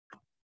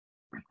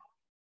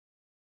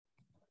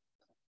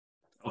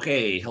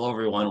Okay, hello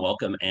everyone,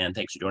 welcome and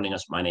thanks for joining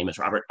us. My name is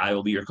Robert. I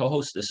will be your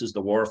co-host. This is The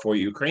War for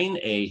Ukraine,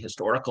 a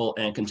historical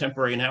and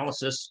contemporary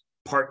analysis,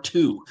 part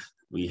two.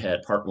 We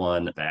had part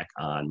one back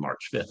on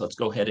March 5th. Let's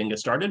go ahead and get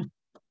started.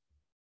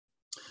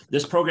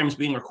 This program is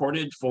being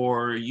recorded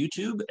for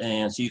YouTube,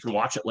 and so you can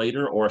watch it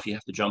later, or if you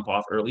have to jump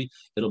off early,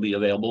 it'll be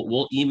available.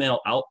 We'll email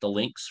out the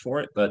links for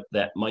it, but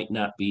that might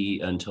not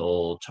be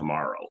until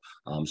tomorrow.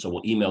 So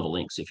we'll email the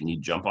links if you need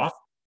to jump off.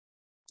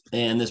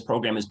 And this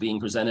program is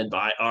being presented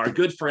by our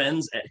good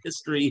friends at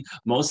History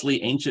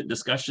Mostly Ancient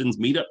Discussions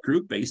Meetup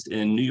Group based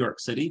in New York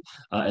City,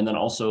 and then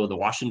also the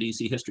Washington,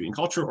 D.C. History and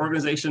Culture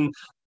Organization,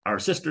 our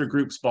sister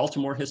groups,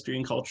 Baltimore History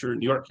and Culture,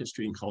 New York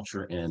History and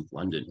Culture, and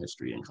London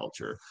History and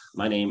Culture.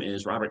 My name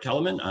is Robert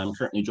Kellerman. I'm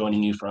currently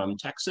joining you from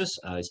Texas.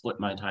 I split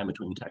my time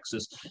between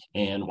Texas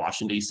and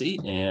Washington, D.C.,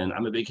 and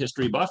I'm a big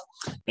history buff.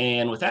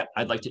 And with that,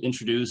 I'd like to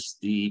introduce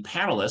the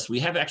panelists. We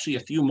have actually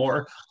a few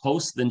more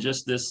hosts than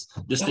just this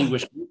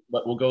distinguished group,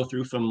 but we'll go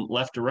through from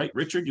left to right.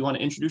 Richard, you want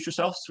to introduce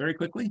yourselves very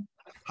quickly?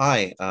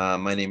 Hi,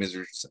 my name is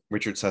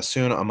Richard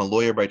Sassoon. I'm a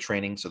lawyer by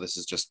training, so this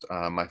is just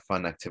my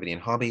fun activity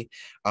and hobby.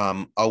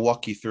 I'll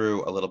walk you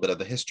through a little bit of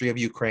the history of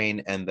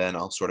Ukraine, and then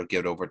I'll sort of give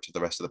it over to the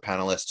rest of the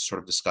panelists to sort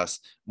of discuss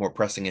more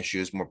pressing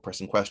issues, more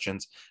pressing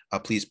questions.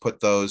 Please put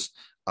those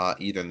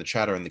either in the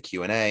chat or in the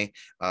Q&A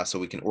so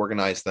we can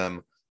organize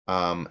them.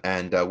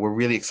 We're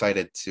really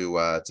excited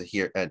to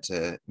hear and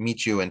to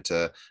meet you and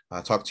to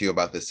talk to you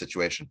about this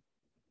situation.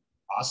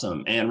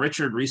 Awesome. And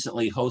Richard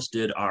recently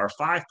hosted our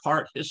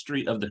 5-part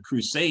History of the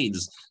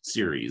Crusades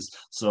series.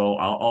 So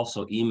I'll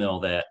also email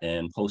that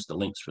and post the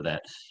links for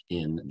that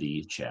in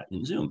the chat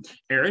in Zoom.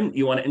 Aaron,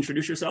 you want to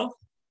introduce yourself?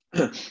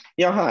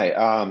 Yeah, hi.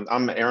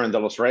 I'm Aaron De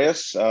Los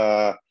Reyes,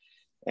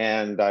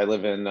 and I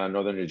live in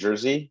northern New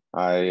Jersey.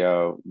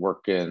 I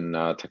work in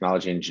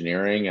technology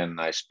engineering, and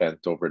I spent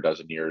over a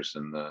dozen years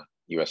in the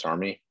U.S.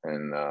 Army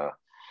and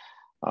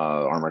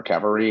armored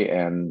cavalry.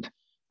 And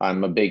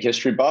I'm a big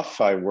history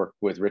buff. I work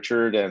with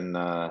Richard and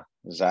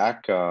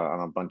Zach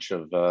on a bunch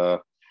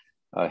of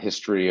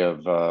history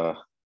of the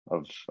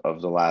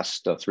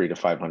last 300 to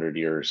 500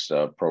 years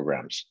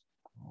programs.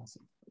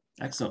 Awesome.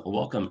 Excellent. Well,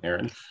 welcome,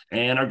 Aaron.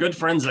 And our good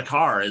friend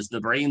Zakar is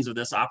the brains of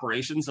this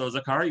operation. So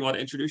Zakar, you want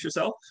to introduce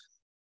yourself?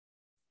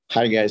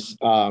 Hi, guys.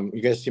 You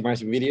guys see my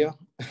video?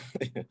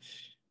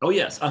 Oh,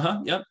 yes.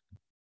 Yep.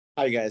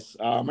 Hi, guys.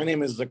 My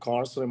name is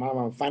Zakar. So I'm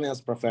a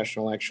finance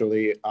professional,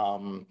 actually.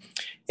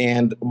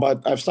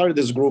 But I've started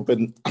this group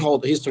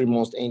called History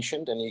Most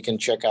Ancient, and you can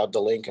check out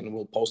the link and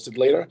we'll post it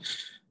later.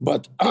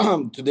 But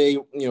today,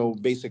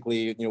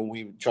 basically,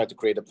 we tried to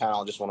create a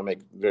panel. Just want to make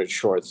it very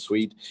short,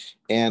 sweet,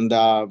 and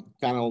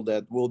panel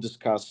that will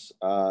discuss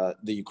the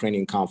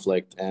Ukrainian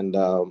conflict, and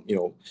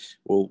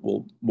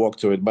we'll walk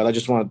through it. But I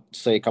just want to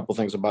say a couple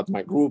things about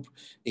my group,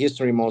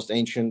 History Most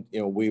Ancient.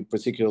 We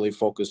particularly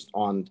focused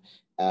on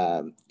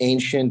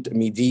ancient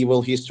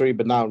medieval history,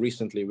 but now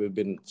recently we've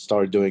been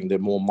started doing the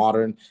more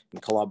modern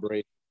and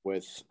collaborate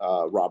with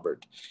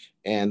Robert.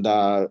 And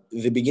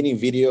the beginning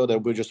video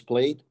that we just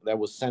played, that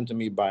was sent to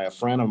me by a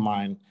friend of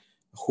mine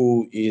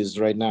who is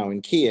right now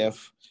in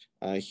Kiev.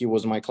 He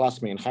was my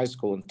classmate in high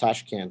school in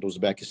Tashkent,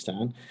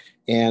 Uzbekistan.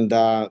 And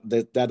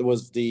that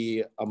was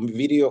the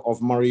video of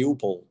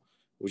Mariupol,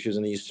 which is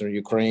in eastern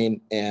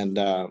Ukraine, and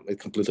it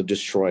completely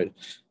destroyed.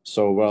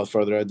 So without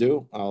further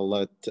ado, I'll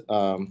let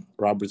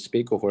Robert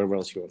speak or whoever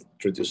else you want to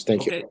introduce.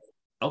 Thank you.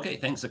 Okay,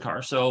 thanks,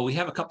 Zakar. So we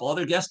have a couple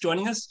other guests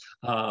joining us.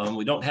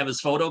 We don't have his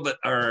photo, but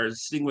our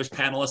distinguished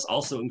panelist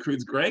also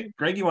includes Greg.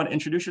 Greg, you want to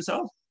introduce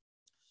yourself?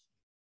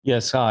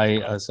 Yes,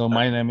 hi. So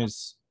my name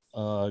is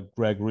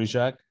Greg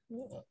Rizak.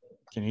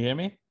 Can you hear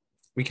me?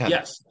 We can.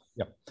 Yes.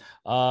 Yeah.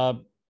 I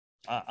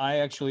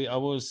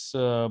was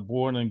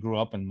born and grew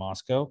up in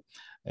Moscow,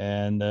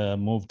 and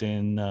moved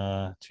in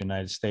to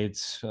United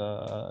States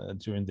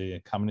during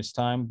the communist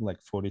time, like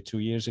 42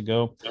 years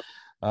ago. Yep.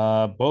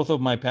 Both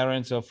of my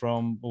parents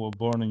were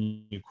born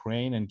in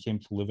Ukraine and came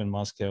to live in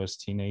Moscow as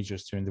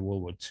teenagers during the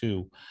World War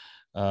II.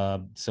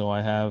 So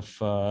I have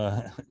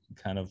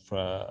kind of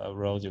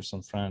relatives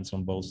and friends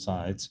on both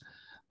sides.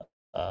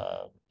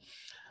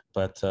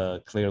 But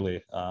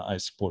clearly, I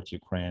support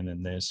Ukraine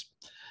in this.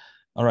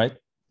 All right.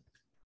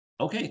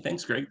 Okay,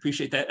 thanks, Greg.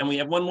 Appreciate that. And we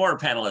have one more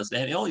panelist.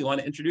 Daniel, you want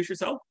to introduce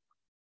yourself?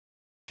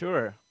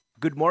 Sure.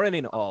 Good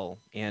morning, all,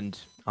 and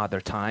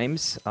other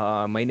times.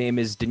 My name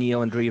is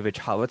Daniil Andreevich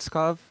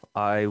Haletskov.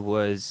 I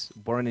was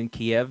born in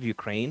Kiev,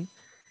 Ukraine,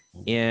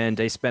 and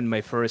I spent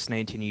my first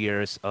 19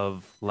 years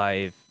of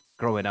life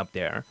growing up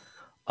there.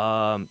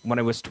 When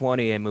I was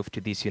 20, I moved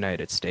to these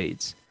United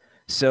States.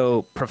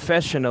 So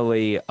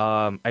professionally,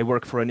 I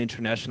work for an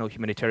international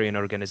humanitarian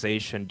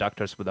organization,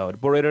 Doctors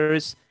Without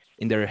Borders,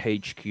 in their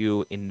HQ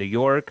in New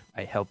York.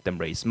 I help them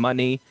raise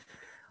money.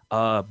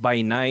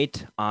 By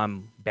night,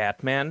 I'm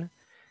Batman,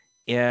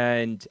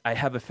 and I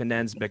have a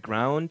finance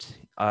background.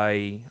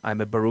 I'm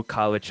a Baruch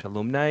College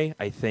alumni.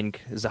 I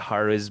think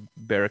Zahar is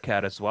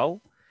Bearcat as well.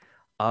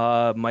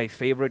 My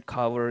favorite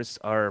colors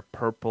are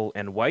purple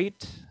and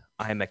white.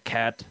 I'm a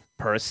cat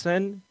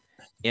person,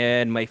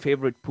 and my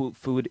favorite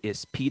food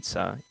is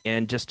pizza.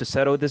 And just to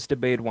settle this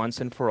debate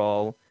once and for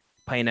all,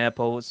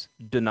 pineapples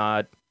do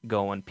not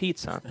go on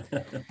pizza.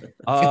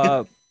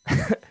 Uh,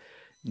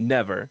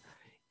 Never.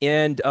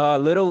 And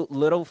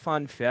little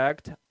fun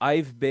fact,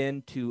 I've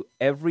been to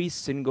every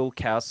single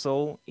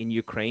castle in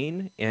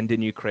Ukraine, and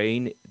in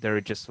Ukraine there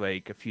are just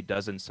like a few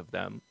dozens of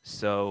them.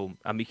 So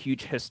I'm a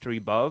huge history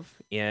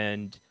buff,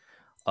 and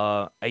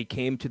I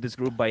came to this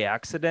group by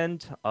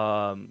accident,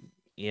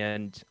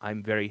 and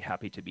I'm very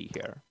happy to be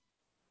here.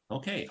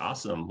 Okay,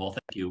 awesome. Well,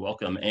 thank you.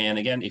 Welcome. And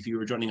again, if you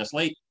were joining us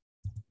late,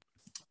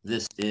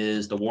 this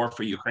is The War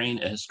for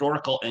Ukraine, a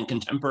historical and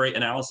contemporary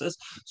analysis.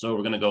 So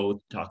we're going to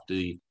go talk to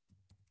the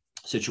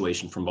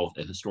situation from both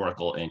a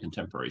historical and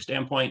contemporary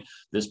standpoint.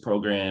 This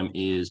program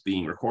is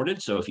being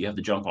recorded, so if you have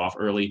to jump off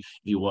early, if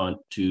you want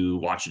to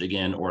watch it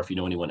again, or if you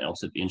know anyone else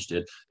that'd be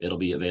interested, it'll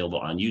be available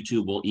on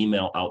YouTube. We'll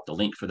email out the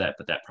link for that,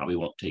 but that probably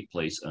won't take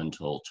place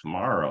until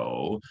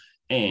tomorrow.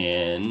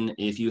 And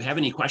if you have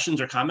any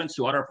questions or comments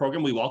throughout our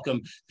program, we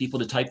welcome people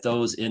to type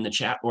those in the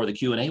chat or the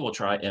Q&A. We'll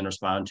try and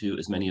respond to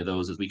as many of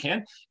those as we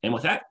can. And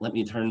with that, let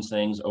me turn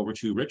things over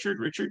to Richard.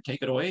 Richard,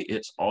 take it away.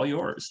 It's all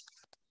yours.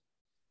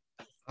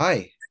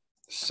 Hi.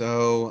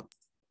 So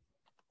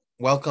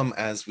welcome,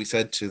 as we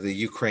said, to the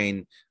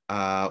Ukraine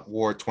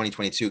War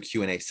 2022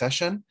 Q&A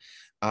session.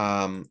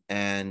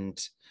 And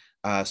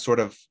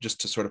sort of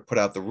just to sort of put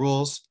out the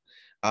rules,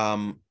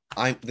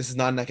 this is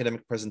not an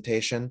academic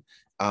presentation.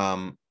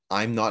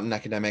 I'm not an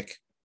academic.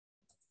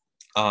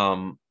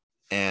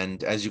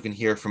 And as you can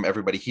hear from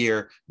everybody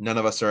here, none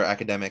of us are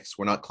academics.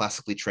 We're not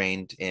classically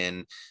trained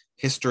in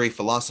history,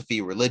 philosophy,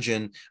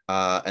 religion,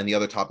 and the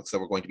other topics that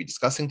we're going to be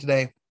discussing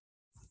today.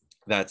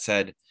 That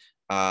said,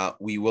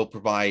 we will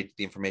provide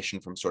the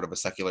information from sort of a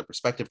secular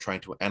perspective, trying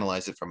to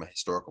analyze it from a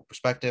historical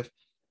perspective.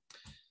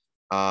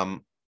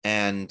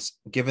 And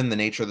given the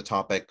nature of the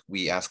topic,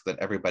 we ask that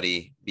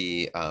everybody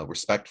be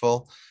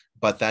respectful,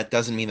 but that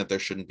doesn't mean that there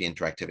shouldn't be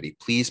interactivity.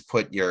 Please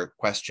put your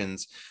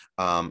questions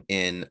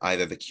in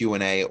either the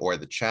Q&A or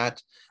the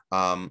chat.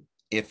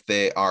 If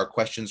they are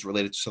questions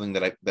related to something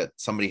that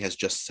somebody has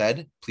just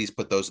said, please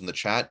put those in the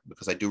chat,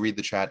 because I do read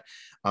the chat.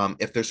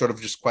 If there's sort of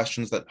just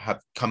questions that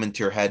have come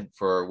into your head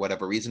for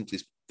whatever reason,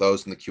 please put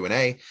those in the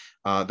Q&A.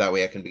 That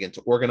way I can begin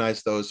to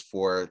organize those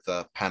for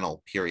the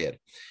panel period.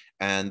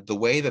 And the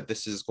way that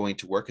this is going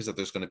to work is that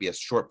there's going to be a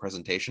short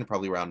presentation,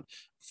 probably around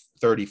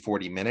 30,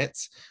 40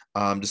 minutes,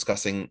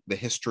 discussing the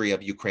history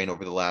of Ukraine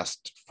over the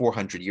last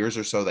 400 years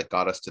or so that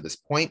got us to this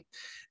point.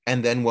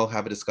 And then we'll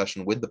have a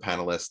discussion with the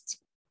panelists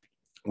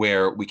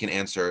where we can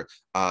answer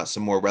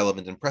some more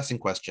relevant and pressing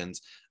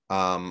questions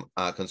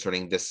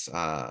concerning this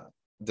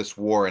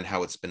war and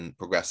how it's been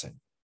progressing.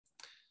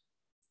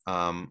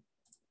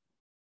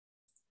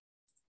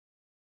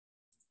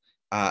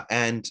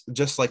 And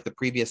just like the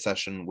previous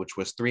session, which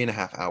was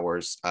 3.5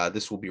 hours,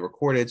 this will be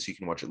recorded so you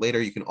can watch it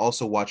later. You can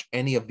also watch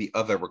any of the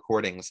other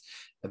recordings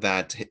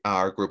that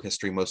our group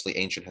History Mostly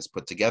Ancient has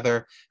put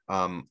together.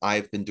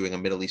 I've been doing a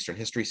Middle Eastern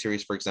history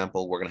series, for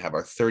example. We're going to have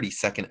our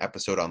 32nd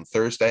episode on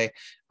Thursday.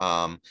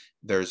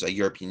 There's a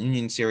European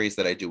Union series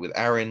that I do with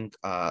Aaron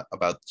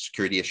about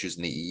security issues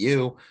in the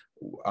EU.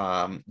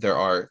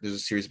 There's a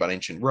series about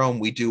ancient Rome.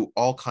 We do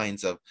all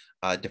kinds of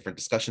different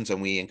discussions, and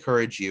we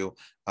encourage you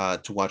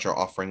to watch our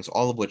offerings,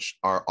 all of which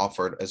are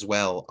offered as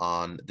well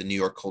on the New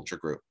York Culture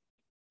Group.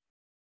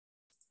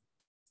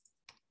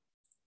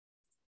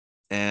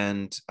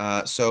 And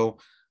so,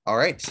 all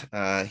right,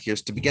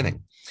 here's the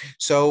beginning.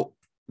 So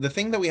the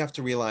thing that we have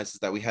to realize is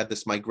that we had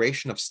this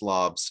migration of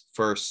Slavs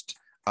first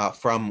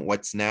from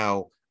what's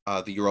now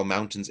the Ural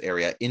Mountains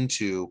area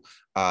into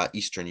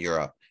Eastern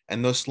Europe.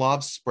 And those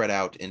Slavs spread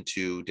out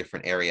into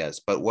different areas.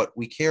 But what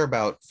we care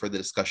about for the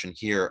discussion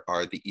here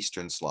are the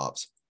Eastern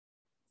Slavs.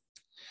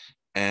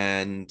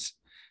 And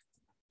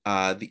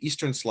the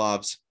Eastern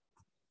Slavs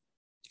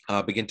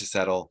begin to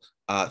settle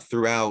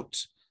throughout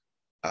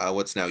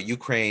what's now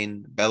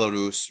Ukraine,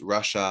 Belarus,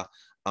 Russia,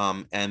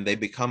 and they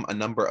become a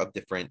number of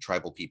different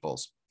tribal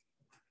peoples.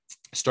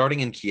 Starting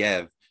in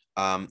Kiev,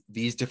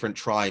 these different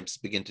tribes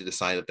begin to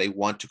decide that they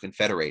want to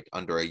confederate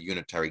under a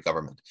unitary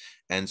government.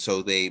 And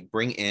so they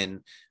bring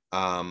in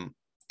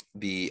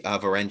the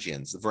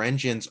Varangians. The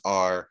Varangians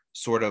are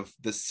sort of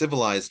the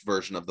civilized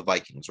version of the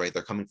Vikings, right?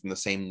 They're coming from the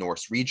same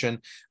Norse region.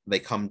 They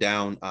come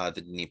down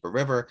the Dnieper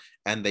River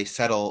and they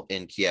settle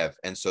in Kiev.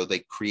 And so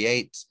they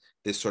create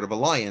this sort of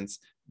alliance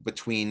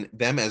between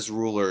them as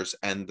rulers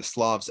and the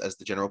Slavs as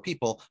the general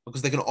people,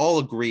 because they can all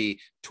agree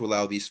to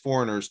allow these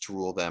foreigners to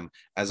rule them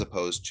as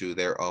opposed to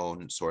their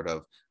own sort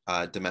of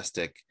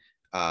domestic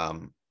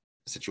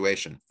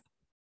situation.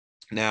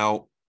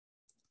 Now,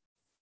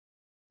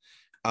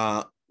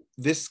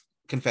 this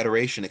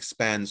confederation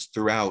expands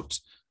throughout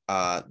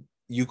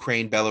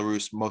Ukraine,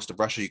 Belarus, most of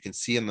Russia. You can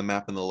see on the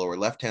map in the lower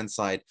left-hand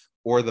side,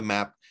 or the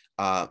map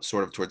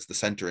sort of towards the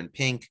center in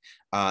pink,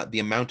 the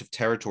amount of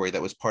territory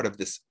that was part of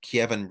this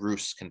Kievan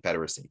Rus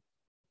Confederacy.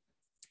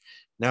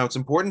 Now, it's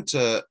important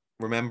to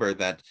remember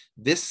that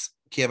this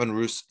Kievan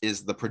Rus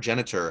is the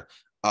progenitor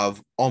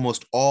of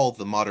almost all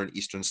the modern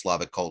Eastern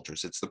Slavic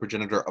cultures. It's the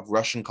progenitor of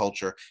Russian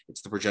culture.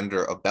 It's the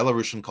progenitor of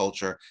Belarusian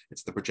culture.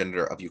 It's the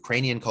progenitor of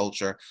Ukrainian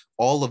culture.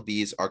 All of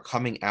these are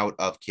coming out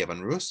of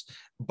Kievan Rus,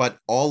 but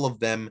all of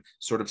them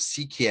sort of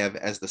see Kiev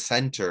as the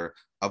center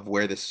of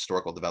where this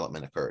historical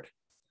development occurred.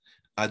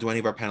 Do any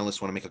of our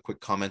panelists want to make a quick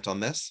comment on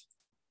this?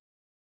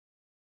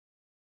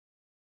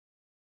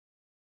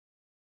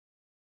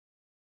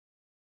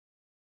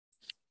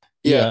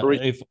 Yeah, Go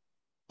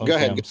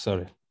ahead. I'm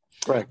sorry.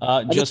 Correct.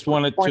 Just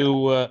wanted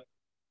to.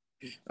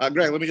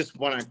 Greg, let me just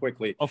point out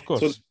quickly. Of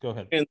course, so, go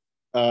ahead.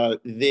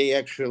 They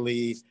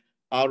actually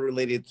are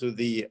related to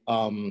the.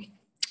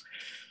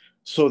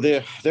 So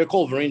they're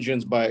called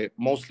Varangians by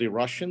mostly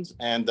Russians,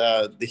 and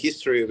the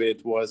history of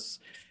it was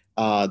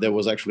that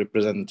was actually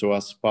presented to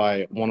us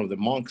by one of the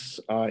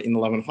monks in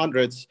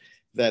 1100s,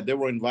 that they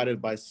were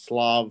invited by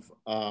Slav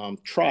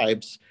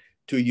tribes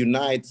to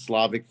unite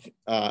Slavic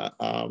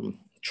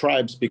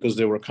tribes because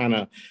they were kind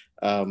of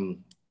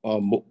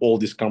all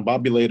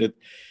discombobulated,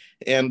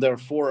 and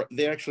therefore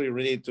they actually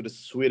related to the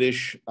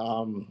Swedish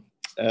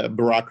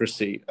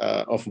bureaucracy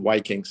of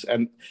Vikings.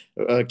 And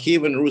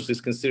Kievan Rus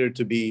is considered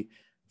to be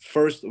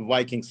first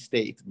Viking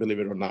state, believe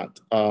it or not,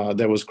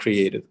 that was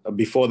created.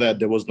 Before that,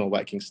 there was no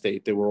Viking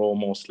state. They were all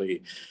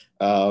mostly,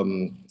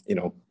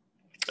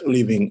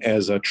 living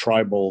as a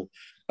tribal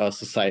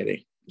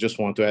society. Just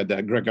want to add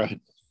that. Greg, go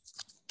ahead.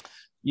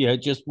 Yeah,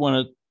 just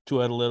wanted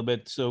to add a little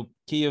bit. So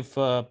Kiev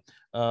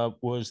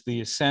was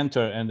the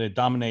center and the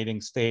dominating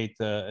state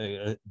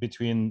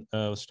between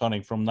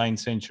starting from 9th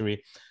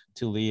century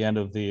till the end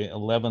of the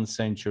 11th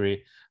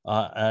century.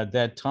 At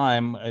that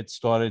time, it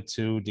started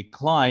to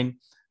decline.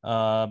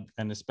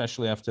 And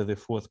especially after the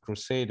Fourth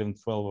Crusade in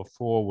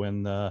 1204,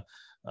 when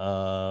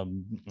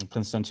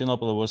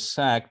Constantinople was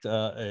sacked,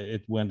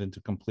 it went into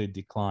complete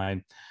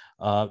decline.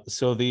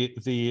 So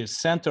the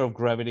center of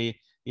gravity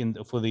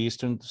for the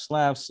Eastern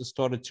Slavs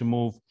started to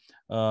move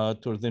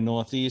toward the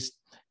northeast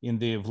in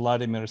the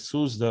Vladimir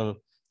Suzdal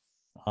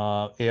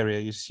area.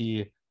 You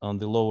see on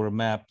the lower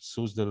map,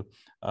 Suzdal,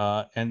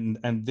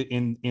 and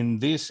in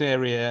this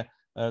area,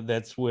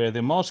 that's where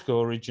the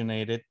Moscow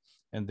originated.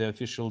 And the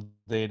official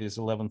date is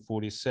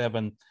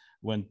 1147,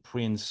 when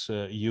Prince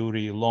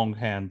Yuri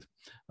Longhand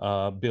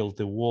built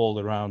the wall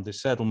around the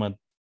settlement.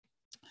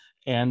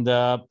 And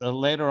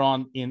later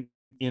on, in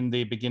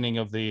the beginning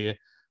of the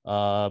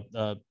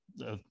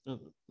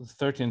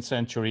 13th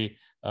century,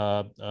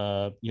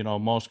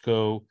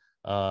 Moscow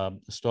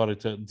started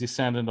to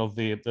descendant of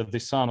the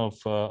son of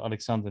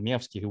Alexander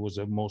Nevsky, who was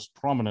the most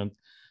prominent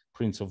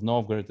Prince of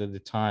Novgorod at the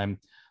time.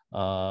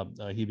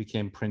 He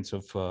became Prince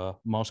of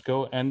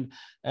Moscow, and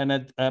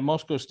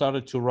Moscow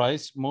started to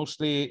rise.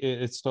 Mostly,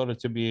 it started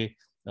to be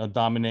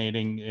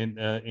dominating in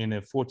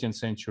the 14th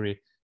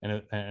century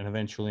and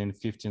eventually in the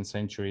 15th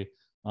century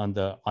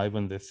under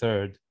Ivan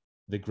III,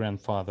 the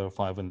grandfather of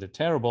Ivan the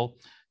Terrible.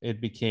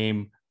 It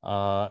became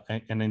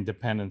an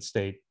independent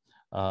state,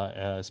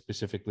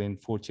 specifically in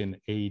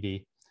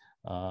 1480,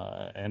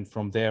 and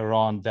from there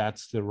on,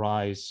 that's the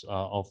rise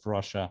of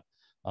Russia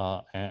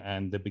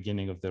and the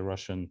beginning of the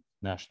Russian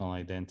national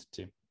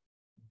identity.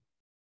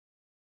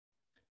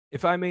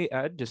 If I may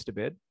add just a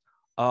bit,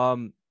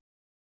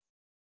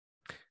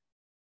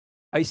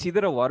 I see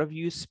that a lot of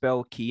you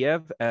spell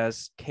Kiev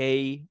as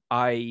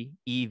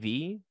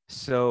K-I-E-V.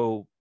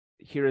 So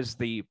here is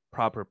the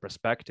proper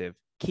perspective.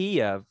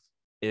 Kiev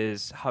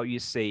is how you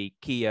say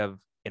Kiev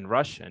in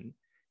Russian.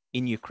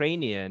 In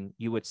Ukrainian,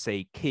 you would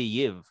say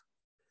Kyiv.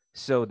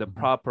 So the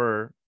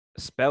proper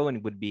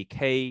spelling would be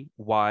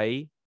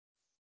K-Y-I-V.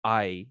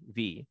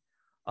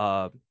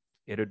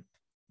 It would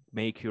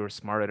make you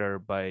smarter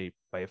by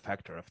a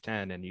factor of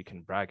 10, and you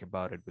can brag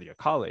about it with your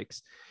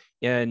colleagues.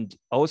 And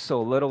also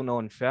a little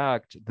known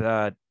fact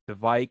that the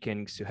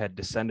Vikings who had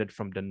descended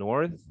from the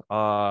north,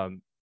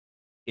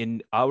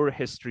 in our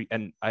history,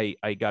 and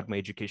I got my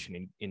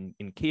education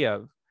in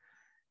Kiev,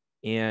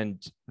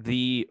 and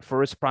the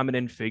first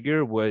prominent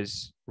figure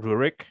was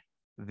Rurik,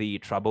 the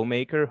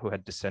troublemaker who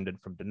had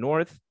descended from the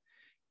north.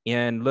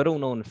 And little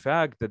known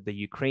fact that the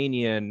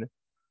Ukrainian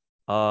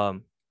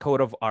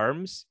coat of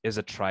arms is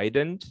a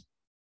trident.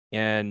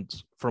 And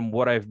from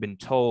what I've been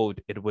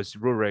told, it was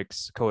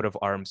Rurik's coat of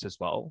arms as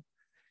well.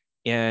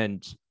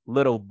 And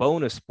little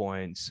bonus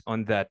points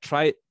on that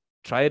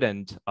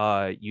trident,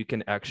 you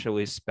can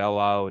actually spell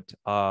out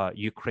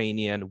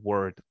Ukrainian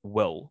word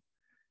will.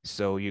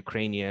 So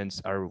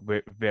Ukrainians are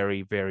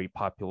very, very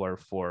popular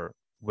for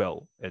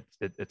will.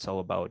 It's all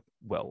about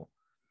will.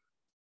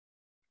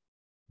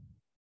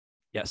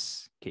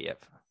 Yes, Kiev.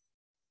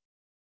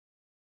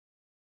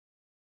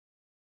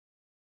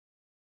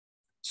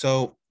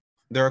 So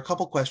there are a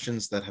couple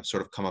questions that have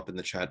sort of come up in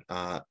the chat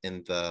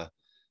in the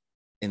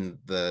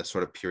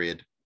sort of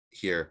period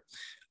here.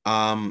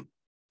 The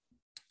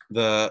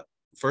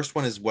first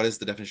one is, what is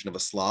the definition of a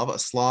Slav? A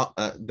Slav,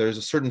 there's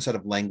a certain set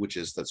of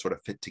languages that sort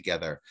of fit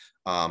together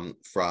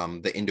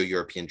from the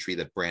Indo-European tree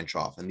that branch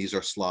off, and these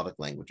are Slavic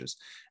languages.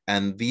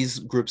 And these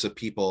groups of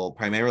people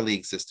primarily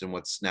exist in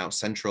what's now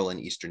Central and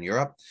Eastern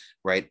Europe,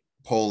 right?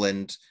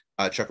 Poland,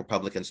 Czech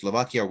Republic and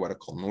Slovakia are what are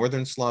called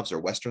Northern Slavs or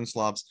Western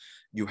Slavs.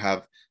 You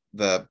have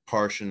the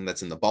portion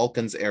that's in the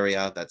Balkans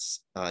area.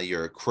 That's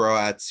your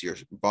Croats, your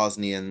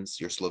Bosnians,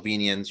 your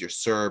Slovenians, your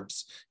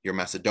Serbs, your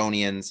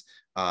Macedonians,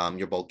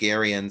 your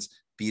Bulgarians.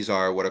 These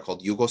are what are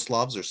called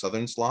Yugoslavs or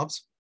Southern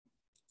Slavs.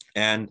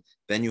 And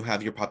then you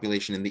have your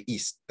population in the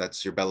east.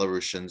 That's your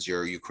Belarusians,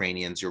 your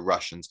Ukrainians, your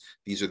Russians.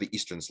 These are the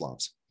Eastern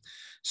Slavs.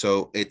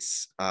 So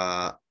it's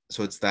that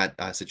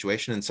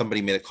situation. And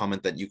somebody made a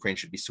comment that Ukraine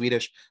should be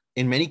Swedish.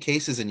 In many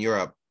cases in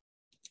Europe,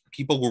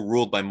 people were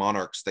ruled by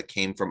monarchs that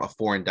came from a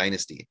foreign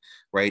dynasty,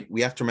 right?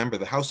 We have to remember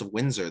the House of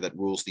Windsor that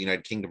rules the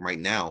United Kingdom right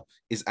now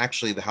is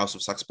actually the House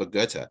of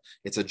Saxe-Gotha.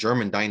 It's a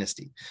German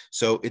dynasty.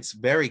 So it's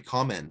very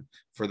common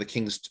for the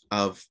kings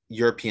of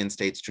European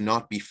states to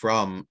not be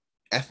from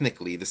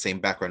ethnically the same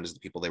background as the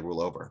people they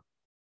rule over.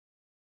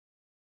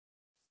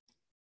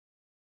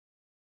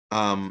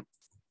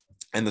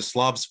 And the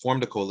Slavs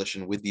formed a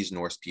coalition with these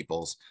Norse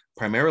peoples,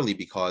 primarily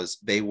because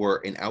they were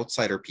an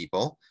outsider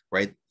people,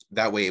 right?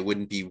 That way it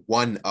wouldn't be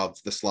one of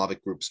the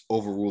Slavic groups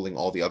overruling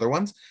all the other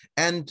ones.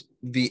 And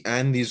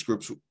these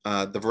groups,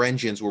 the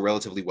Varangians, were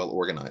relatively well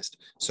organized.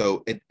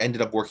 So it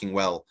ended up working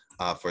well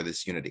for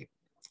this unity.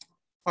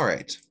 All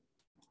right.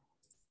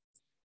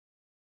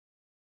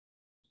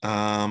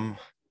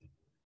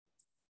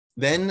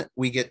 Then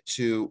we get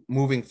to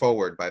moving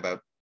forward by about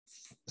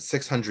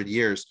 600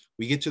 years,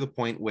 we get to the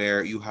point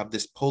where you have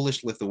this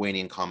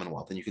Polish-Lithuanian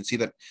Commonwealth. And you can see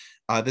that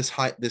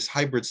this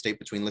hybrid state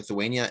between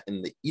Lithuania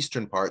in the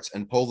eastern parts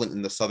and Poland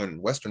in the southern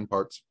and western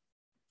parts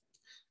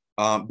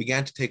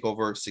began to take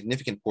over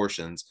significant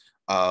portions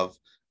of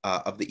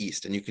the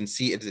east. And you can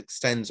see it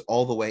extends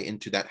all the way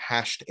into that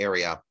hashed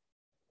area,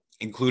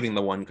 including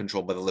the one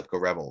controlled by the Lipko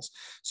rebels.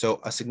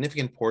 So a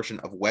significant portion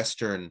of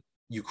western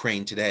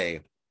Ukraine today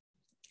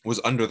was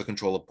under the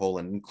control of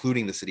Poland,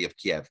 including the city of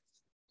Kiev.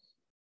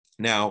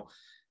 Now,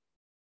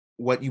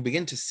 what you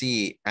begin to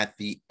see at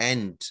the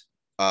end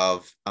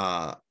of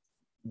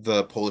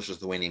the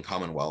Polish-Lithuanian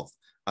Commonwealth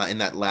in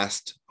that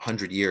last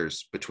 100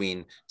 years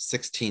between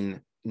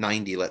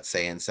 1690, let's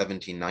say, and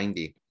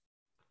 1790,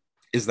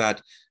 is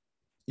that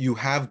you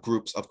have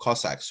groups of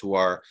Cossacks who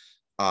are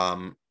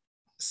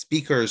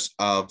speakers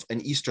of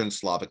an Eastern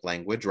Slavic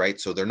language,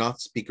 right? So they're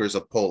not speakers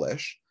of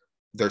Polish.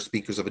 They're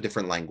speakers of a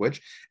different language,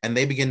 and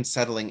they begin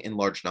settling in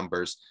large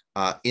numbers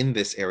in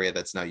this area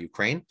that's now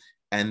Ukraine,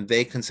 and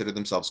they consider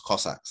themselves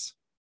Cossacks.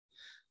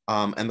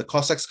 And the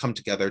Cossacks come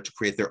together to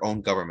create their own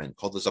government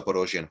called the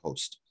Zaporozhian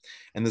Host.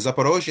 And the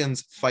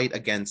Zaporozhians fight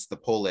against the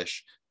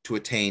Polish to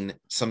attain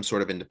some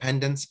sort of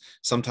independence.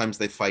 Sometimes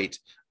they fight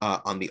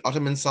on the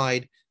Ottoman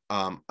side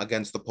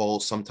against the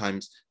Poles.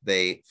 Sometimes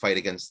they fight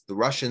against the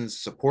Russians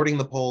supporting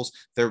the Poles.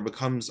 There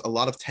becomes a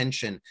lot of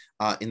tension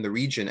in the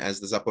region as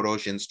the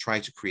Zaporozhians try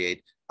to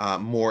create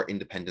more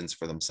independence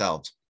for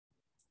themselves.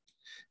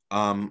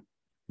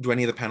 Do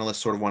any of the panelists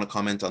sort of want to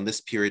comment on this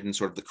period and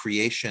sort of the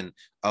creation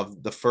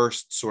of the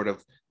first sort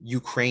of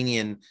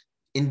Ukrainian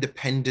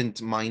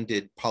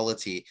independent-minded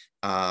polity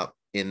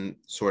in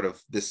sort of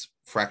this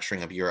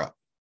fracturing of Europe?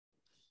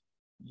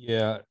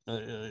 Yeah,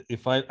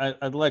 if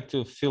I'd like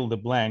to fill the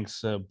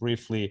blanks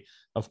briefly.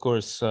 Of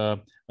course,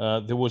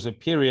 there was a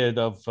period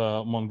of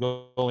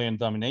Mongolian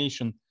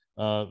domination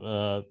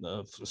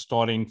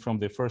starting from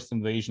the first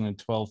invasion in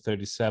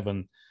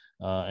 1237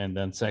 and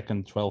then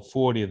second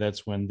 1240.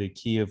 That's when the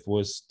Kiev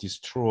was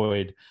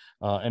destroyed,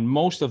 and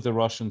most of the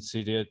Russian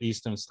cities,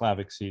 Eastern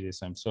Slavic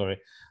cities,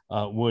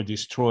 were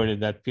destroyed at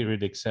that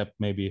period, except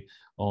maybe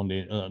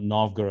only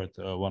Novgorod,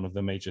 one of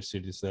the major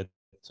cities that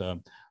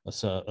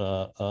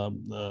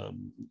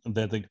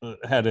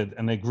had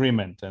an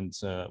agreement and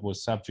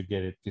was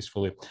subjugated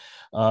peacefully.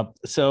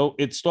 So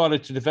it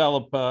started to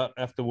develop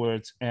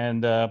afterwards,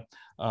 and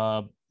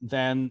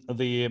then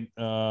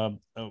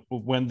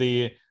when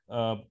the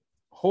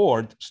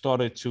horde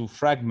started to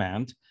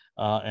fragment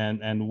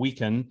and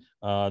weaken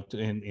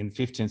in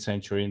 15th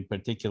century in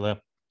particular.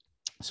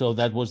 So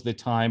that was the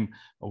time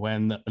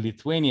when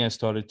Lithuania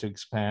started to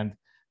expand,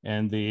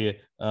 and the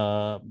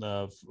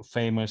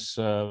famous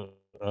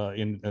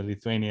in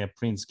Lithuania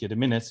Prince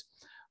Gediminas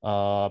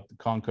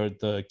conquered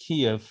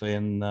Kiev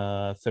in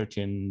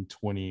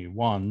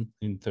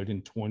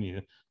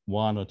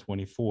 1321 or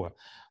 24.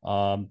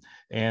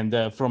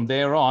 And from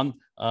there on,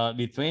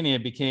 Lithuania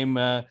became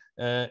a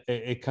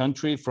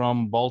country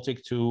from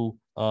Baltic to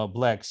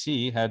Black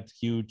Sea, had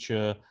huge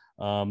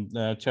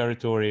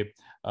territory.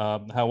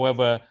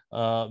 However,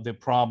 the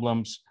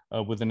problems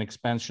with an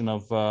expansion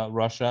of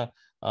Russia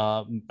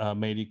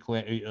made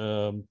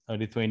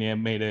Lithuania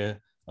made a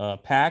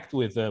pact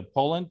with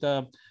Poland,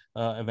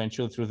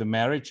 eventually through the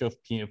marriage of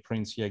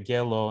Prince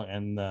Jagiello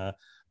and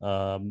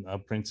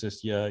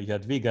Princess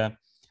Jadwiga.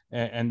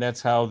 And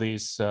that's how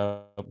this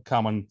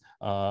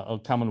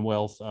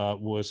Commonwealth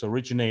was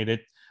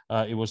originated.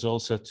 It was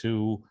also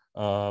to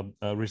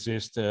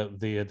resist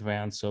the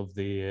advance of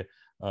the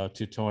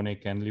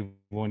Teutonic and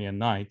Livonian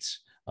Knights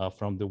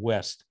from the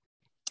west.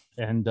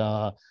 And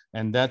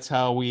that's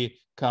how we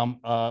come.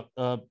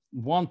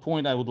 One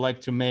point I would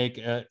like to make,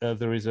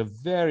 there is a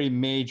very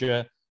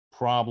major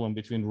problem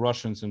between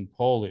Russians and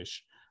Polish.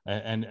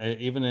 And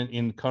even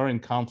in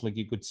current conflict,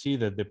 you could see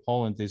that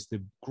Poland is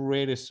the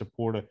greatest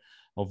supporter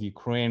of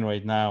Ukraine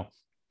right now.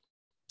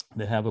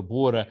 They have a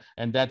border,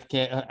 and that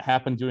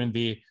happened during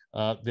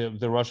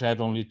the Russia had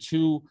only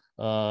two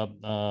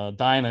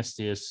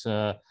dynasties,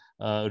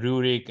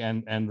 Rurik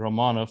and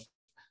Romanov,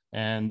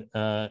 and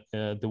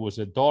there was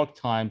a dark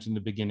times in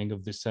the beginning of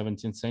the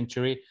 17th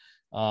century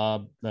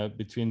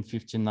between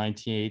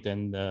 1598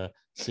 and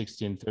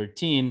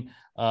 1613,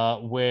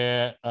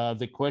 where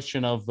the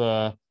question of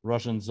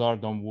Russian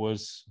Tsardom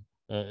was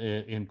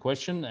in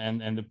question,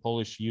 and the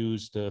Polish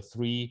used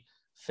three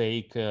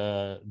fake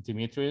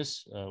Demetrius,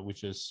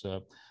 which is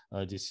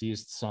a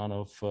deceased son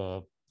of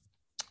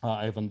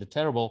Ivan the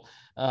Terrible,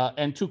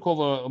 and took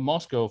over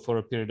Moscow for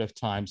a period of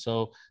time. So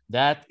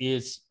that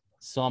is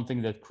something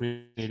that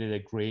created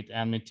a great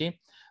enmity.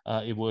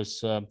 It was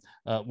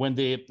when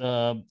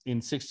in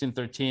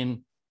 1613,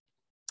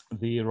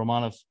 the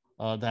Romanov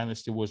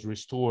dynasty was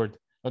restored,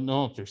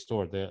 not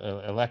restored,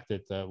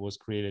 elected, was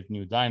created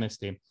new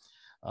dynasty.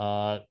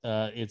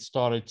 It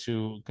started to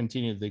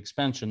continue the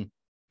expansion.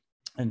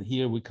 And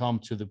here we come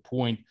to the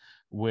point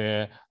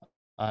where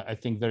I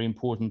think very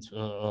important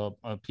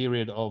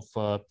period of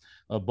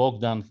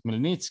Bogdan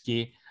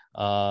Khmelnytsky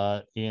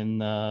in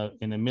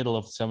the middle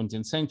of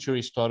 17th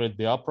century started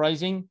the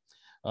uprising.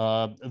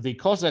 The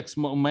Cossacks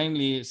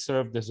mainly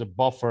served as a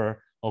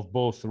buffer of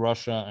both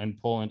Russia and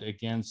Poland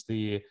against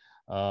the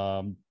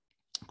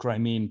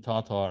Crimean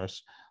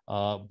Tatars,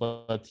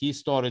 but he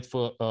started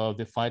for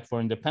the fight for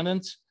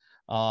independence,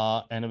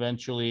 and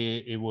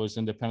eventually it was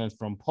independent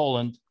from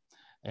Poland,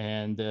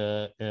 and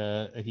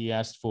he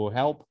asked for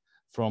help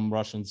from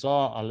Russian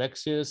Tsar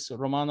Alexius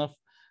Romanov,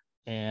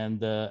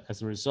 and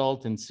as a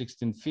result, in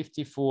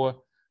 1654,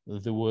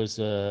 there was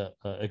an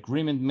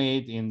agreement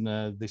made in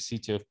the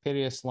city of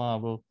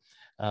Pereyaslav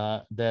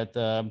that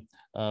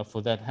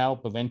for that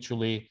help,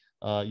 eventually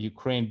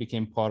Ukraine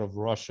became part of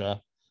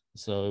Russia.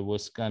 So it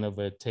was kind of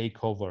a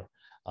takeover.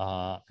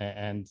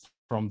 And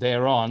from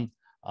there on,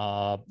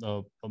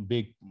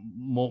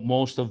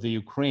 most of the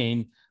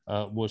Ukraine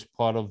was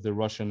part of the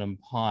Russian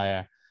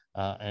Empire.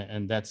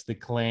 And that's the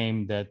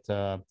claim that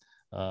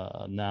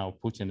now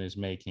Putin is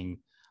making,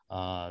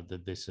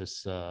 that this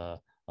is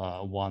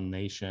one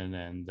nation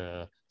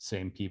and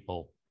same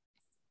people.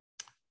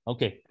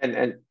 Okay.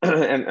 And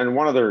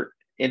one other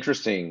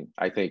interesting,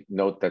 I think,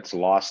 note that's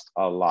lost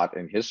a lot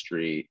in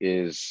history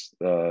is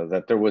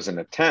that there was an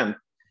attempt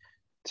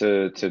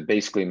to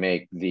basically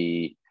make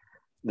the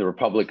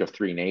Republic of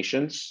Three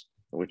Nations,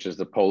 which is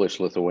the Polish,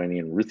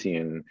 Lithuanian,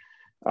 Ruthenian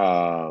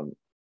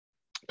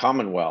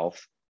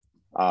Commonwealth,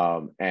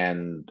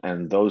 and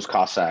those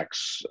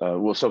Cossacks.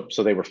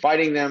 So they were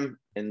fighting them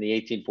in the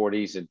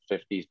 1840s and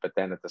 50s, but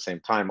then at the same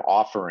time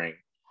offering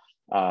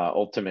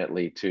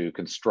ultimately to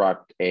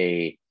construct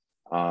a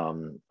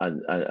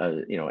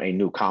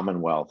new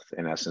commonwealth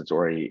in essence,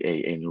 or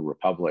a new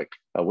republic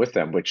with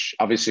them, which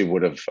obviously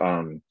would have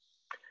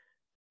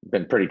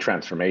been pretty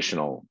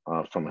transformational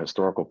from a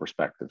historical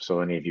perspective.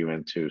 So any of you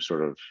into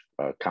sort of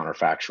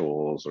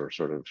counterfactuals or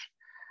sort of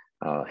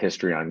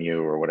history on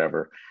you or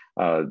whatever,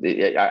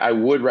 I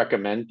would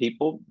recommend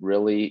people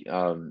really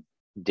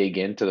dig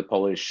into the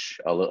Polish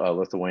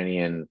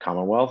Lithuanian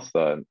Commonwealth,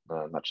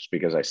 not just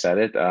because I said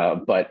it,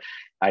 but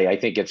I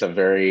think it's a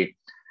very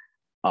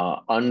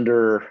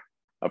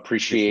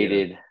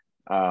underappreciated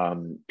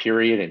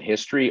period in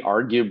history.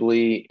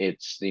 Arguably,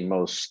 it's the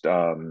most,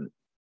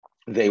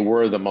 they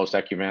were the most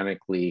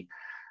ecumenically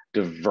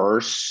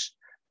diverse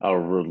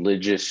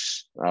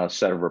religious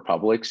set of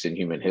republics in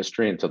human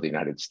history until the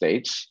United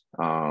States.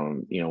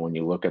 When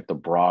you look at the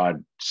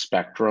broad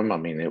spectrum, I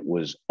mean, it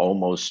was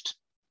almost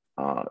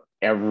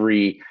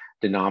every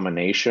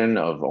denomination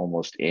of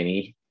almost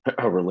any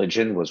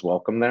religion was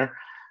welcome there.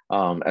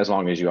 As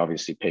long as you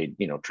obviously paid,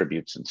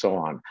 tributes and so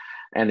on.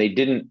 And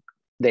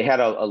they had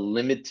a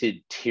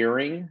limited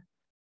tiering.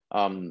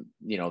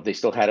 They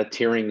still had a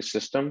tiering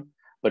system,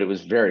 but it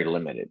was very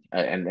limited.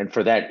 And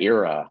for that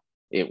era,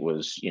 it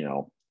was,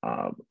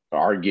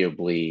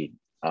 arguably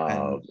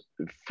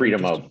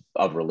freedom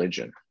of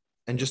religion.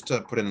 And just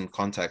to put it in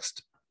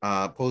context,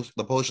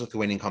 the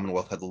Polish-Lithuanian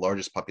Commonwealth had the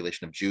largest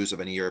population of Jews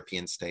of any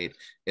European state.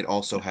 It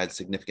also had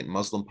significant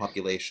Muslim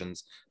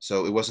populations.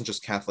 So it wasn't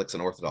just Catholics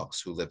and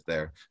Orthodox who lived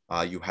there.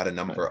 You had a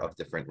number of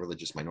different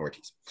religious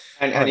minorities.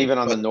 And even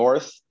on the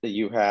north,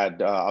 you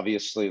had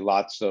obviously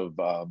lots of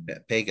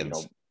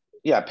pagans.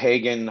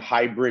 Pagan,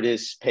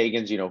 hybridist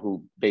pagans,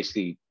 who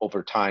basically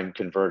over time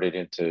converted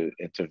into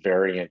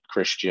variant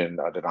Christian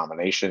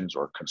denominations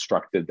or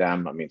constructed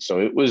them. I mean, so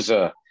it was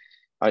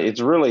it's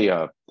really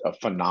a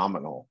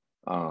phenomenal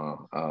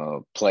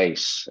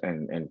place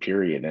and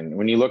period. And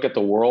when you look at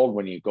the world,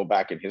 when you go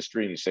back in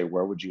history and you say,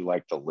 where would you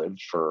like to live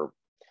for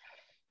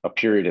a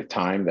period of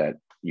time that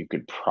you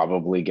could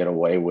probably get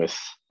away with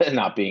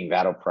not being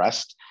that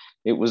oppressed?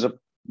 It was a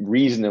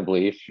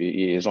reasonably,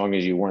 as long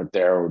as you weren't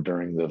there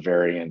during the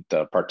variant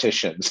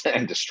partitions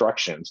and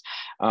destructions,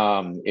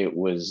 it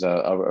was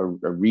a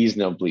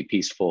reasonably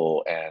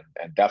peaceful and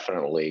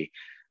definitely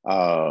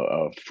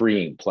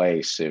freeing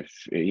place. If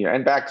you know,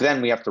 and back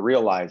then we have to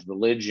realize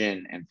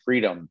religion and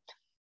freedom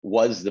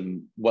was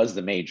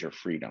the major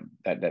freedom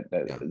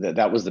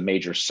that was the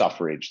major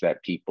suffrage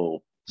that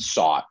people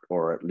sought,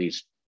 or at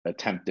least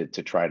attempted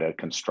to try to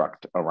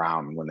construct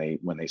around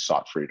when they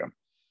sought freedom.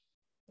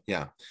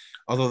 Yeah,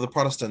 although the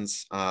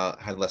Protestants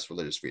had less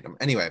religious freedom.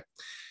 Anyway,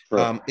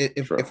 Sure.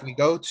 if we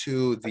go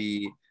to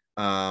the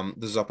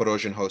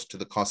Zaporozhian host, to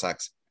the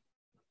Cossacks,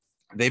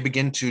 they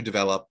begin to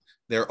develop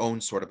their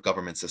own sort of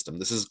government system.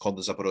 This is called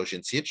the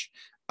Zaporozhian Sich,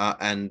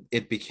 and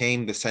it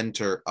became the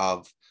center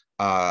of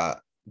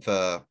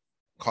the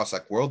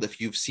Cossack world.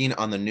 If you've seen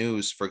on the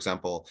news, for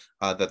example,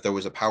 that there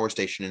was a power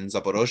station in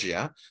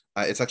Zaporozhia,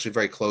 it's actually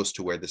very close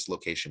to where this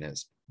location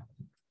is.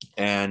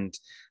 And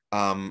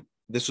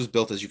this was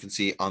built, as you can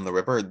see, on the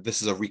river.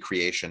 This is a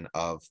recreation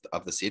of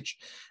the Sich.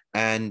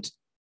 And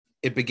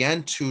it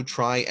began to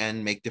try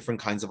and make different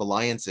kinds of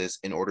alliances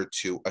in order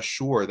to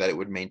assure that it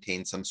would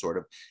maintain some sort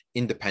of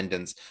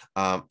independence.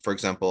 For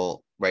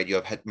example, right, you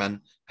have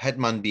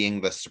Hetman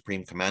being the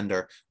supreme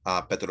commander,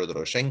 Petro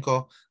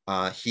Doroshenko.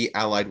 He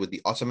allied with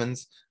the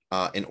Ottomans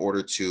in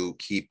order to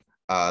keep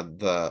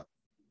the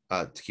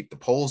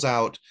Poles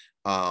out.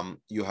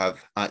 You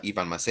have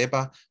Ivan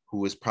Mazeppa, who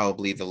was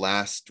probably the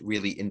last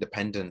really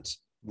independent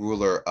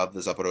ruler of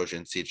the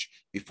Zaporozhian Sich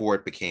before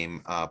it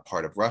became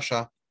part of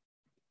Russia.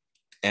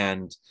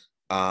 And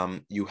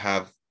you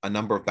have a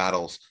number of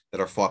battles that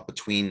are fought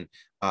between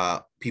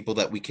people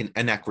that we can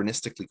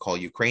anachronistically call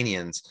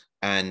Ukrainians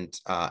and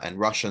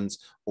Russians,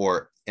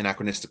 or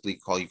anachronistically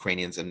call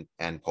Ukrainians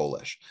and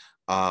Polish.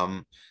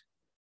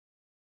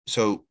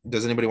 So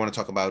does anybody want to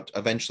talk about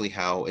eventually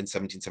how in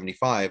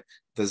 1775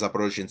 the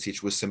Zaporozhian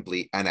Sich was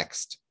simply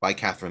annexed by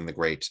Catherine the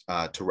Great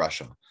to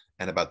Russia,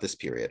 and about this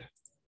period?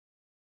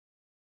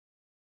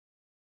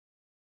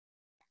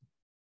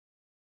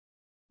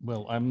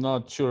 Well, I'm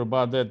not sure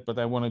about that, but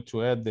I wanted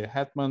to add the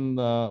Hetman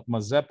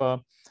Mazeppa.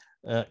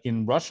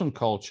 In Russian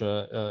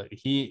culture,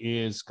 he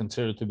is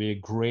considered to be a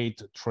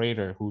great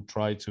traitor who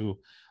tried to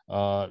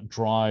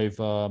drive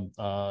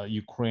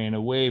Ukraine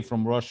away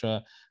from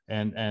Russia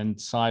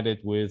and sided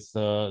with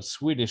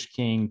Swedish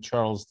King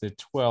Charles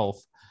XII,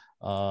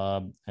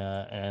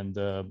 and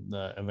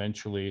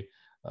eventually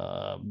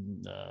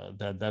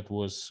that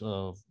was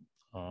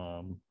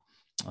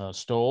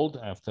stalled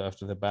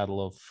after the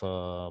Battle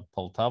of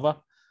Poltava.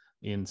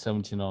 In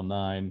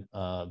 1709,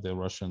 the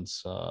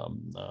Russians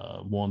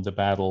won the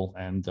battle,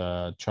 and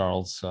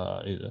Charles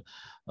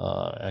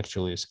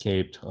actually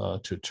escaped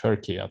to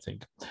Turkey, I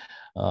think.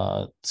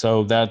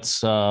 So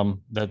that's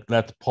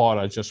that part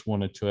I just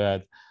wanted to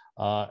add.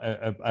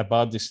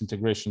 About this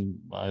integration,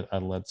 I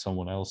let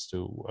someone else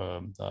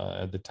to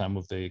at the time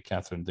of the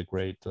Catherine the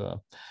Great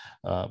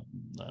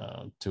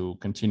to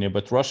continue.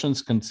 But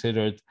Russians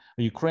considered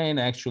Ukraine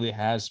actually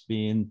has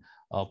been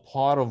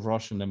part of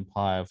Russian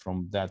Empire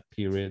from that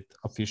period,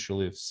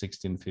 officially of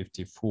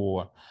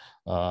 1654,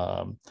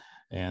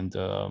 and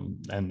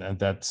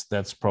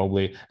that's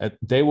probably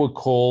they were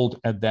called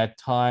at that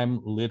time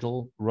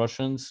Little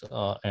Russians,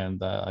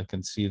 and I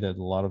can see that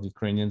a lot of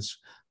Ukrainians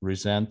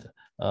resent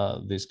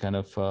these kind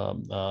of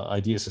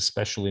ideas,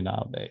 especially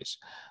nowadays.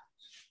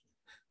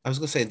 I was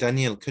going to say,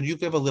 Daniel, could you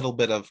give a little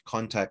bit of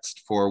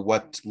context for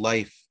what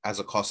life as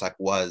a Cossack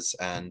was?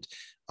 And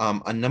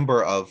a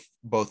number of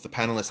both the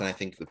panelists and I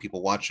think the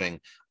people watching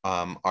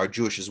are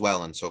Jewish as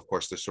well. And so, of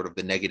course, there's sort of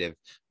the negative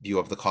view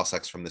of the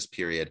Cossacks from this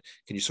period.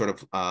 Can you sort of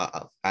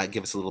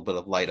give us a little bit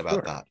of light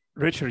about that?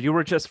 Richard, you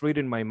were just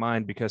reading my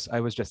mind because I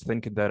was just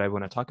thinking that I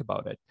want to talk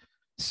about it.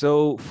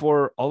 So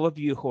for all of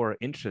you who are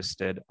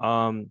interested,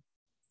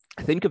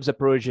 think of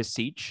Zaporozhye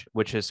Sich,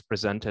 which is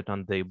presented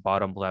on the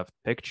bottom left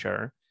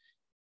picture.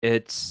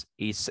 It's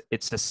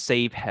a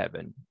safe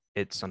haven.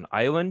 It's an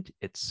island,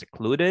 it's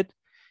secluded,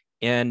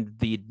 and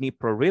the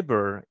Dnipro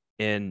River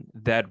in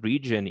that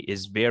region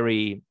is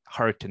very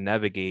hard to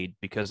navigate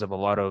because of a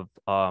lot of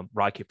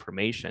rocky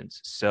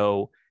formations.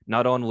 So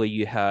not only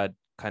you had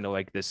kind of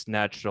like this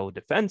natural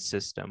defense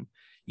system,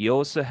 you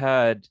also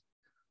had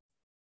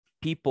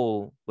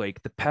people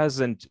like the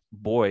peasant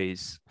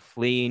boys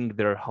fleeing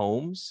their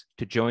homes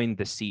to join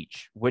the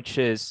siege, which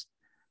is,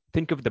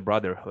 think of the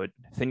Brotherhood,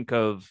 think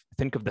of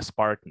the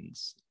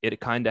Spartans. It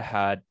kind of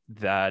had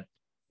that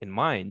in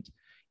mind.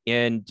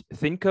 And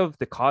think of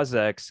the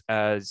Cossacks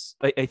as,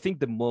 I think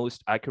the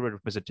most accurate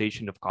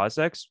representation of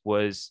Cossacks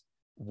was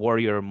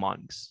warrior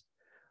monks,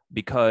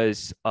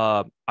 because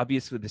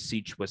obviously the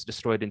siege was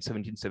destroyed in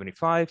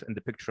 1775, and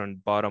the picture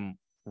on bottom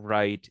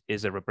right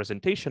is a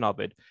representation of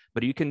it.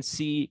 But you can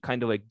see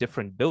kind of like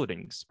different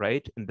buildings,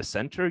 right? In the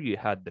center, you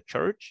had the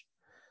church.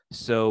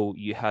 So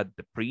you had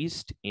the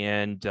priest,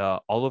 and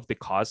all of the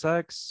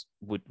Cossacks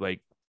would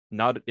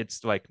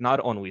it's not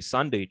only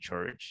Sunday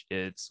church,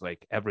 it's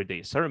like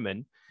everyday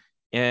sermon.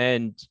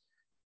 And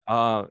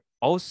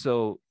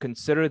also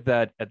consider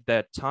that at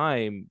that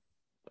time,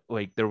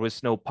 like there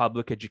was no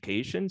public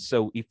education.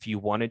 So if you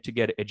wanted to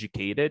get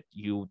educated,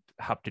 you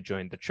have to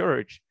join the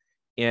church.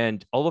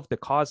 And all of the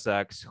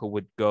Cossacks who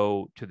would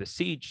go to the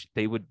siege,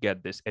 they would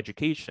get this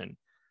education.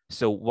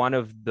 So one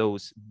of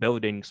those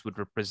buildings would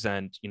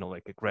represent,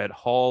 like a great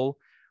hall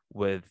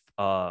with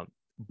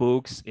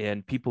books,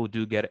 and people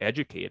do get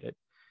educated.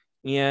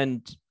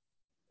 And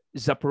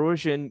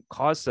Zaporozhian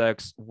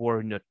Cossacks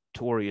were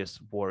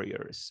notorious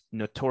warriors.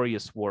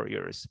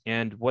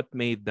 And what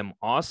made them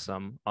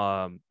awesome,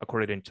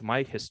 according to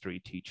my history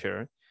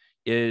teacher,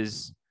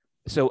 is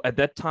so at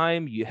that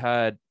time you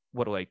had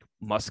like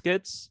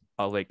muskets,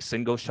 like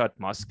single shot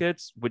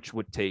muskets, which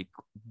would take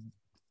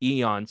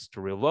eons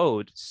to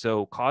reload.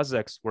 So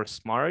Cossacks were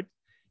smart,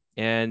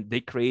 and they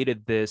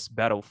created this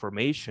battle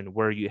formation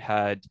where you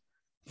had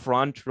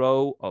front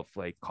row of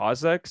like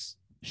Cossacks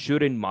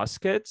shooting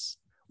muskets,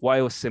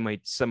 while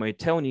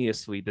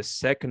simultaneously the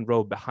second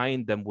row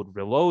behind them would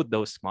reload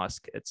those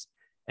muskets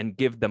and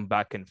give them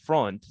back in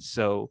front.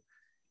 So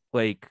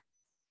like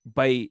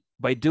by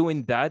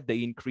doing that,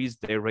 they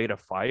increased their rate of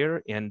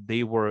fire, and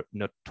they were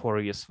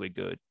notoriously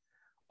good.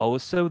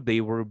 Also,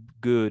 they were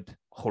good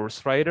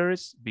horse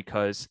riders,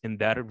 because in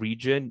that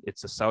region,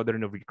 it's the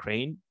southern of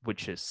Ukraine,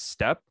 which is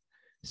steppe.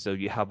 So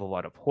you have a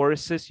lot of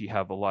horses, you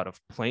have a lot of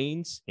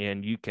plains,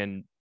 and you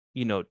can,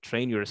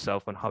 train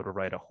yourself on how to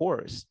ride a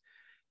horse.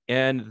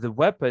 And the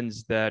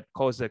weapons that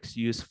Cossacks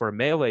used for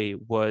melee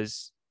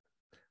was,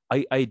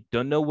 I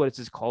don't know what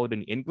it's called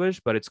in English,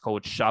 but it's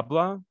called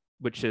shabla,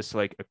 which is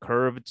like a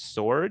curved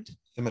sword.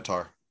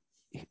 Scimitar.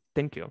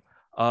 Thank you.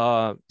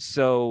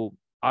 So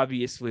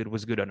obviously it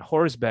was good on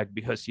horseback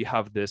because you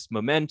have this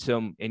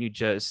momentum and you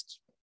just,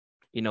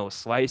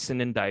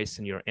 slicing and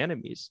dicing your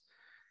enemies.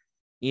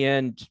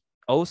 And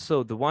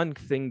also the one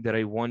thing that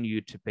I want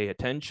you to pay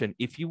attention,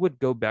 if you would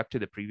go back to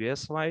the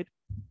previous slide,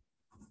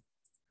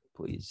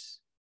 please.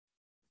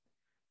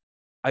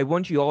 I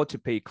want you all to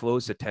pay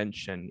close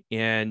attention.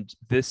 And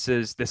this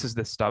is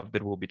the stuff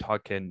that we'll be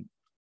talking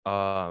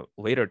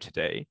later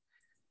today.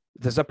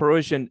 The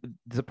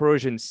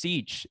Zaporozhian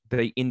siege,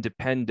 the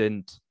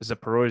independent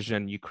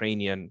Zaporozhian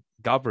Ukrainian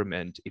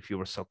government, if you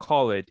were so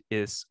call it,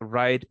 is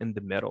right in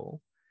the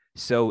middle.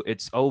 So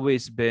it's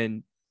always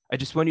been, I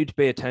just want you to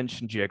pay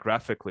attention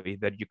geographically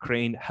that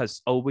Ukraine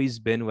has always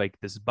been like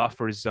this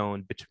buffer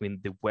zone between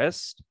the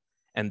West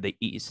and the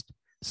East,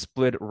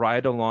 split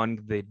right along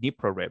the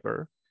Dnipro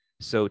River.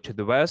 So to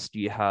the West,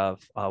 you have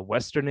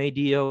Western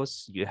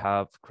ideals, you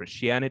have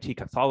Christianity,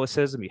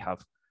 Catholicism, you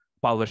have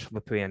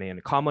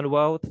Polish-Lithuanian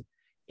Commonwealth.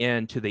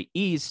 And to the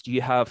East,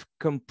 you have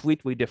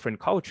completely different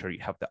culture.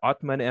 You have the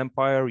Ottoman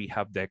Empire, you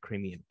have the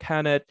Crimean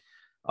Khanate,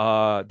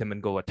 the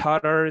Mongol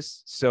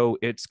Tatars. So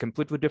it's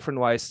completely different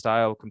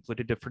lifestyle,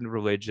 completely different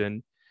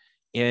religion.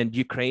 And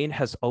Ukraine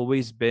has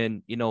always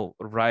been,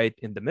 right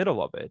in the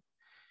middle of it.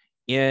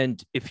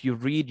 And if you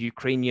read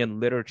Ukrainian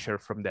literature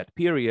from that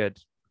period,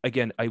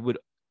 again, I would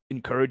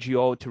encourage you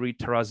all to read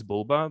Taras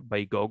Bulba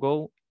by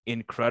Gogol.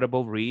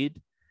 Incredible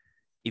read.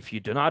 If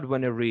you do not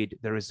want to read,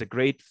 there is a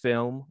great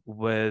film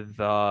with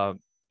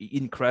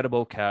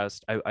incredible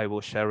cast. I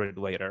will share it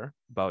later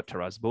about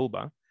Taras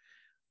Bulba.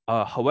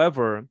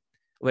 However,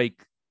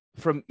 like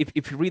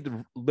if you read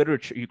the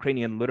literature,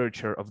 Ukrainian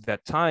literature of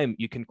that time,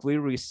 you can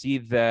clearly see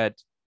that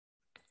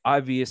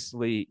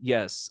obviously,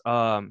 yes,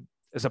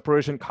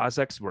 Zaporozhian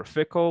Cossacks were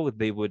fickle.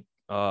 They would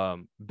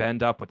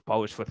band up with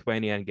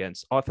Polish-Lithuania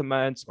against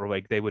Ottomans, or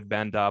like they would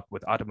band up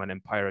with Ottoman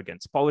Empire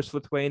against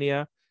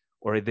Polish-Lithuania,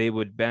 or they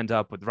would band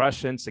up with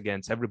Russians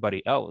against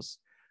everybody else.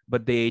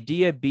 But the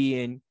idea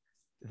being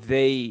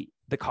the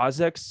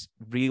Cossacks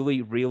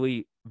really,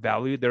 really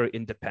value their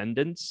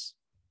independence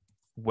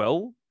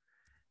well.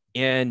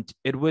 And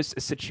it was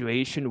a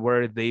situation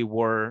where they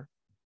were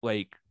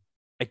like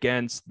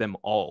against them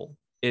all.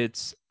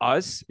 It's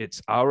us,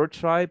 it's our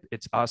tribe,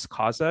 it's us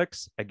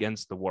Cossacks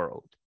against the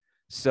world.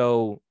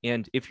 So,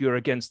 and if you're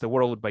against the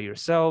world by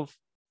yourself,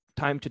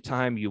 time to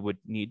time, you would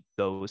need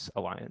those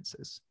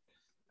alliances.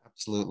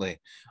 Absolutely.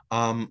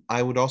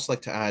 I would also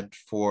like to add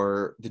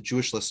for the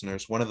Jewish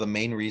listeners, one of the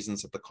main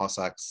reasons that the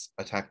Cossacks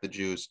attacked the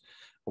Jews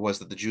was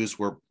that the Jews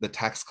were the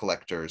tax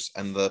collectors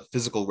and the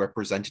physical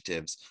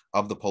representatives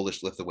of the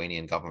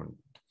Polish-Lithuanian government.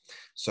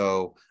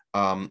 So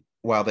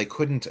while they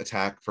couldn't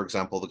attack, for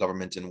example, the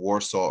government in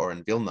Warsaw or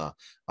in Vilna,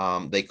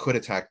 they could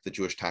attack the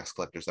Jewish tax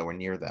collectors that were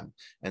near them.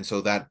 And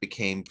so that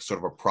became sort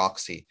of a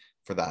proxy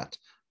for that.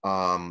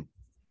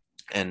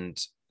 And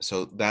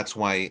so that's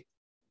why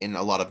in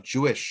a lot of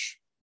Jewish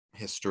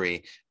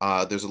history,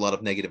 there's a lot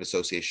of negative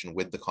association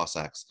with the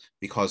Cossacks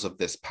because of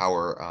this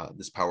power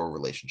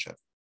relationship.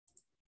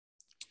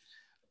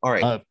 All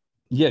right.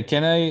 Yeah,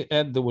 can I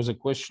add? There was a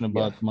question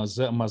about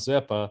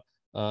Mazepa.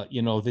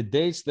 The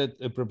dates that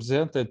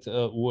represented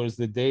was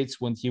the dates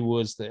when he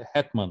was the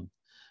hetman,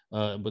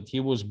 but he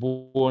was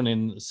born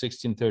in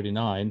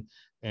 1639,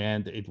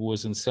 and it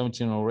was in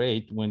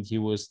 1708 when he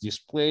was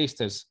displaced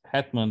as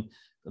hetman.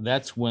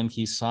 That's when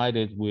he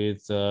sided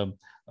with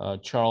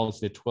Charles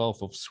XII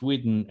of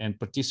Sweden and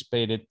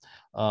participated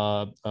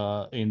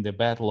in the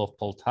Battle of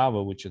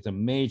Poltava, which is a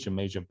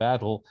major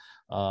battle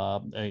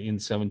in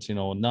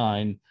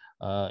 1709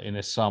 in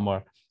the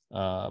summer.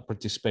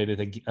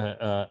 Participated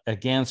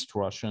against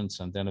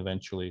Russians, and then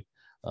eventually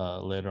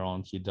later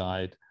on he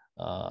died.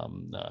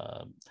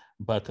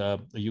 but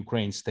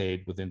Ukraine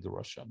stayed within the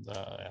Russia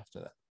after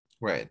that.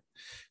 Right.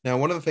 Now,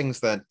 one of the things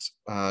that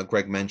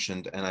Greg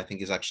mentioned, and I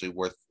think is actually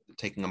worth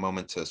taking a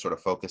moment to sort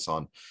of focus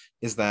on,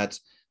 is that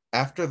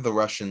after the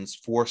Russians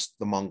forced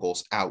the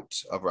Mongols out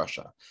of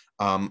Russia,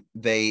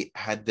 they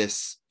had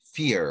this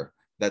fear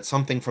that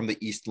something from the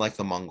east, like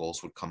the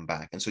Mongols, would come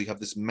back. And so you have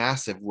this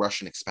massive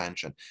Russian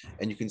expansion.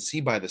 And you can see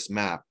by this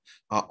map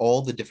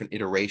all the different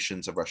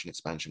iterations of Russian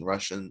expansion.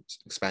 Russians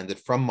expanded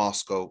from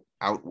Moscow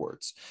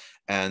outwards.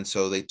 And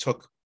so they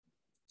took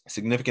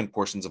significant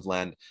portions of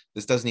land.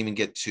 This doesn't even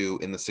get to,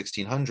 in the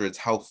 1600s,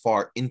 how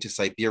far into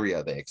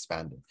Siberia they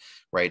expanded,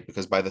 right?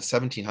 Because by the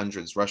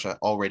 1700s, Russia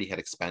already had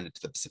expanded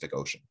to the Pacific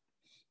Ocean.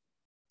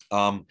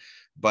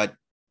 But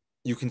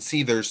you can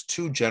see there's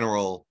two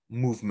general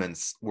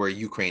movements where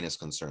Ukraine is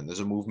concerned. There's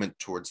a movement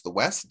towards the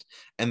west,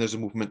 and there's a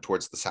movement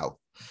towards the south.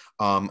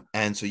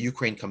 And so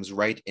Ukraine comes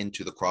right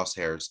into the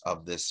crosshairs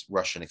of this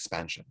Russian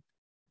expansion.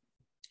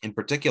 In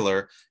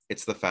particular,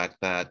 it's the fact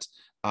that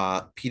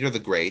Peter the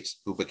Great,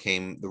 who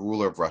became the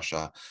ruler of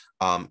Russia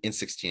in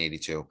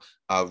 1682,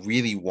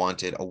 really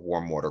wanted a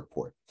warm water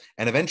port.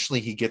 And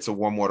eventually he gets a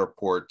warm water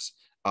port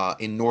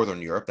in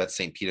Northern Europe. That's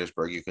St.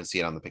 Petersburg. You can see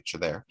it on the picture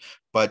there.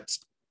 But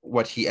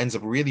what he ends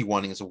up really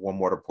wanting is a warm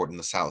water port in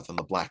the south, on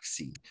the Black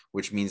Sea,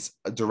 which means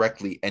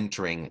directly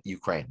entering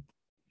Ukraine.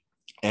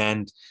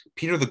 And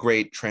Peter the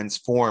Great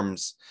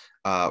transforms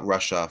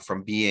Russia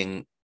from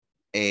being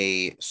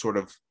a sort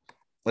of,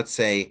 let's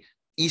say,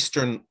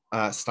 Eastern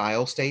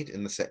style state.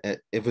 In the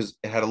it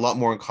had a lot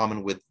more in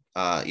common with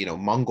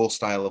Mongol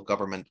style of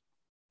government,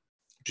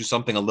 to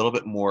something a little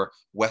bit more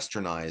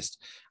westernized.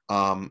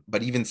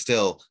 But even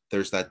still,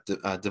 there's that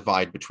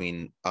divide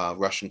between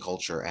Russian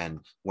culture and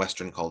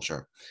Western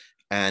culture.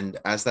 And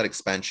as that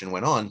expansion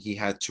went on, he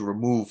had to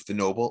remove the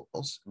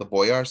nobles, the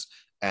boyars,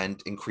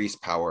 and increase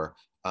power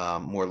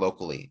more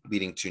locally,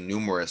 leading to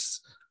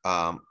numerous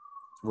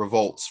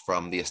revolts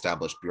from the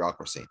established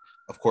bureaucracy.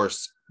 Of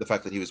course, the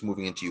fact that he was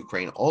moving into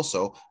Ukraine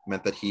also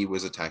meant that he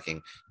was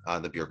attacking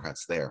the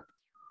bureaucrats there.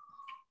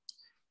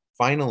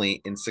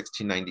 Finally, in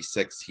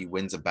 1696, he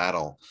wins a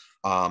battle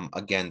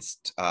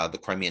against the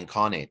Crimean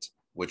Khanate,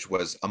 which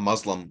was a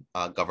Muslim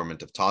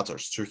government of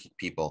Tatars, Turkic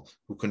people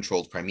who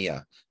controlled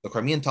Crimea. The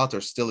Crimean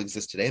Tatars still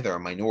exist today. They're a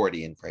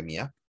minority in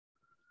Crimea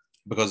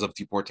because of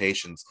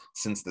deportations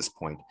since this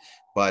point.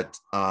 But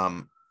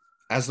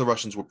as the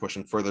Russians were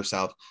pushing further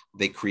south,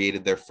 they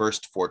created their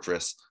first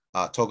fortress,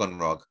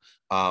 Taganrog,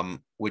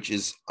 which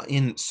is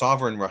in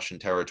sovereign Russian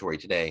territory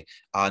today,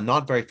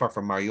 not very far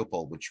from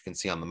Mariupol, which you can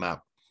see on the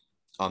map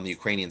on the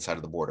Ukrainian side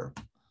of the border.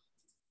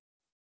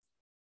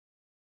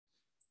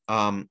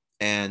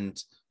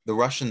 And the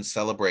Russians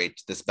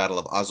celebrate this Battle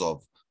of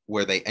Azov,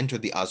 where they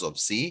entered the Azov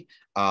Sea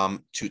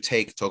to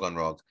take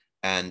Taganrog,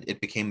 and it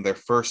became their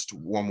first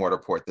warm water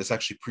port. This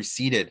actually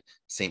preceded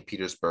St.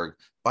 Petersburg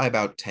by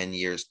about 10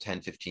 years,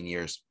 10, 15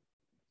 years.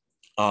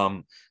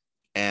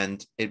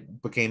 And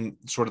it became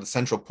sort of the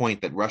central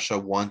point that Russia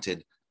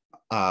wanted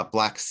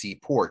Black Sea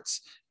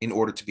ports in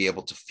order to be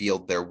able to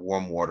field their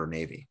warm water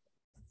navy.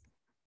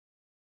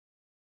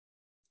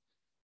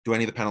 Do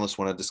any of the panelists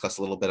want to discuss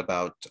a little bit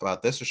about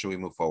this, or should we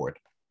move forward?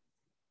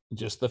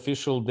 Just the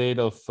official date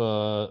of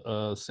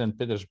St.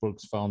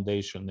 Petersburg's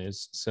foundation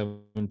is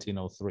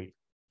 1703.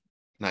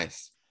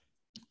 Nice.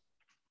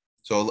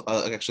 So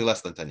actually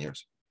less than 10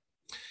 years.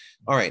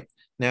 All right.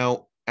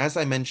 Now, as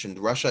I mentioned,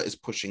 Russia is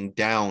pushing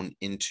down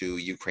into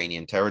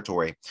Ukrainian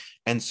territory.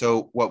 And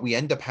so what we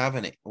end up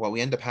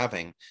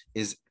having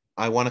is,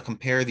 I want to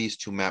compare these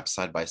two maps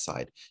side by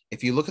side.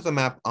 If you look at the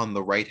map on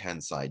the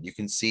right-hand side, you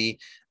can see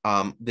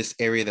this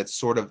area that's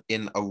sort of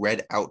in a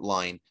red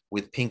outline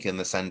with pink in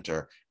the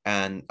center.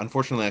 And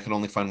unfortunately, I can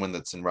only find one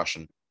that's in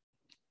Russian.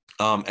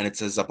 And it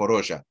says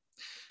Zaporozhye.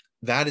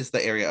 That is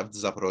the area of the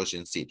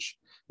Zaporozhian Sich.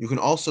 You can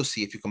also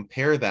see, if you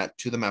compare that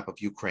to the map of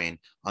Ukraine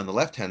on the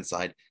left-hand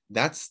side,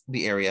 that's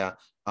the area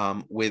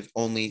with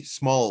only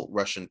small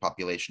Russian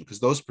population, because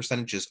those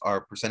percentages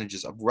are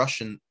percentages of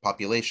Russian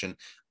population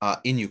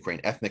in Ukraine,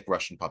 ethnic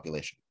Russian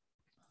population.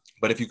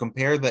 But if you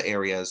compare the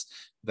areas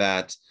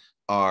that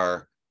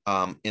are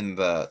in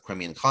the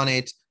Crimean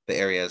Khanate, the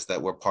areas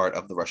that were part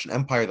of the Russian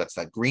Empire, that's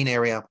that green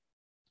area,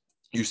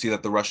 you see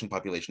that the Russian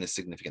population is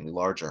significantly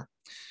larger.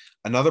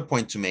 Another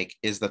point to make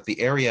is that the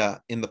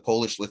area in the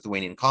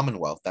Polish-Lithuanian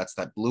Commonwealth, that's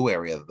that blue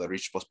area, the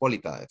Rzeczpospolita,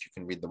 Pospolita, if you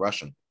can read the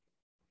Russian,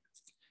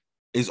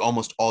 is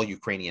almost all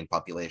Ukrainian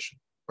population,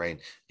 right?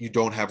 You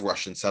don't have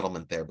Russian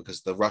settlement there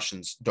because the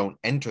Russians don't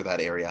enter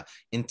that area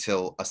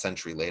until a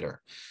century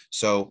later.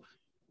 So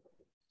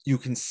you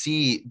can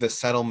see the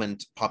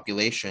settlement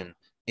population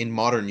in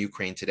modern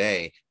Ukraine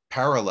today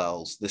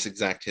parallels this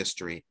exact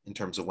history in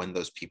terms of when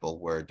those people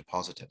were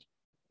deposited.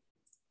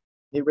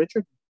 Hey,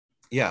 Richard?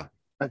 Yeah.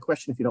 A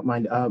question, if you don't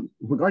mind.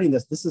 Regarding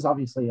this is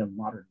obviously a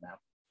modern map.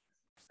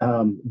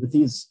 With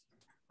these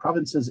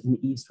provinces in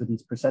the east with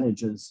these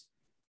percentages,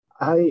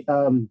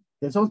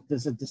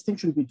 there's a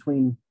distinction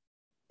between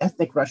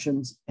ethnic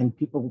Russians and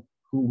people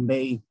who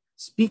may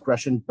speak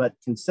Russian but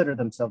consider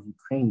themselves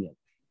Ukrainian.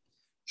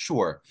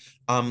 Sure.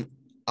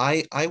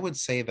 I would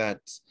say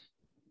that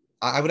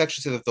I would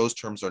actually say that those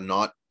terms are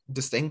not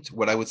distinct.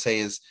 What I would say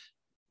is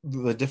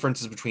the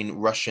differences between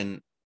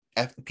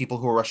people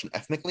who are Russian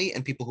ethnically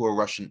and people who are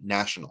Russian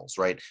nationals,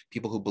 right?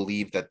 People who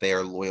believe that they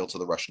are loyal to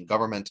the Russian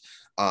government.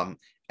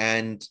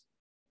 And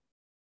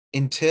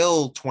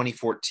until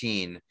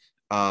 2014,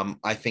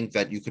 I think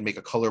that you can make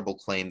a colorable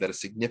claim that a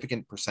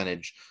significant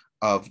percentage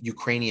of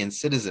Ukrainian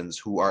citizens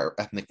who are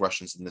ethnic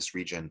Russians in this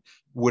region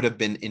would have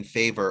been in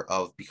favor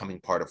of becoming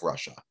part of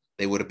Russia.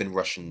 They would have been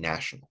Russian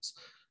nationals.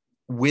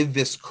 With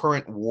this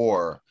current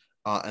war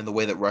and the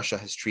way that Russia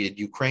has treated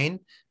Ukraine,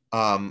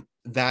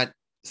 that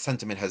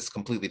sentiment has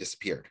completely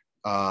disappeared,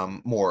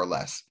 more or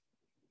less.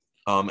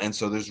 And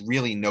so there's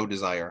really no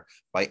desire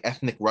by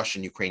ethnic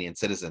Russian Ukrainian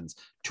citizens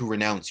to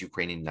renounce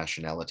Ukrainian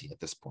nationality at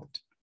this point.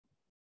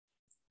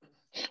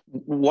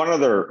 One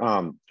other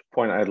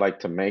point I'd like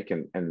to make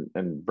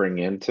and bring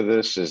into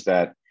this is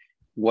that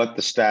what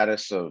the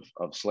status of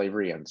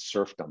slavery and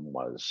serfdom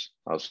was.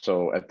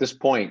 So at this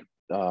point,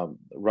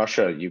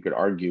 Russia, you could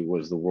argue,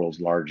 was the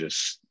world's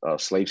largest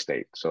slave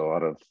state. So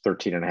out of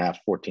 13.5,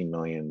 14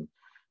 million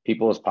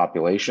people as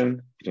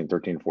population, between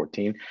 13 and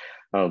 14,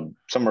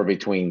 somewhere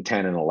between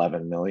 10 and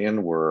 11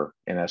 million were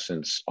in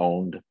essence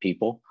owned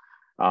people.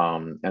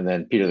 And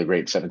then Peter the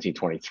Great,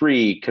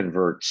 1723,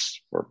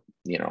 converts, or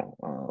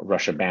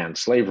Russia banned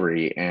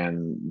slavery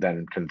and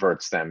then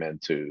converts them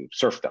into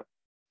serfdom.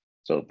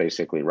 So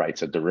basically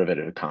writes a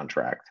derivative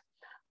contract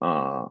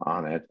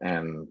on it,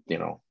 and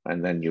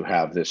and then you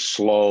have this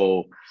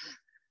slow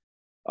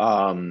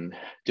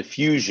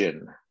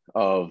diffusion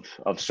of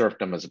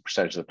serfdom as a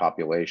percentage of the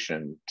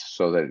population,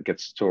 so that it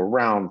gets to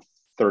around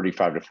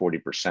 35 to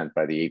 40%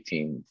 by the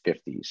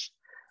 1850s.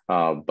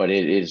 But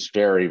it is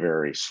very,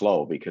 very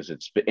slow because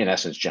it's in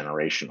essence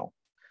generational.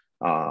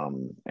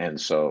 And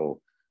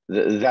so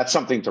that's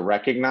something to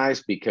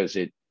recognize, because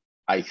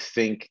I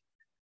think,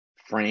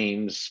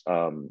 frames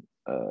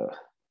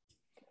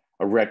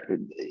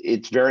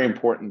it's very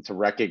important to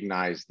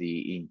recognize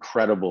the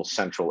incredible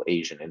Central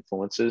Asian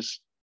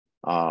influences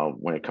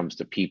when it comes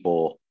to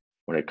people,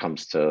 when it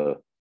comes to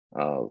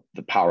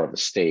the power of the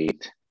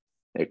state,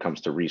 when it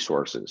comes to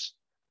resources,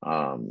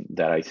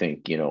 that I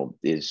think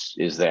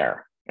is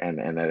there.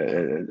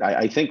 And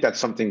I think that's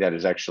something that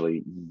is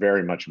actually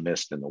very much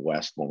missed in the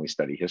West when we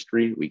study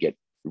history. We get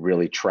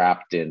really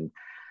trapped in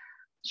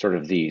sort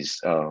of these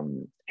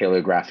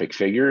hagiographic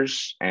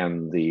figures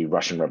and the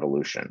Russian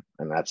Revolution,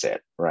 and that's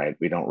it, right?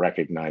 We don't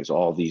recognize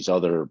all these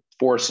other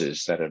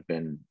forces that have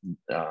been,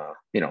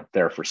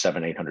 there for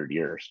 700-800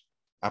 years.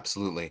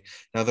 Absolutely.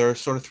 Now, there are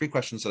sort of three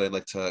questions that I'd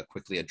like to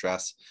quickly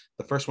address.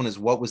 The first one is,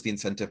 what was the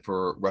incentive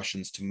for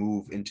Russians to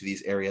move into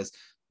these areas?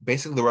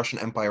 Basically, the Russian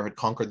Empire had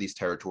conquered these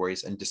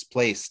territories and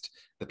displaced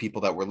the people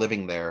that were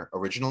living there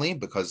originally,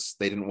 because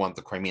they didn't want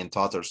the Crimean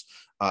Tatars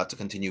to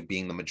continue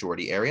being the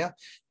majority of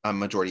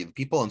the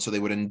people. And so they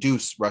would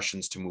induce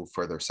Russians to move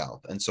further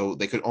south. And so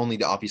they could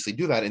only obviously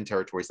do that in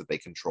territories that they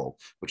control,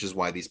 which is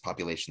why these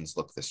populations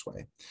look this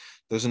way.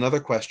 There's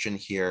another question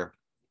here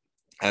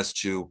as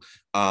to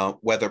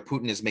whether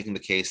Putin is making the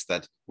case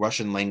that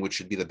Russian language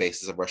should be the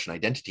basis of Russian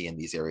identity in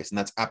these areas, and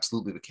that's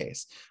absolutely the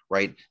case,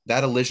 right?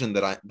 That elision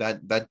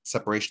that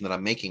separation that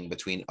I'm making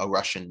between a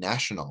Russian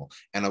national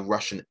and a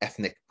Russian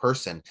ethnic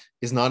person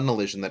is not an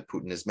elision that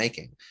Putin is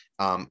making.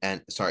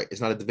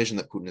 It's not a division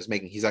that Putin is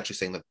making. He's actually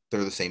saying that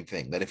they're the same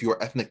thing. That if you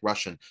are ethnic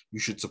Russian, you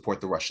should support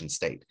the Russian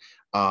state.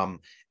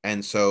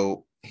 And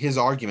so his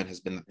argument has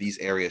been that these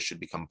areas should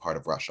become part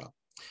of Russia.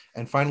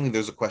 And finally,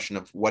 there's a question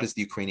of what is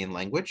the Ukrainian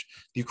language?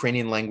 The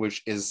Ukrainian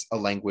language is a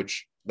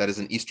language that is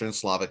an Eastern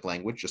Slavic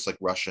language, just like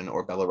Russian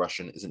or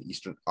Belarusian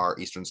are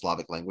Eastern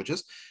Slavic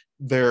languages.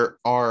 There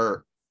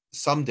are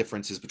some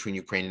differences between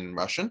Ukrainian and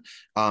Russian.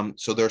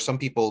 So there are some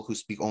people who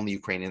speak only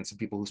Ukrainian, some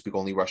people who speak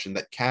only Russian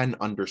that can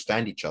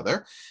understand each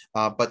other.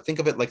 But think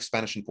of it like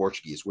Spanish and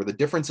Portuguese, where the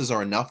differences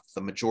are enough,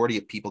 the majority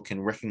of people can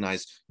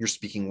recognize you're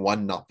speaking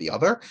one, not the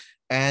other.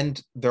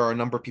 And there are a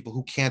number of people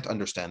who can't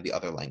understand the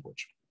other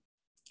language.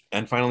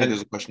 And finally,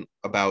 there's a question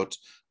about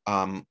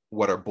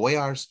what are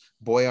boyars?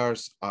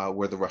 Boyars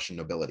were the Russian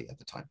nobility at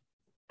the time.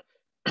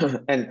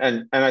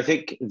 And I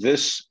think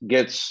this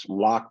gets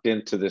locked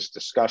into this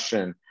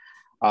discussion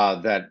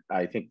that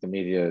I think the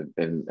media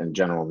and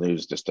general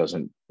news just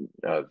doesn't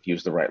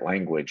use the right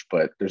language.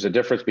 But there's a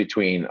difference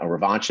between a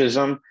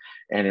revanchism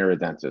and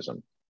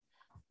irredentism.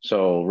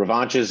 So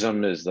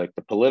revanchism is like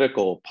the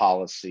political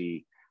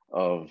policy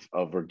of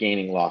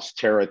regaining lost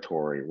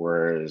territory,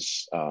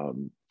 whereas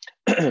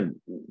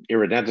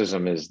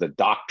irredentism is the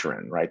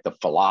doctrine, right? The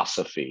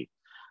philosophy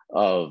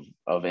of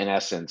in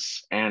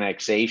essence,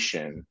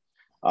 annexation,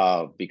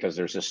 because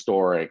there's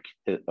historic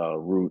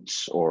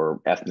roots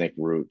or ethnic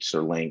roots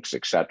or links,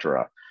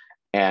 etc.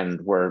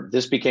 And where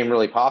this became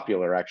really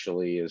popular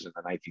actually is in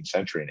the 19th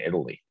century in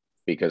Italy,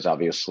 because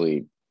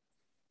obviously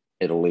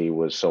Italy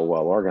was so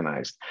well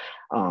organized.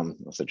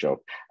 That's a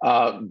joke.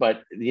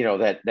 But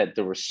that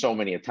there were so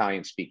many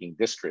Italian speaking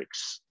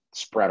districts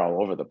spread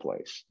all over the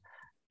place.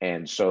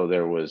 And so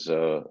there was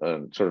a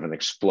sort of an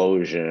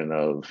explosion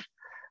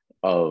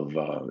of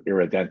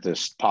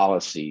irredentist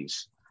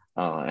policies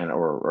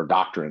or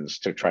doctrines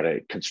to try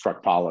to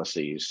construct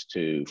policies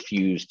to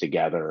fuse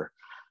together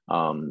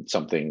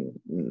something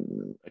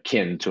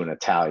akin to an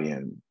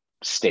Italian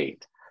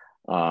state.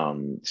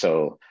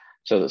 So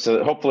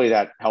hopefully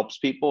that helps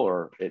people,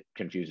 or it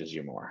confuses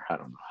you more. I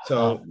don't know.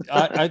 So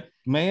I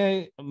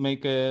may I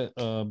make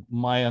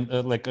my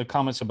like a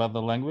comments about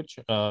the language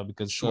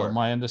because Sure.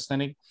 my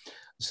understanding.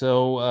 So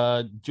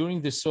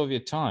during the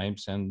Soviet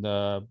times, and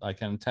I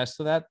can attest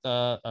to that.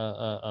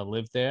 I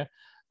lived there,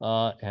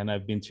 and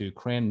I've been to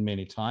Ukraine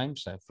many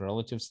times. I have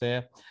relatives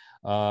there.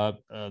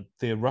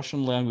 The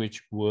Russian language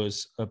was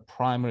a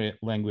primary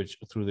language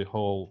through the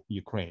whole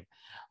Ukraine.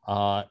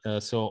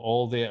 So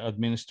all the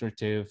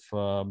administrative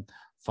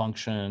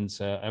functions,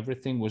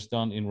 everything was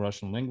done in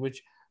Russian language.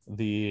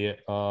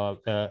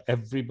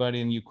 Everybody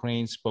in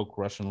Ukraine spoke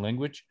Russian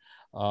language.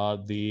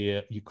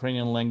 The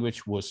Ukrainian language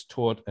was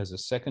taught as a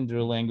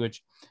secondary language,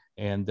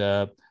 and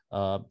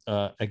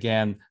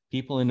again,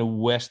 people in the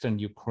Western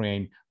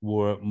Ukraine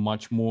were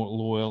much more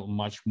loyal,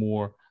 much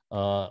more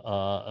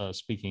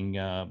speaking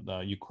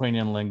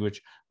Ukrainian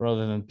language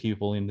rather than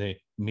people in the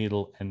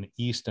Middle and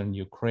Eastern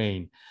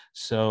Ukraine.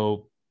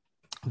 So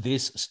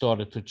this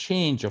started to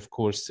change, of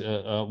course,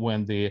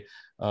 when the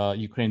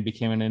Ukraine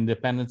became an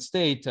independent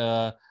state,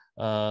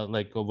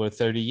 like over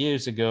 30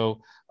 years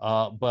ago,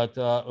 but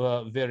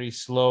very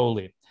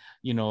slowly.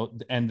 You know,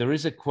 and there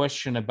is a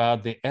question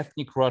about the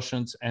ethnic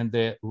Russians and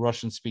the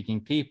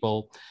Russian-speaking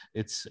people.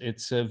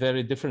 It's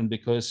very different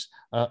because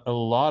a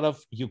lot of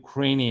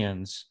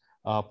Ukrainians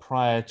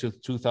prior to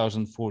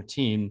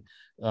 2014,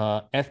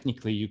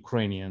 ethnically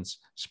Ukrainians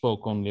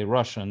spoke only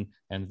Russian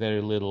and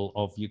very little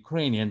of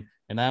Ukrainian.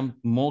 And I'm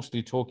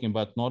mostly talking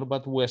about not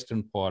about the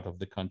Western part of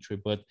the country,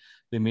 but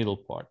the middle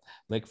part.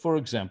 Like, for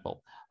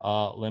example,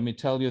 let me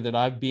tell you that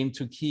I've been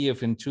to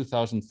Kiev in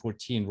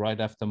 2014,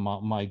 right after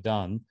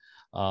Maidan,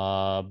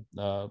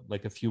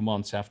 like a few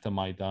months after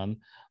Maidan.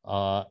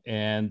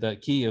 And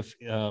Kiev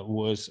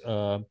was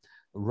a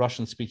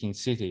Russian-speaking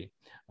city.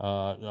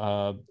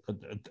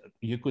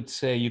 You could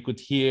say, you could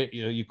hear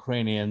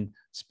Ukrainian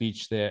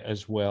speech there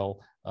as well.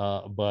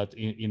 But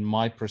in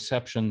my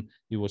perception,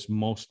 it was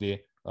mostly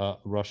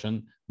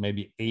Russian,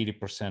 maybe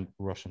 80%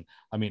 Russian.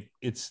 I mean,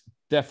 it's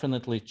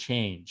definitely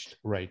changed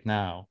right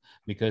now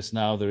because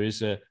now there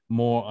is a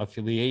more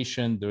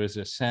affiliation, there is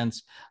a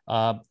sense.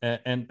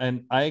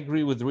 And I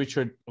agree with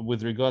Richard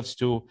with regards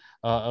to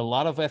a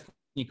lot of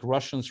ethnic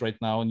Russians right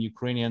now in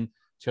Ukrainian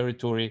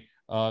territory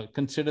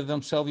consider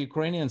themselves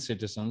Ukrainian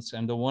citizens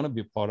and don't want to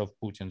be part of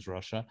Putin's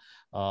Russia.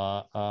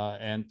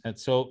 And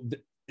so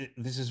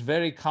this is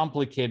very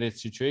complicated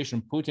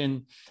situation.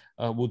 Putin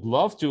would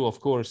love to, of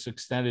course,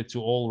 extend it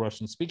to all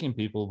Russian-speaking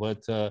people,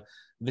 but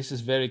this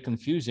is very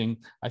confusing.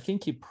 I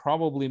think he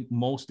probably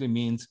mostly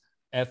means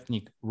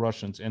ethnic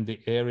Russians, and the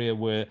area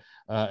where,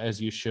 as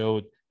you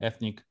showed,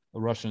 ethnic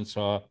Russians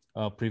are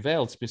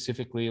prevailed,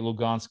 specifically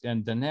Lugansk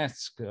and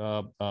Donetsk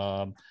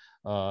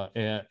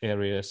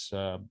areas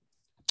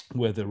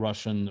where the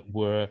Russian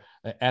were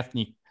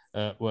ethnic,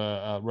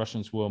 where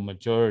Russians were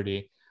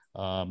majority.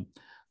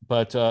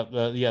 But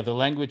yeah, the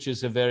language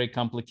is a very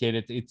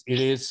complicated. It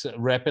is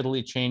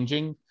rapidly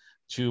changing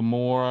to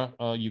more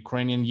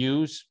Ukrainian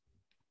use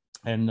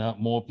and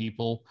more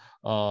people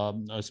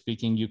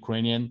speaking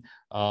Ukrainian.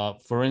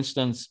 For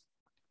instance,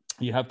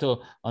 you have to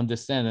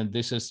understand, and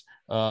this is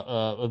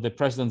the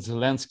President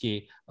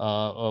Zelensky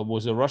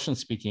was a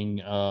Russian-speaking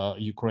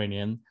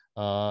Ukrainian,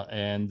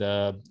 and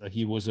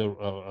he was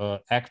an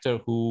actor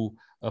who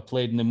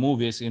played in the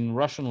movies in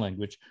Russian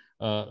language.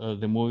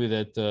 The movie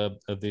that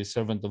The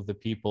Servant of the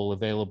People,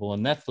 available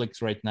on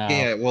Netflix right now.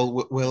 Yeah, well,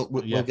 we'll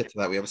get to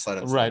that. We have a slide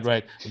on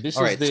right.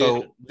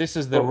 This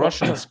is the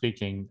Russian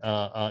speaking,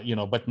 you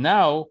know, but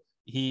now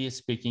he is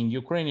speaking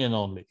Ukrainian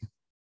only.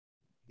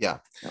 Yeah.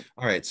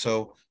 All right.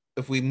 So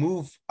if we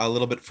move a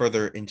little bit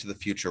further into the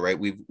future, right,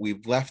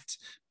 we've left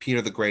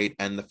Peter the Great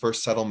and the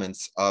first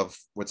settlements of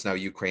what's now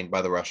Ukraine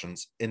by the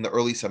Russians in the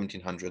early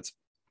 1700s.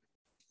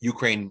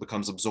 Ukraine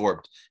becomes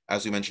absorbed.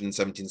 As we mentioned, in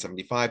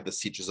 1775, the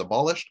Sich is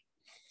abolished,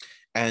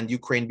 and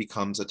Ukraine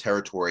becomes a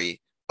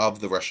territory of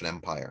the Russian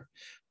Empire.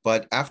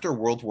 But after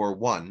World War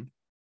I,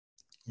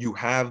 you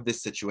have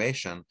this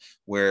situation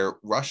where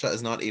Russia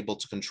is not able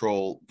to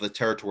control the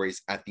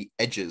territories at the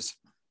edges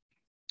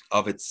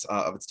of its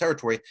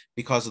territory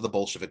because of the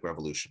Bolshevik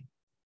Revolution,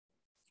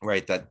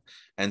 right?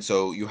 And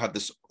so you have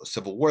this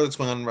civil war that's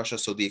going on in Russia.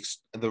 So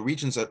the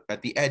regions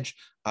at the edge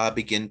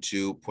begin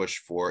to push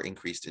for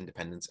increased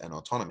independence and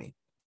autonomy.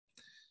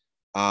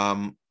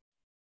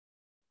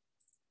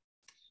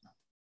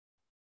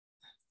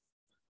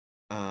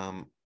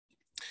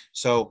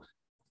 So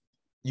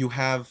you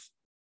have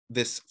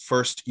this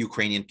first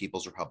Ukrainian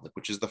People's Republic,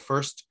 which is the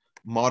first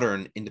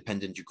modern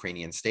independent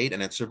Ukrainian state,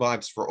 and it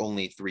survives for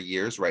only 3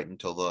 years, right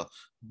until the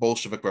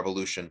Bolshevik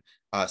Revolution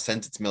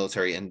sends its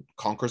military and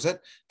conquers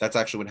it. That's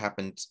actually what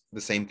happened,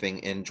 the same thing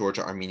in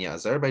Georgia, Armenia,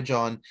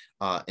 Azerbaijan.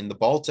 In the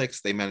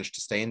Baltics, they managed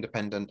to stay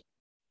independent,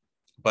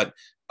 but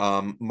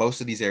most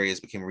of these areas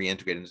became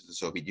reintegrated into the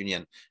Soviet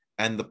Union.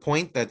 And the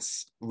point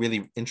that's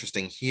really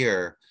interesting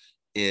here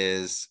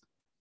is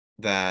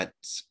that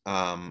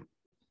the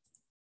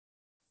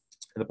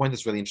point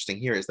that's really interesting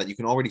here is that you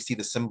can already see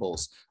the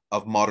symbols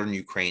of modern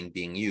Ukraine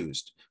being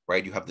used,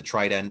 right? You have the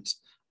trident,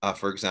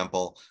 for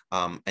example,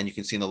 and you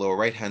can see in the lower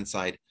right-hand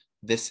side,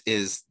 this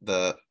is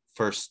the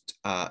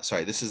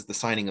this is the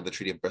signing of the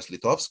Treaty of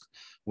Brest-Litovsk,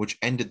 which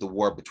ended the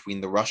war between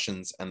the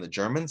Russians and the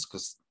Germans,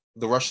 because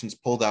the Russians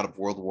pulled out of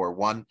World War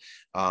I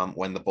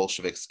when the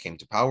Bolsheviks came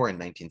to power in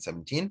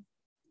 1917.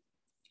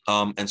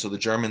 And so the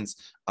Germans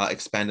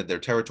expanded their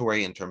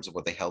territory in terms of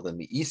what they held in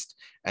the East,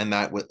 and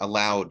that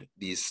allowed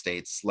these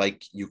states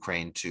like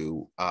Ukraine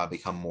to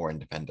become more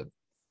independent.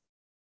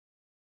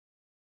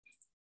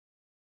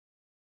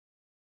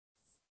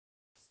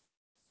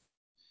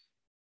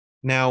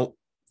 Now,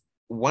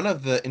 one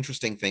of the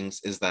interesting things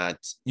is that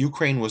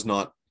Ukraine was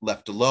not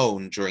left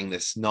alone during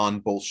this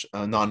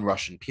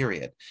non-Russian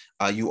period.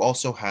 You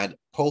also had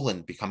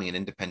Poland becoming an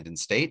independent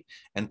state,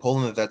 and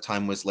Poland at that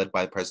time was led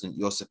by President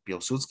Josip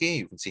Pilsudski.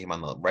 You can see him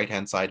on the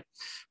right-hand side.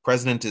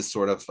 President is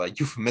sort of a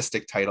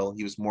euphemistic title.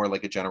 He was more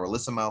like a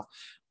generalissimo.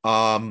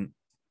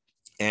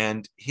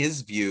 And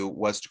his view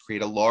was to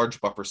create a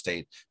large buffer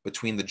state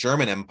between the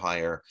German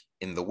Empire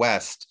in the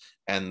West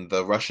and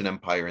the Russian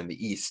Empire in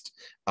the East,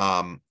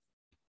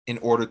 in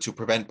order to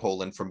prevent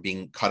Poland from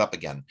being cut up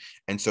again.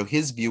 And so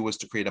his view was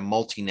to create a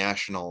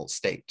multinational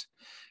state.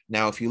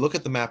 Now, if you look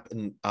at the map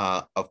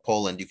of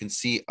Poland, you can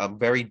see a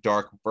very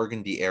dark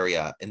burgundy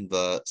area in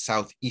the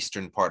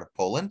southeastern part of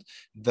Poland.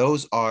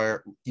 Those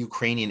are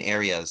Ukrainian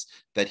areas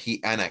that he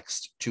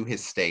annexed to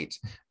his state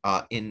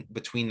in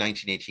between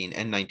 1918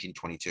 and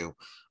 1922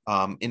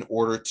 in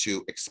order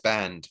to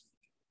expand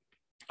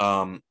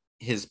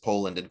his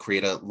Poland and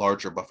create a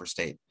larger buffer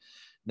state.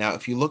 Now,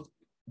 if you look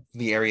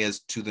the areas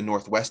to the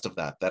northwest of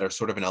that are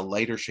sort of in a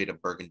lighter shade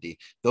of burgundy,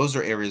 those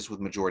are areas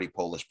with majority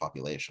Polish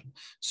population.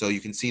 So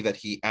you can see that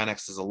he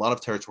annexes a lot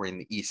of territory in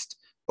the east,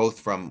 both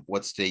from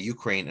what's today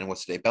Ukraine and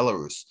what's today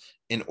Belarus,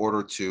 in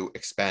order to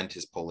expand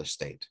his Polish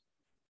state.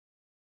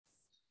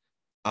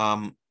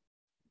 There's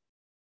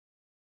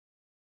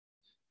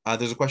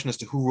a question as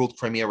to who ruled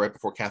Crimea right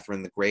before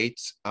Catherine the Great.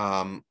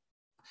 The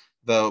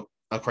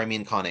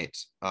Crimean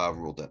Khanate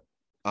ruled it.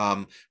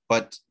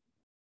 But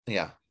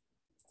yeah.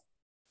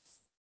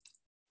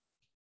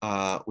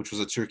 Which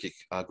was a Turkic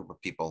group of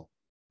people.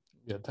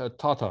 Yeah,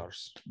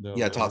 Tatars.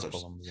 Tatars.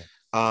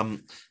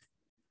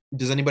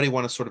 Does anybody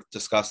want to sort of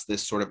discuss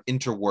this sort of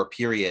interwar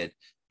period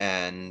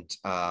and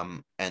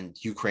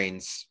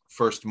Ukraine's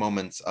first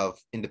moments of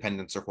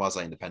independence or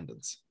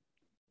quasi-independence?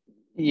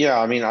 Yeah,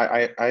 I mean,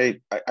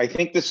 I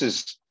think this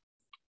is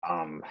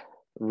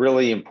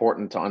really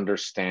important to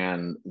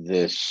understand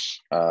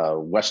this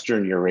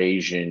Western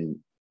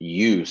Eurasian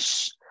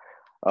use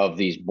of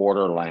these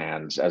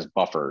borderlands as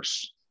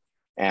buffers.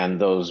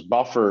 And those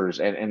buffers,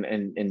 and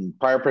in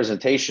prior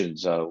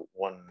presentations,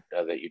 one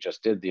that you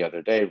just did the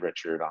other day,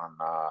 Richard,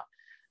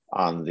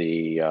 on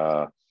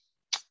the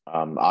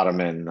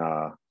Ottoman,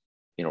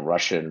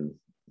 Russian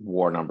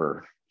war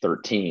number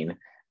 13 in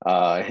the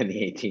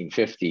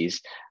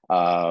 1850s,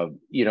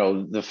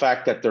 the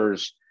fact that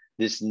there's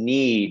this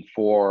need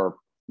for,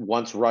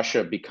 once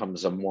Russia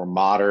becomes a more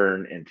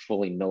modern and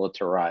fully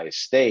militarized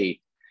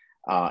state,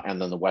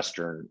 and then the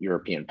Western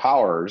European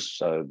powers,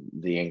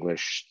 the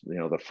English,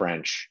 the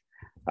French,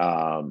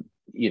 and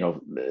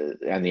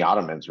the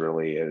Ottomans,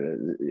 really,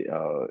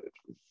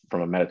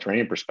 from a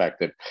Mediterranean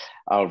perspective,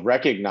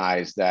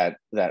 recognize that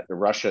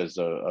Russia is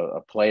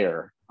a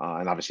player,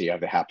 and obviously you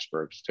have the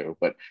Habsburgs too,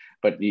 but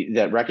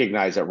that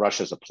recognize that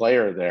Russia is a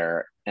player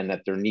there, and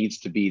that there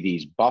needs to be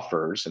these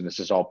buffers, and this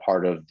is all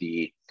part of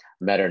the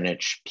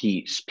Metternich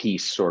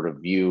peace sort of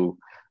view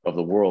of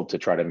the world to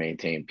try to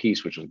maintain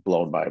peace, which was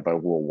blown by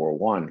World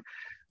War I.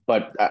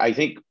 But I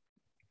think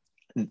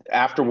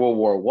after World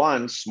War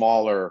I,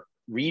 smaller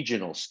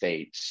regional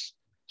states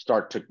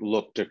start to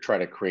look to try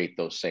to create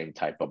those same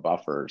type of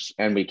buffers.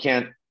 And we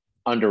can't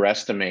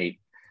underestimate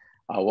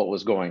what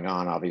was going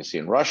on, obviously,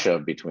 in Russia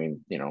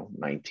between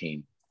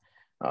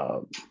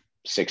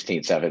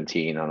 1916,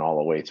 17, and all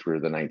the way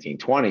through the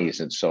 1920s.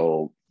 And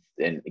so,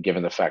 and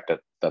given the fact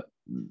that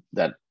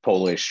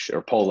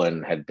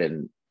Poland had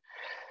been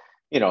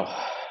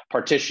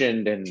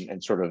partitioned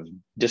and sort of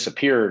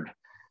disappeared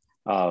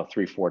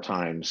 3-4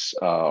 times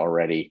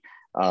already.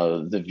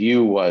 The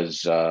view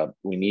was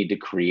we need to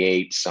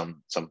create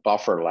some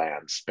buffer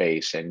land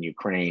space, and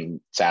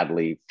Ukraine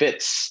sadly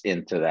fits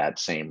into that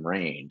same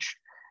range.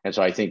 And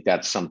so I think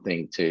that's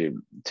something to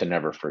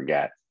never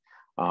forget.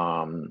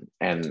 And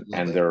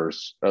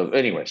there's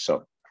anyway.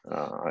 So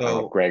I don't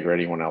know if Greg or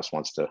anyone else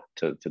wants to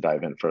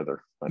dive in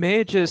further.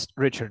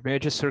 Richard, may I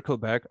just circle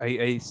back?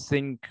 I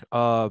think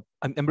I'm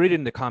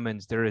reading the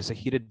comments. There is a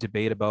heated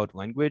debate about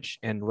language,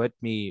 and let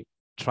me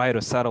try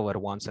to settle it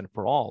once and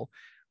for all.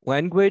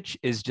 Language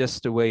is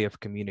just a way of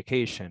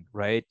communication,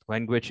 right?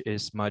 Language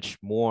is much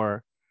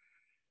more,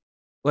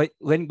 like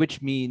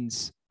language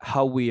means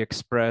how we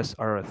express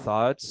our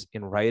thoughts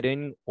in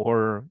writing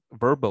or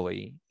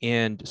verbally.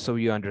 And so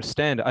you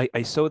understand,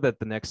 I saw that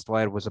the next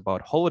slide was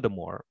about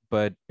Holodomor,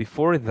 but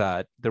before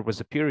that, there was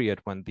a period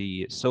when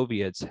the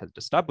Soviets had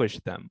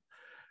established them.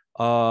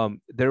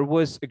 There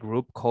was a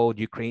group called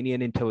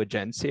Ukrainian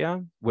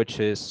Intelligentsia, which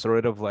is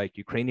sort of like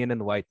Ukrainian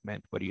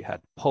Enlightenment, where you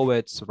had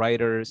poets,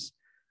 writers,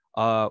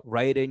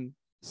 writing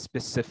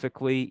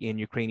specifically in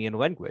Ukrainian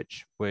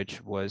language,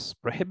 which was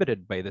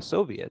prohibited by the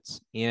Soviets.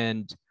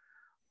 And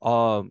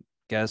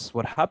guess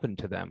what happened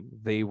to them?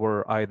 They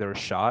were either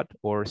shot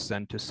or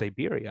sent to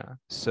Siberia.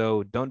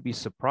 So don't be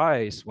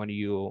surprised when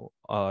you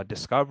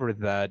discover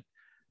that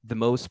the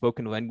most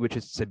spoken language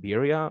in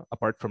Siberia,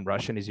 apart from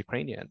Russian, is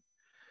Ukrainian.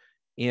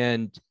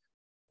 And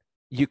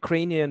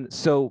Ukrainian,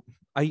 so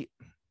I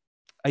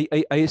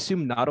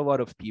assume not a lot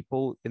of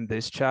people in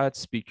this chat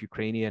speak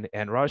Ukrainian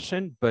and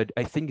Russian, but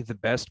I think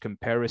the best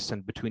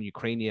comparison between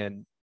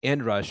Ukrainian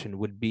and Russian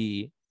would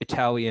be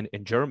Italian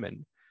and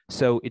German.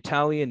 So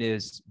Italian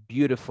is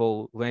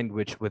beautiful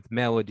language with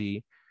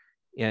melody,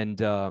 and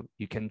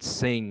you can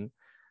sing,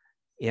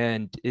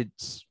 and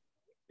it's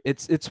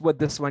what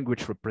this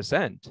language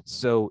represents.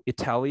 So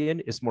Italian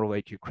is more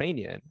like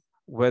Ukrainian,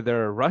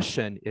 whether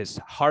Russian is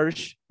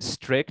harsh,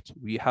 strict.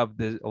 We have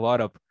a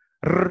lot of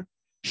r,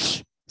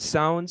 sh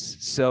sounds,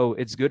 so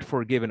it's good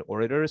for giving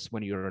orders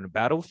when you're on a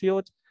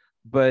battlefield.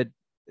 But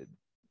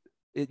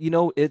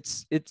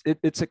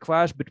it's a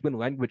clash between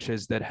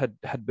languages that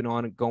had been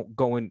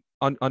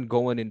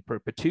ongoing in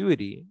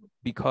perpetuity,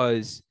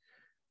 because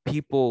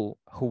people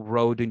who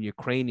wrote in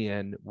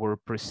Ukrainian were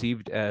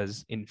perceived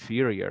as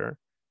inferior,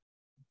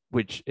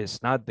 which is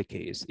not the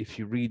case. If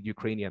you read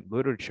Ukrainian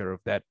literature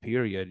of that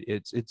period,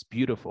 it's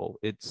beautiful.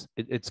 It's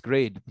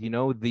great.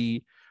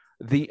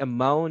 The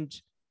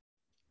amount.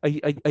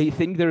 I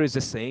think there is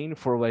a saying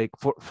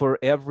for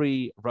every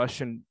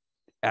Russian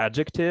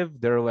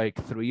adjective, there are like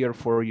 3 or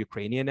 4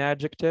 Ukrainian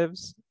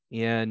adjectives,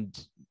 and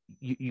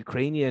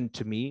Ukrainian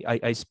to me,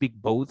 I speak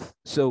both.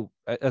 So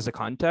as a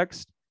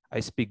context, I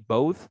speak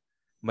both.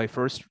 My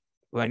first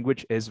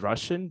language is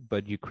Russian,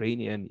 but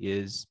Ukrainian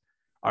is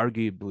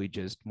arguably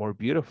just more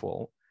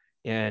beautiful.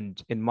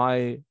 And in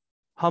my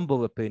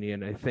humble opinion,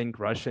 I think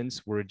Russians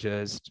were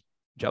just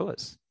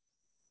jealous.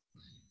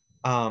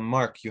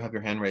 Mark, you have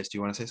your hand raised. Do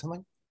you want to say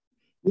something?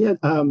 Yeah,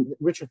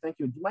 Richard, thank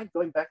you. Do you mind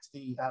going back to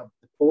the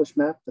Polish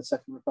map, the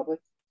Second Republic?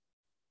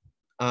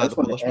 The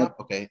Polish map?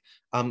 Okay.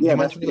 Do you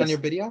mind turning on your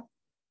video?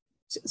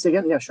 Say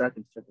again? Yeah, sure, I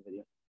can start the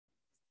video.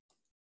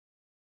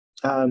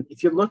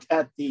 If you look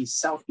at the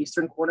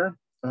southeastern corner,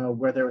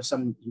 where there was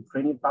some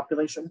Ukrainian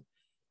population,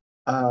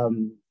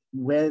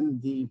 when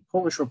the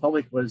Polish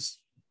Republic was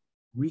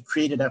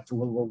recreated after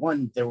World War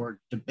I, there were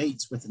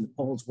debates within the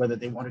Poles whether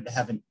they wanted to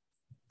have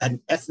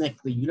an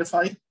ethnically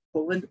unified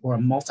Poland or a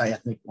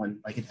multi-ethnic one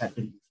like it had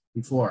been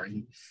before.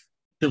 And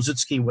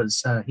Pilsudski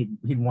was,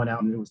 he'd won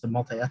out, and it was the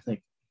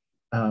multi-ethnic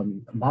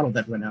model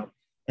that went out.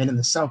 And in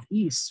the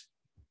southeast,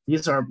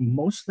 these are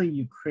mostly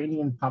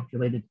Ukrainian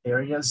populated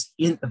areas,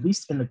 at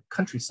least in the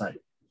countryside.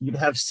 You'd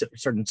have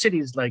certain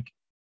cities like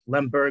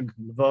Lemberg,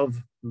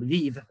 Lvov,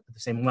 Lviv, the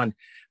same one,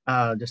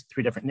 just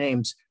 3 different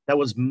names. That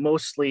was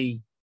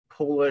mostly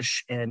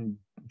Polish and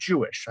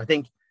Jewish. I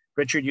think,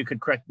 Richard, you could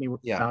correct me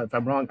if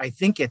I'm wrong. I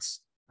think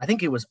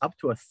it was up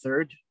to a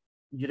third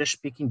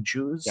Yiddish-speaking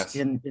Jews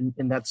in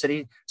that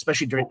city,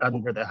 especially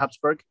under the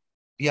Habsburg.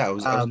 Yeah, it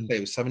was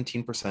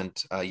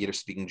 17%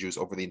 Yiddish-speaking Jews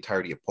over the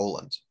entirety of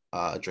Poland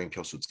during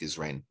Pilsudski's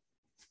reign.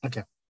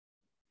 Okay.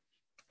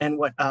 And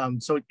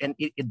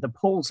the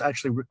Poles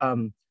actually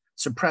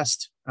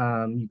suppressed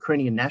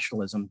Ukrainian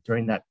nationalism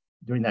during that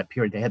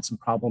period. They had some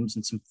problems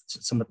and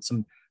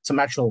some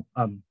actual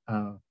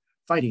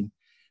fighting.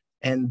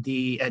 And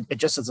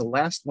just as the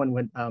last one,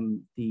 when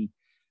the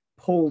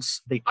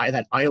Poles,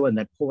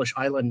 that Polish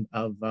island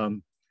of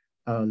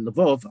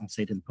Lvov, I'll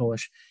say it in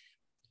Polish,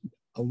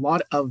 a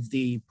lot of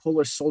the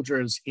Polish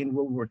soldiers in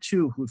World War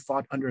II who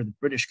fought under the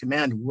British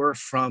command were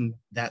from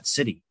that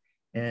city.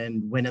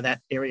 And when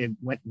that area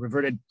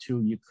reverted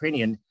to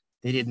Ukrainian,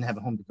 they didn't have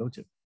a home to go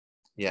to.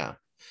 Yeah,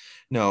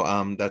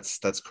 no,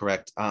 that's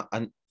correct.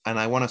 And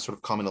I want to sort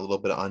of comment a little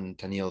bit on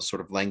Daniil's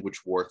sort of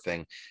language war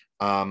thing.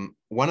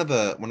 One of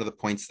the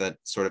points that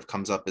sort of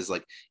comes up is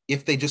like,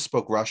 if they just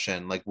spoke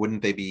Russian, like,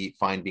 wouldn't they be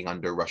fine being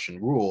under Russian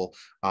rule?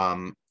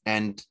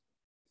 And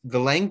the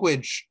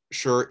language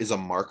sure is a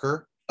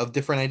marker of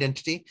different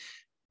identity,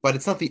 but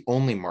it's not the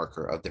only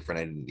marker of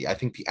different identity. I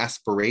think the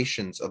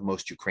aspirations of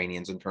most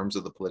Ukrainians in terms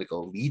of the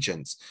political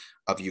allegiance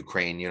of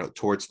Ukraine,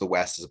 towards the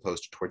West as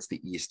opposed to towards the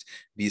East,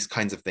 these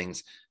kinds of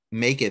things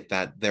make it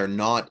that they're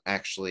not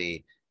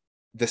actually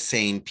the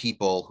same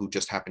people who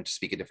just happen to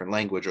speak a different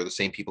language, or the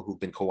same people who've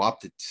been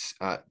co-opted,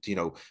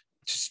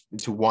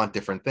 to want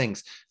different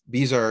things.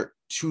 These are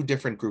 2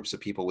 different groups of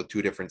people with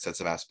 2 different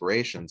sets of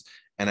aspirations.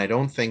 And I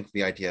don't think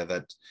the idea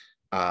that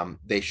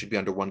they should be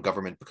under one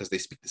government because they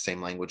speak the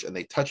same language and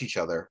they touch each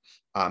other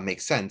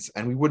makes sense.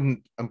 And we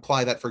wouldn't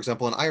imply that, for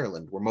example, in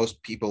Ireland, where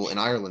most people in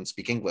Ireland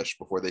speak English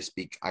before they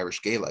speak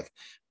Irish Gaelic.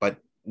 But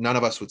none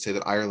of us would say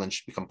that Ireland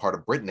should become part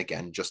of Britain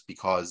again just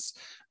because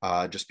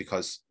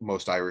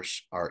most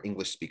Irish are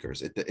English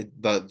speakers.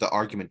 The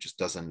argument just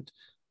doesn't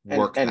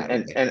work that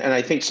way. And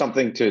I think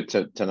something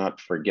to not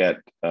forget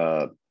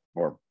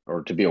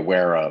or to be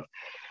aware of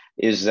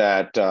is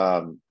that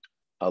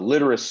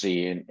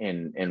literacy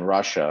in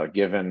Russia,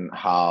 given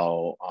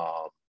how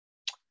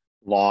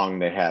long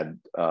they had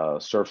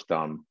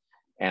serfdom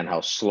and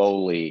how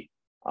slowly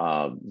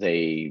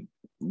they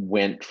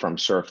went from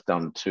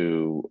serfdom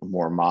to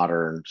more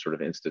modern sort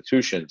of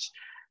institutions.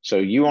 So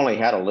you only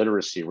had a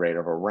literacy rate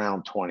of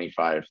around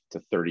 25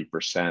 to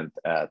 30%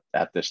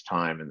 at this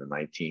time in the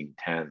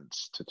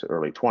 1910s to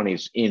early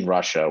 20s in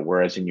Russia,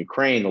 whereas in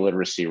Ukraine, the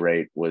literacy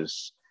rate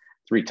was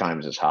 3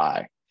 times as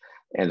high.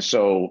 And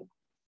so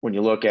when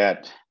you look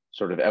at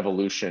sort of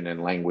evolution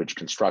and language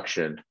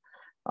construction,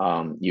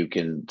 you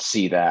can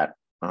see that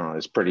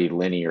is pretty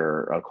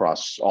linear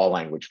across all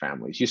language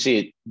families. You see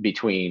it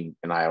between,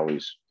 and I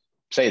always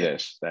say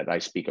this, that I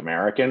speak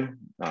American,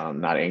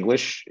 not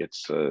English.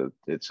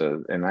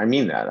 And I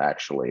mean that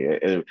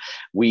actually.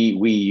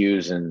 We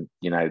use in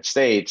the United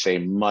States a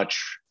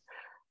much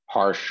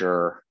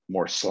harsher,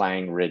 more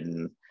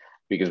slang-ridden,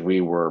 because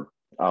we were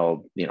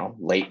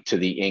late to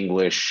the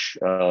English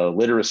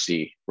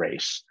literacy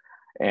race,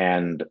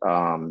 and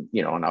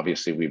and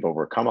obviously we've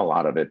overcome a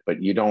lot of it, but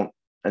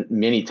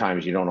many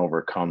times you don't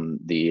overcome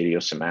the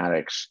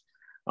idiosymatics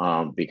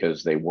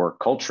because they work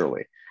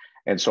culturally.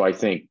 And so I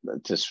think,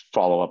 to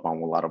follow up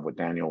on a lot of what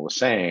Daniel was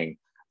saying,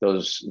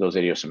 those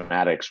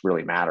idiosymatics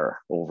really matter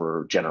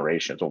over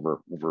generations,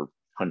 over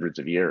hundreds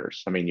of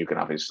years. I mean, you can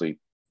obviously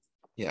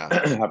have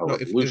a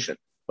revolution.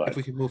 If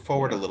we could move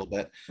forward a little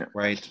bit,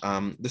 right?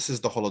 This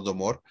is the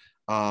Holodomor.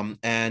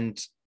 And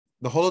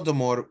the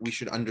Holodomor, we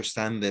should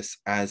understand this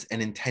as an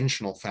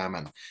intentional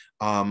famine.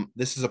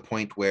 This is a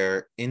point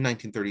where in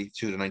 1932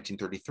 to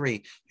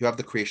 1933, you have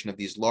the creation of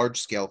these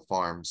large-scale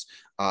farms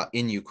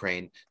in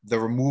Ukraine, the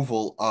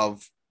removal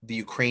of the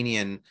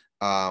Ukrainian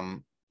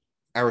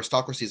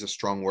aristocracy is a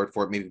strong word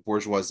for it, maybe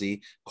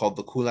bourgeoisie, called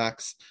the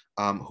kulaks,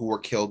 who were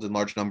killed in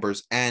large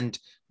numbers, and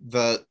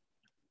the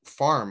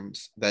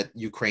farms that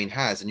Ukraine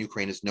has, and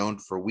Ukraine is known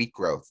for wheat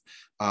growth.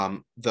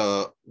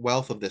 The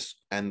wealth of this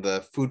and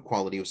the food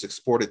quality was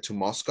exported to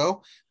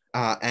Moscow,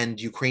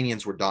 and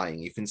Ukrainians were dying.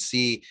 You can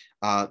see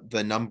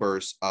the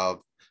numbers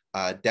of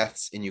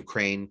deaths in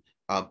Ukraine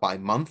by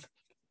month.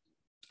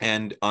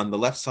 And on the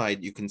left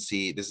side, you can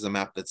see, this is a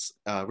map that's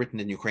written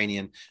in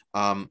Ukrainian,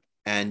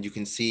 and you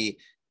can see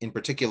in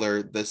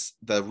particular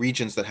the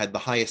regions that had the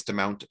highest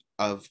amount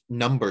of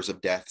numbers of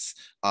deaths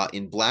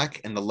in black,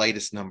 and the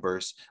lightest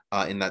numbers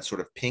in that sort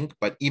of pink.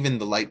 But even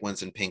the light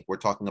ones in pink, we're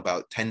talking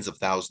about tens of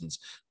thousands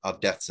of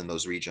deaths in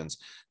those regions.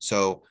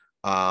 So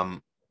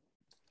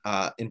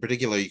in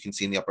particular, you can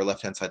see in the upper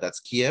left-hand side, that's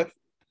Kiev,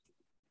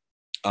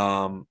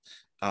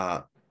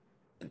 Cherkasy,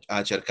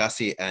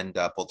 and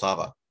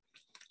Poltava.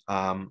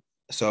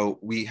 So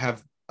we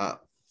have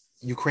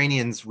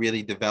Ukrainians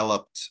really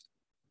developed,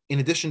 in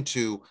addition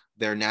to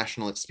their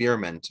national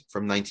experiment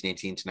from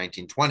 1918 to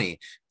 1920,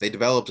 they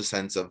developed a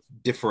sense of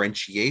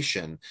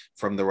differentiation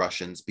from the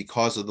Russians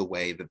because of the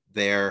way that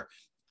their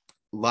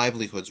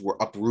livelihoods were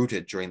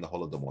uprooted during the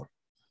Holodomor.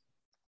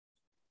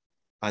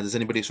 Does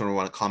anybody sort of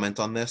want to comment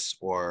on this,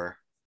 or?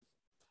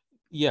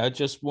 Yeah, I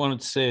just wanted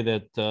to say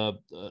that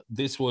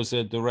this was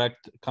a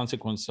direct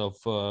consequence of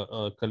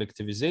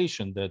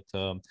collectivization, that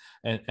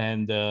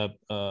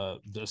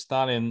the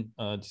Stalin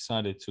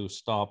decided to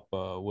stop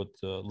what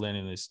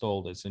Lenin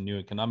installed as a new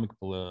economic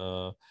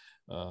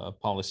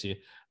policy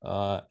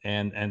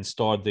and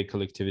start the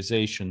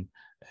collectivization,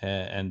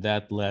 and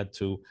that led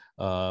to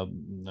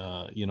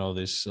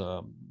this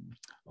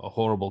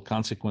horrible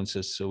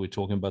consequences. So we're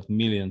talking about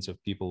millions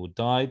of people who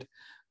died.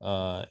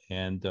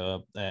 And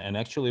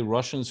actually,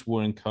 Russians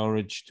were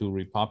encouraged to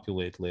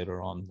repopulate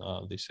later on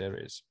these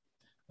areas,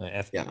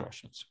 ethnic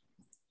Russians.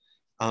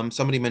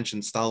 Somebody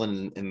mentioned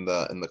Stalin in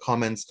the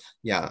comments.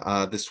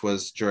 This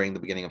was during the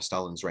beginning of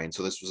Stalin's reign,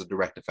 so this was a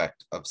direct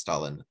effect of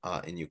Stalin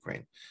in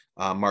Ukraine.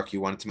 Mark,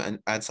 you wanted to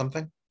add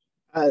something?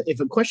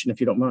 If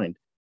you don't mind.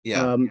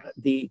 Yeah.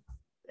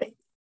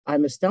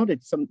 I'm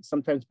astounded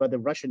sometimes by the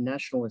Russian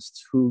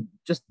nationalists who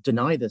just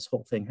deny this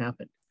whole thing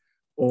happened,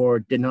 or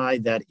deny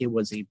that it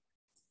was a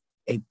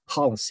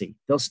policy.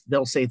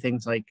 They'll say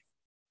things like,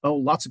 "Oh,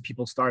 lots of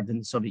people starved in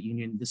the Soviet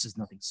Union. This is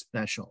nothing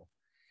special."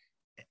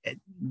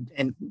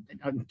 And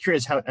I'm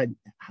curious, how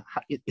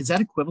is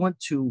that equivalent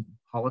to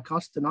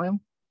Holocaust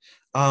denial?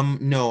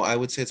 No, I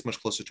would say it's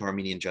much closer to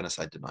Armenian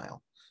genocide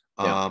denial.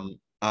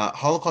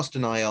 Holocaust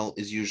denial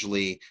is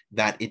usually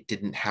that it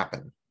didn't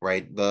happen,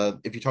 right?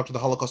 If you talk to the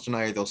Holocaust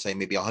denier, they'll say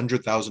maybe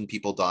 100,000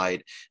 people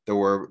died. There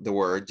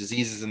were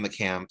diseases in the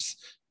camps.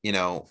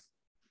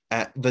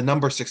 The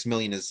number 6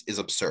 million is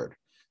absurd,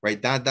 right?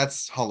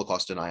 That's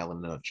Holocaust denial in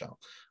a nutshell.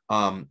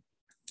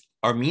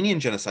 Armenian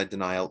genocide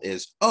denial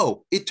is,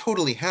 oh, it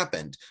totally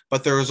happened,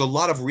 but there is a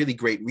lot of really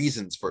great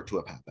reasons for it to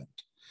have happened.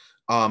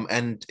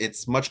 And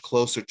it's much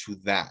closer to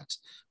that,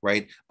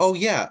 right? Oh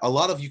yeah, a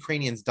lot of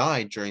Ukrainians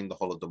died during the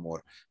Holodomor,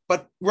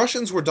 but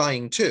Russians were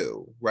dying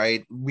too,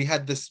 right? We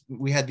had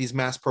these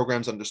mass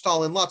programs under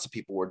Stalin. Lots of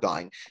people were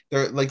dying.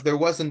 There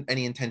wasn't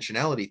any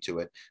intentionality to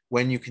it.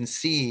 When you can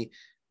see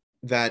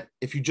that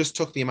if you just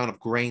took the amount of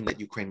grain that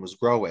Ukraine was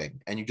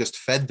growing and you just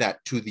fed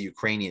that to the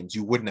Ukrainians,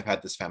 you wouldn't have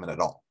had this famine at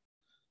all,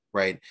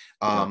 right?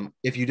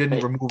 If you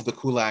didn't remove the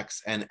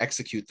kulaks and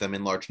execute them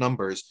in large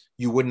numbers,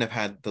 you wouldn't have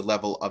had the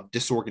level of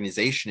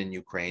disorganization in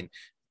Ukraine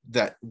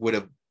that would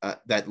have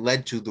that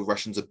led to the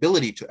Russians'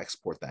 ability to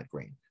export that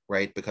grain,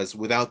 right? Because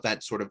without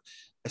that sort of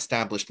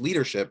established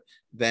leadership,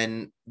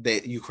 then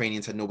the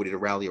Ukrainians had nobody to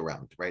rally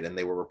around, right? And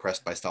they were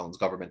repressed by Stalin's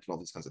government and all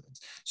these kinds of things.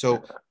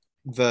 So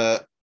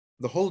the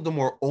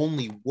Holodomor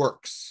only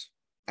works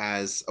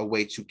as a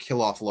way to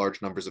kill off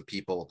large numbers of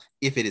people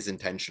if it is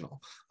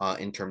intentional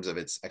in terms of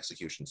its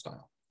execution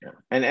style. Yeah.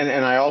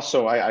 And I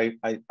also I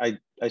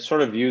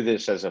sort of view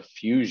this as a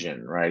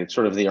fusion, right? It's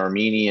sort of the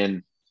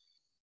Armenian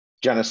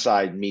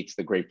genocide meets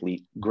the Great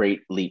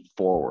Leap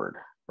Forward,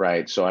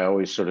 right? So I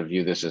always sort of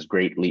view this as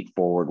Great Leap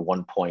Forward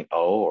 1.0,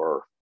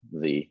 or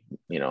the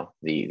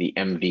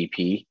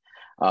MVP,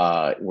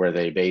 where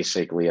they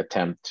basically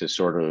attempt to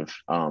sort of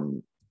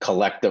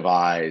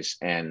collectivize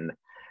and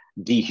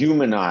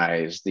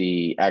dehumanize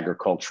the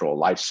agricultural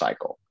life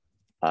cycle.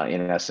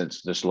 In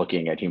essence, just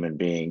looking at human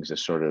beings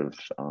as sort of,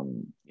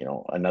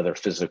 another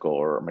physical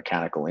or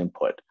mechanical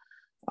input,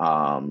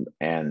 and,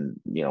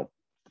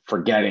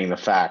 forgetting the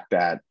fact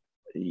that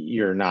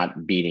you're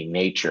not beating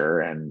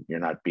nature and you're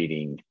not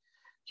beating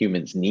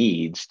humans'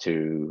 needs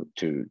to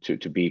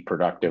be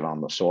productive on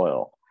the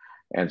soil.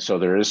 And so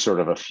there is sort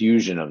of a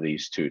fusion of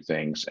these two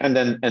things. And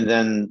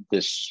then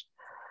this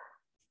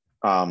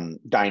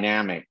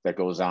dynamic that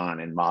goes on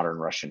in modern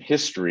Russian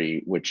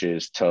history, which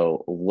is to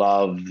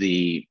love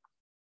the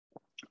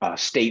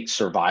state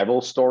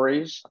survival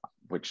stories,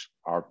 which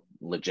are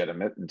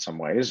legitimate in some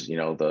ways.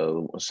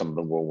 Some of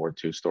the World War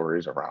II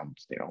stories around,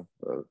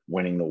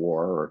 winning the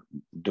war or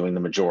doing the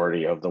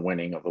majority of the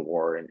winning of the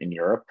war in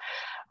Europe,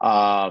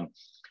 and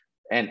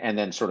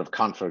then sort of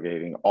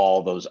conflagrating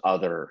all those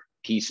other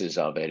pieces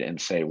of it and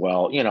say,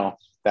 well,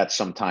 that's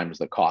sometimes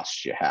the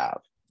costs you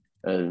have.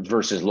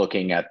 Versus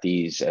looking at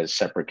these as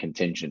separate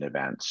contingent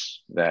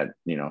events that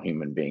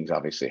human beings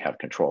obviously have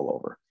control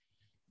over.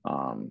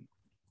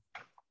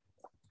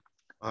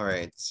 All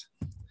right.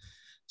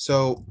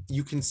 So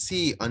you can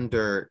see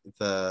under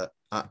the,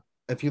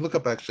 if you look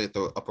up actually at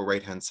the upper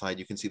right-hand side,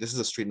 you can see this is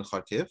a street in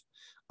Kharkiv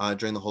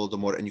during the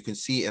Holodomor, and you can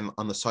see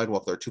on the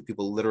sidewalk there are two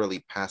people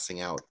literally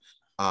passing out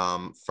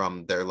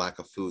from their lack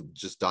of food,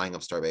 just dying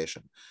of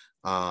starvation.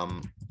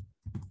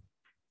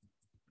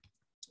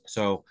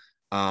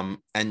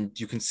 And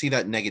you can see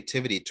that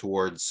negativity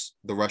towards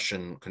the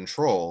Russian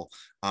control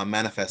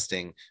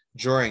manifesting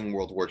during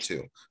World War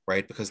II,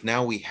 right? Because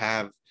now we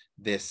have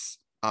this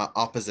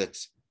opposite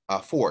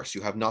force.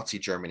 You have Nazi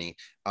Germany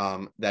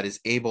that is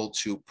able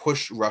to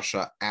push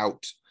Russia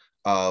out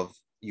of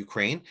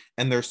Ukraine.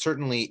 And there's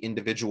certainly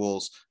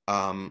individuals,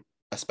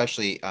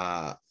 especially,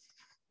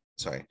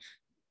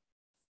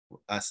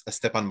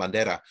 Stepan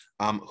Bandera,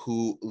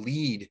 who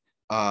lead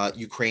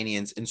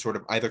Ukrainians in sort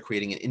of either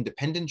creating an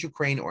independent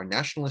Ukraine or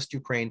nationalist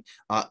Ukraine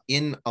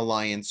in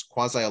alliance,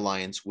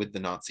 quasi-alliance with the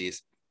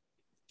Nazis.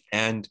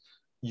 And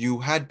you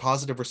had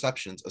positive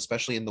receptions,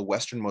 especially in the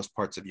westernmost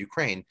parts of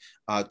Ukraine,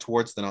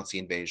 towards the Nazi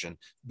invasion,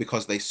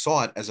 because they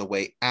saw it as a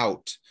way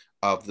out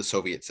of the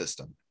Soviet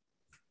system.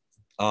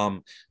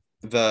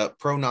 The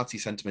pro-Nazi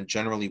sentiment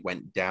generally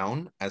went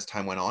down as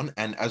time went on.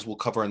 And as we'll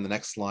cover in the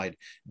next slide,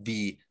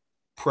 the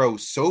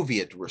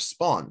pro-Soviet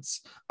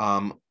response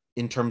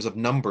in terms of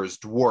numbers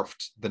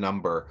dwarfed the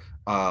number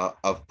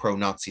of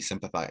pro-Nazi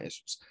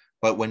sympathizers.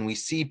 But when we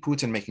see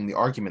Putin making the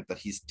argument that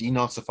he's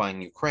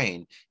denazifying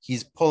Ukraine,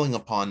 he's pulling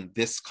upon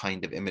this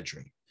kind of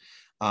imagery.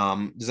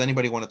 Does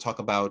anybody want to talk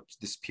about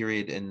this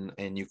period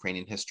in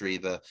Ukrainian history,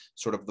 the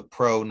sort of the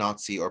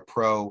pro-Nazi or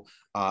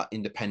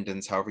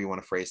pro-independence, however you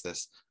want to phrase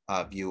this,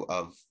 view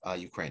of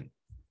Ukraine?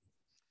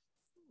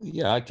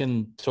 Yeah, I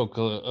can talk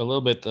a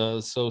little bit.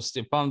 So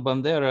Stepan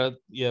Bandera,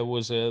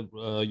 was a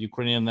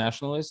Ukrainian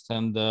nationalist,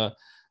 and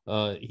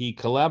he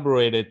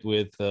collaborated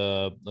with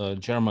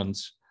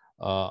Germans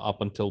up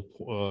until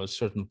a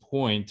certain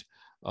point,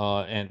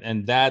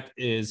 and that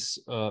is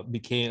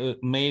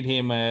made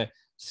him a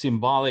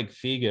symbolic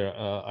figure,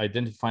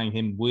 identifying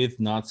him with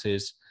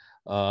Nazis.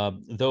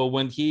 Though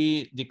when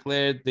he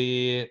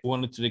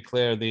wanted to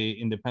declare the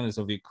independence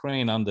of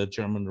Ukraine under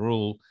German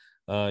rule,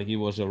 he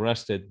was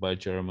arrested by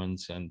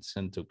Germans and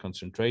sent to a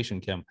concentration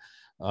camp.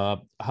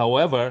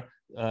 However,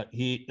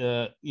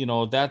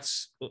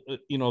 that's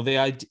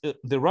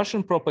the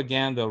Russian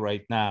propaganda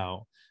right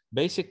now,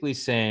 basically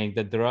saying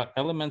that there are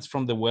elements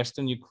from the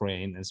Western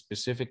Ukraine, and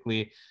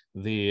specifically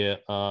the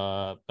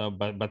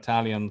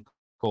battalion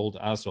called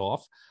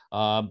Azov,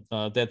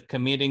 that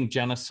committing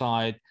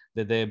genocide,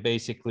 that they're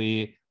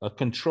basically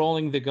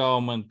controlling the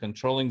government,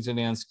 controlling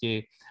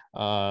Zelensky,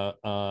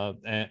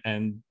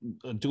 and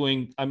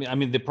doing. I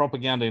mean, the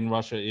propaganda in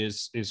Russia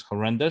is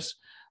horrendous.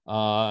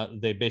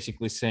 They're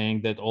basically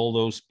saying that all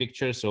those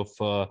pictures of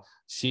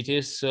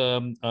cities,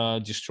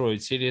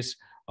 destroyed cities,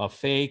 are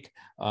fake,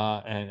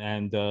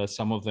 and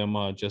some of them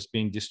are just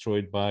being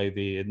destroyed by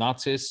the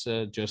Nazis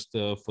just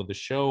for the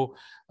show,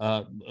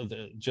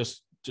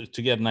 just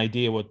to get an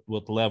idea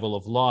what level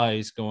of lie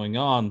is going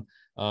on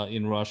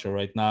in Russia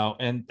right now,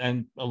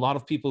 and a lot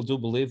of people do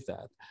believe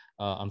that,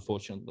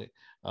 unfortunately.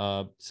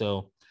 But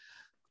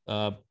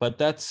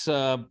that's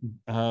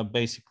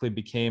basically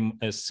became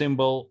a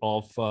symbol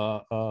of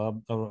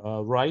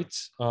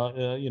rights,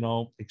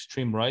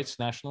 extreme rights,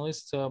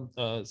 nationalists.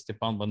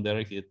 Stepan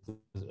Bandera,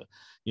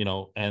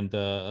 and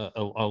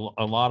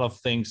a lot of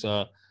things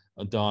are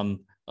done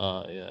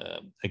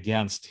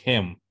against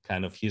him,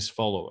 kind of his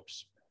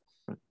followers.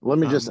 Let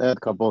me just add a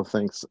couple of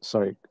things.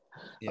 Sorry.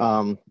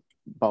 Yeah.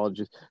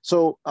 Apologies.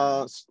 So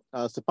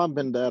Stepan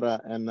Bandera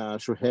and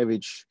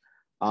Shuhevich,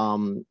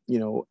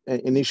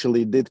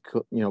 initially did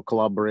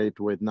collaborate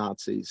with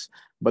Nazis,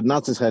 but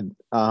Nazis had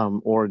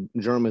or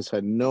Germans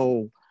had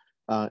no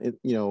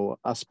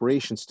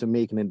aspirations to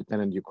make an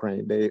independent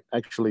Ukraine. They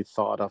actually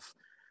thought of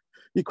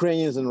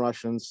Ukrainians and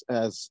Russians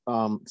as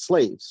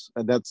slaves.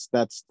 That's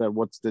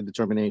what's the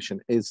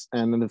determination is,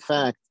 and in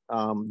fact,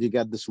 you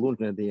got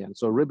disillusioned at the end.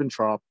 So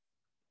Ribbentrop,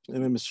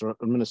 the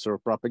minister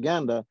of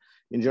propaganda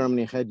in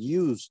Germany, had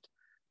used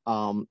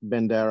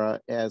Bandera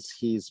as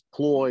his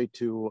ploy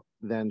to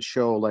then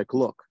show, like,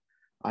 look,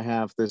 I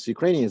have these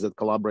Ukrainians that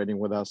collaborating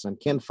with us and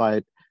can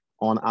fight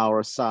on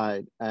our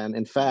side. And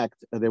in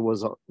fact, there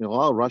was a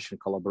lot of Russian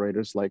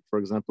collaborators, like, for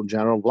example,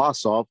 General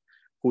Vlasov,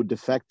 who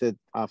defected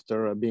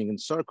after being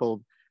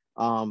encircled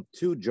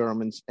to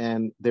Germans.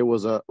 And there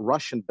was a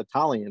Russian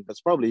battalion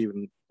that's probably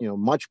even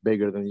much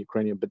bigger than the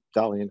Ukrainian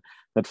battalion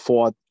that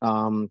fought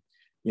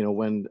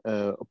when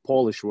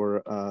Polish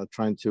were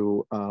trying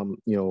to,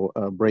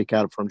 break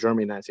out from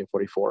Germany in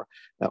 1944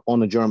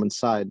 on the German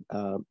side.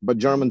 But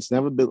Germans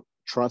never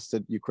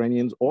trusted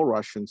Ukrainians or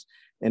Russians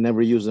and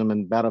never used them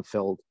in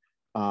battlefield,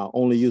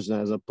 only used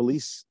them as a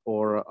police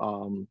or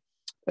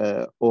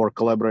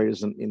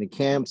collaborators in the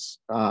camps.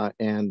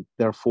 And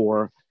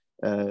therefore,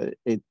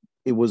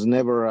 it was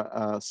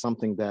never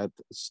something that,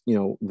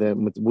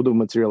 that would have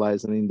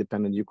materialized in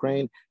independent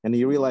Ukraine. And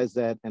he realized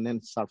that and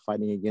then start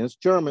fighting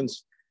against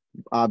Germans.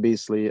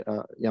 Obviously,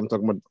 I'm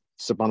talking about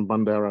Stepan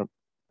Bandera,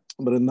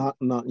 but in not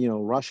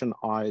Russian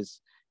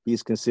eyes,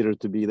 he's considered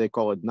to be, they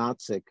call it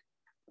Nazi,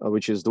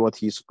 which is what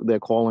they're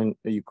calling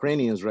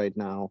Ukrainians right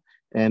now,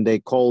 and they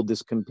call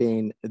this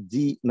campaign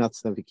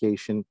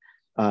denazification,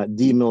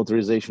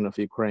 demilitarization of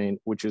Ukraine,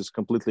 which is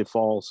completely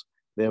false.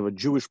 They have a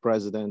Jewish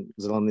president,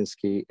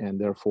 Zelensky,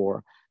 and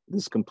therefore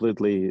this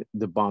completely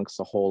debunks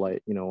the whole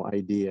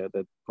idea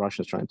that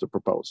Russia is trying to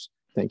propose.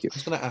 Thank you. I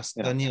was going to ask,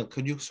 Daniil,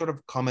 could you sort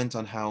of comment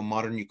on how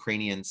modern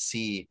Ukrainians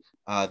see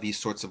these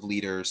sorts of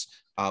leaders,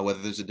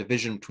 whether there's a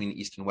division between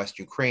East and West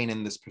Ukraine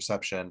in this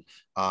perception?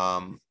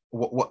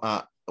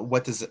 What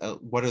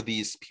do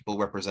these people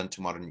represent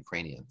to modern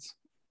Ukrainians?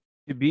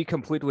 To be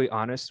completely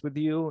honest with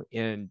you,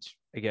 and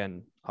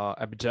again,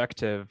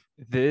 objective,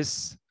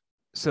 this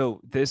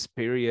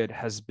period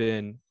has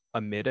been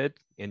omitted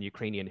in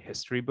Ukrainian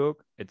history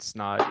book. It's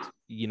not,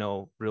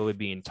 really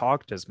being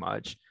talked as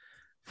much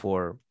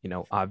for,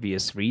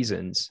 obvious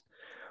reasons.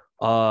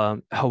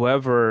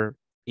 However,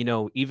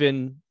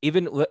 even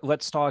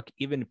let's talk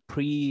even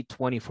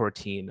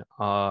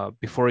pre-2014,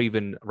 before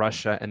even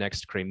Russia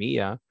annexed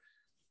Crimea,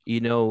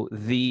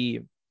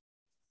 the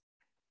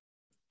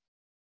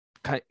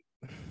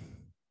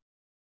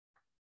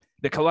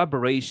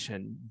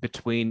collaboration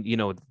between,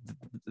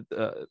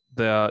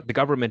 the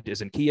government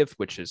is in Kiev,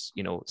 which is,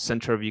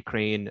 center of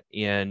Ukraine,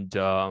 and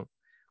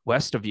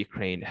west of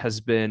Ukraine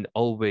has been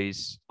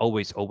always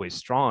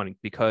strong,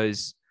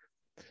 because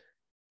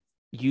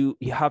you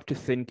have to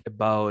think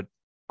about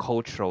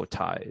cultural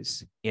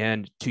ties.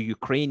 And to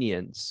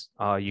Ukrainians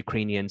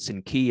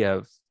in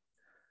Kiev,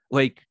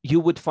 like, you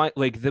would find,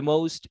 like, the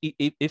most,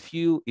 if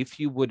you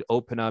would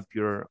open up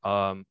your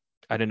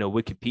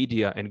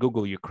Wikipedia and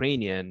Google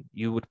Ukrainian,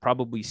 you would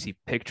probably see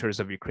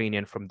pictures of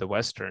Ukrainian from the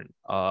western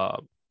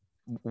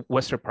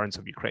parts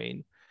of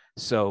Ukraine.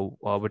 So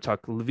we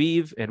talk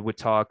Lviv, and we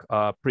talk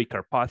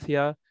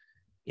Prekarpathia,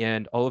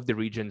 and all of the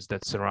regions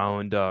that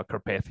surround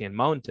Carpathian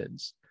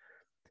Mountains.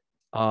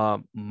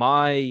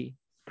 My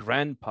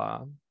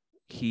grandpa,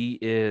 he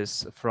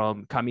is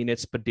from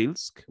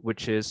Kamenets-Podilsk,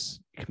 which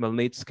is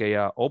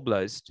Khmelnytskaya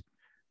Oblast,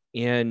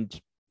 and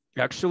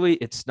actually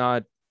it's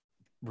not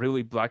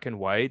really black and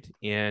white,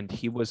 and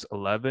he was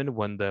 11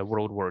 when the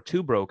World War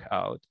II broke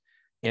out,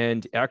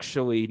 and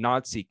actually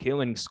Nazi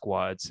killing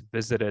squads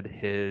visited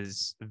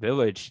his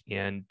village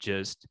and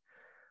just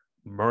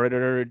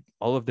murdered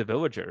all of the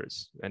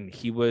villagers, and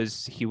he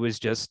was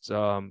just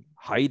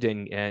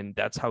hiding, and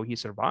that's how he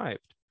survived.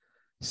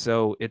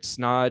 So it's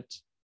not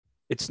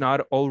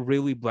all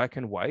really black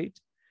and white,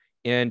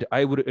 and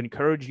I would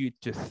encourage you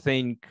to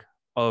think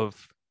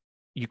of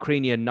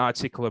Ukrainian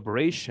Nazi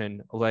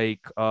collaboration,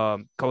 like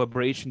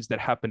collaborations that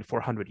happened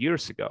 400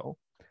 years ago,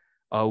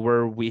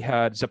 where we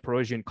had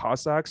Zaporozhian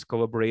Cossacks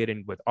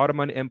collaborating with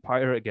Ottoman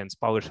Empire against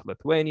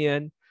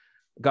Polish-Lithuanian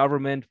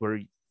government, where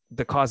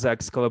the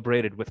Cossacks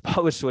collaborated with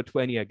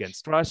Polish-Lithuania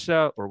against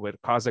Russia, or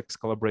with Cossacks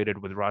collaborated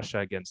with Russia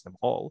against them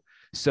all.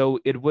 So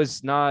it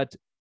was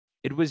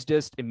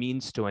just a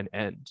means to an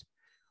end,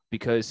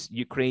 because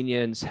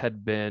Ukrainians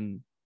had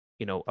been,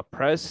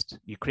 oppressed.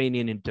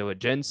 Ukrainian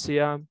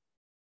intelligentsia,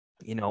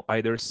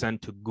 either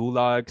sent to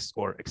gulags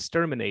or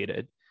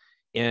exterminated.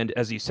 And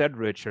as you said,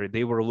 Richard,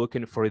 they were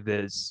looking for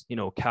this,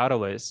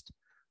 catalyst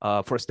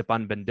for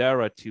Stepan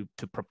Bandera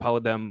to propel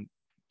them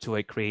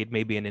to create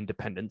maybe an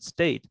independent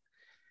state.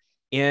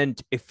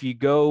 And if you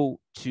go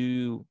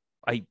to,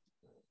 I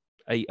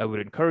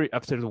would encourage,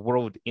 after the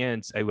world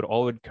ends, I would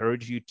all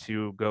encourage you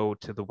to go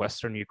to the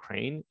Western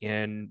Ukraine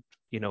and,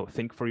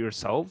 think for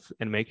yourself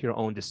and make your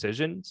own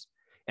decisions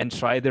and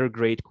try their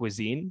great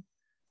cuisine,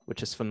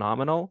 which is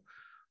phenomenal.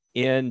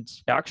 And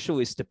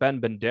actually,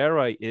 Stepan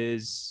Bandera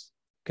is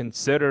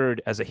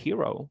considered as a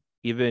hero,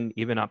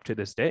 even up to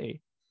this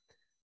day.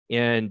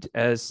 And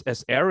as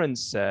Aaron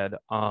said,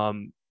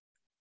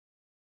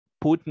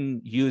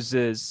 Putin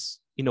uses,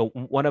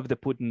 one of the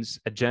Putin's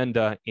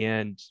agenda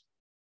and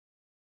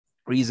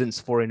reasons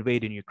for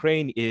invading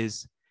Ukraine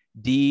is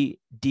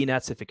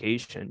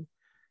denazification.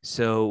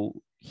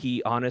 So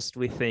he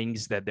honestly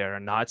thinks that there are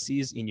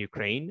Nazis in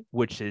Ukraine,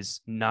 which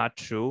is not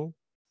true.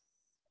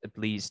 At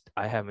least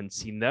I haven't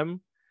seen them.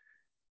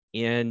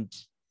 And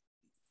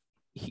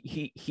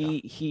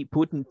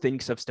Putin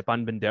thinks of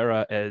Stepan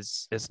Bandera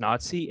as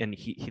Nazi, and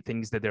he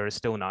thinks that there are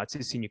still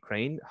Nazis in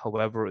Ukraine.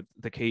 However,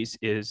 the case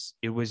is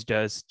it was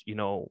just,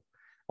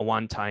 a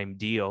one-time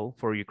deal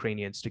for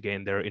Ukrainians to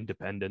gain their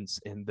independence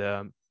in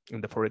the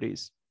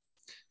 40s.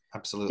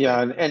 Absolutely.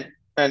 Yeah,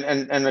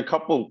 and a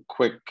couple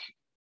quick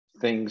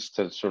things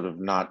to sort of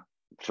not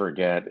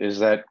forget is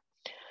that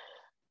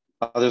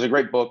there's a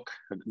great book,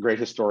 a great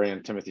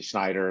historian, Timothy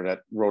Snyder,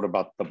 that wrote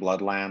about the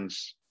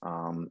Bloodlands.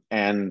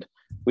 And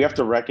we have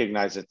to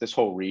recognize that this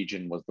whole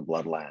region was the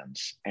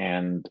Bloodlands.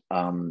 And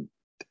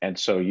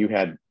so you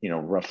had,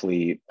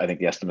 roughly, I think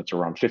the estimates are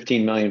around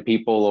 15 million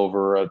people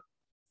over a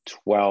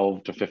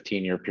 12 to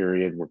 15 year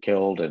period were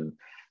killed. And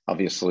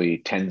obviously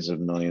tens of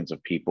millions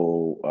of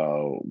people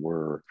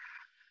were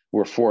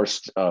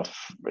forced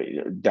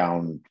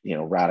down,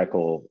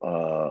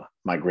 radical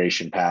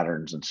migration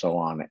patterns and so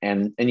on.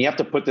 And you have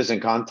to put this in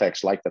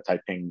context, like the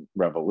Taiping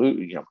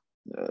Revolution,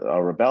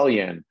 a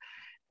rebellion.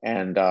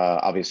 And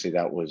obviously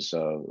that was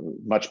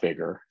much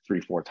bigger,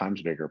 3-4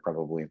 times bigger,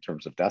 probably in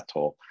terms of death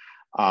toll.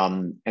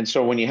 And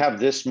so when you have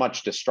this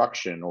much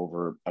destruction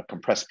over a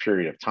compressed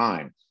period of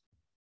time,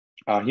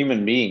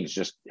 human beings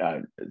just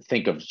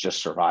think of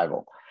just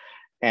survival.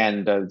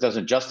 And it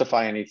doesn't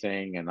justify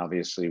anything. And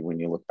obviously, when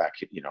you look back,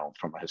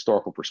 from a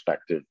historical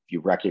perspective, you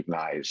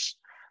recognize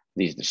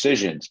these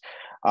decisions.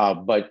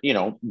 But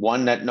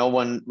one that no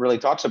one really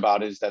talks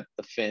about is that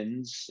the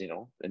Finns,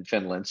 in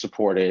Finland,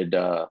 supported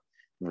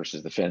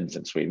versus the Finns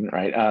in Sweden,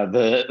 right?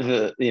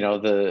 The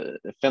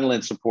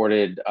Finland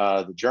supported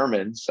the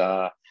Germans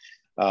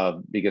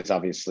because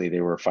obviously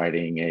they were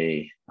fighting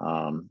a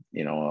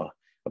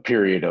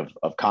period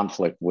of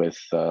conflict with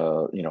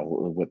the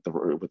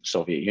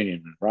Soviet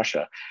Union and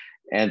Russia,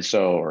 and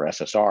so, or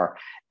SSR,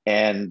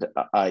 and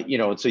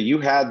so you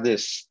had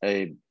these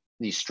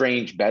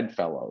strange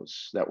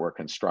bedfellows that were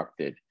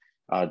constructed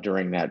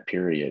during that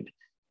period,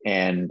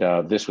 and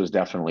this was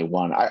definitely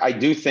one. I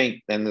do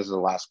think, and this is the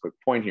last quick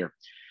point here,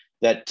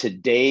 that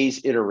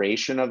today's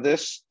iteration of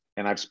this,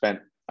 and I've spent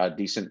a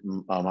decent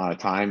amount of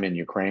time in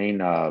Ukraine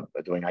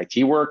doing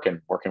IT work and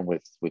working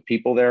with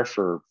people there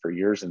for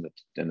years in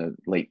the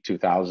late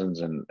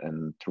 2000s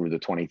and through the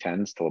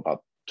 2010s till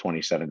about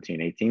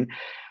 2017, 18.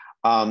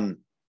 And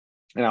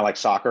I like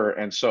soccer.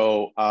 And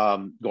so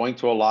going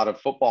to a lot of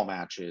football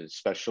matches,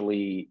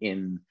 especially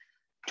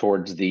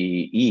towards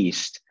the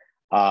East,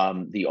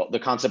 the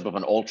concept of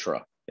an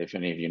ultra, if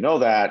any of you know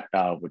that,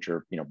 which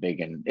are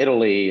big in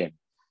Italy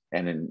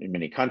and in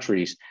many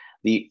countries,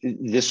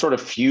 this sort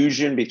of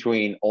fusion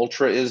between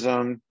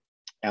ultraism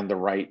and the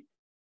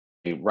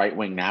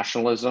right-wing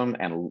nationalism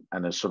and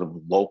the sort of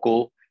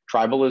local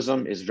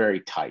tribalism is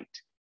very tight.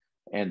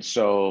 And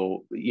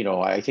so,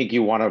 I think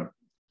you want to,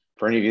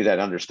 for any of you that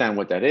understand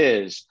what that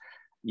is,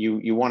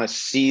 you want to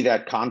see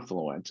that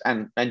confluence,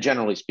 and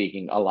generally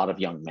speaking, a lot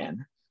of young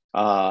men.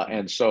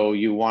 And so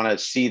you want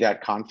to see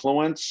that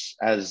confluence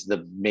as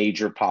the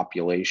major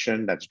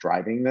population that's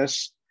driving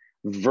this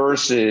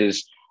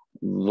versus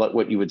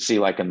what you would see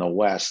like in the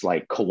West,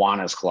 like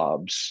Kiwanis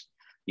clubs,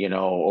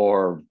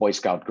 or Boy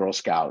Scout, Girl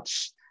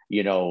Scouts,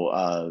 you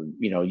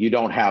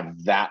don't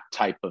have that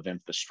type of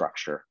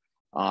infrastructure.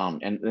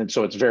 And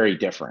so it's very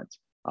different.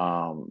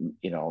 And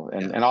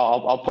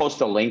I'll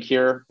post a link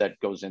here that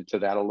goes into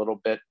that a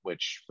little bit,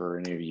 which for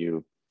any of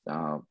you,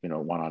 want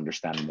to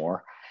understand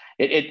more.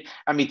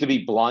 To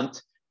be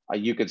blunt,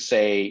 you could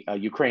say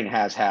Ukraine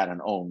has had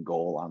an own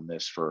goal on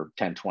this for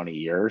 10, 20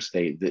 years.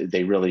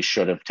 They really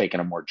should have taken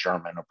a more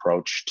German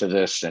approach to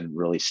this and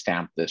really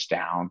stamped this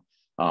down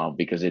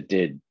because it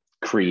did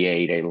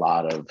create a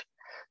lot of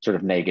sort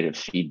of negative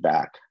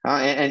feedback.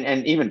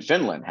 And even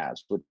Finland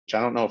has, which I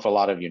don't know if a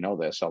lot of you know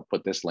this. I'll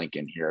put this link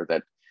in here,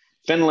 that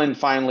Finland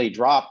finally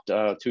dropped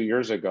 2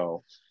 years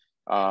ago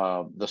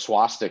the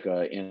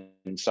swastika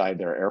inside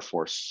their Air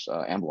Force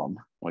emblem,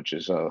 which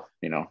is,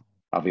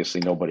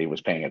 obviously nobody was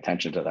paying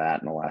attention to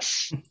that in the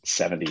last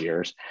 70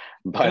 years.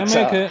 But can I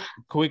make a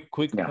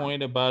quick yeah.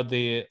 point about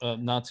the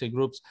Nazi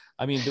groups?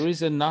 I mean, there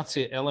is a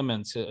Nazi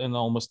element in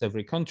almost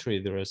every country.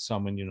 There are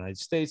some in the United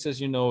States,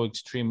 as you know,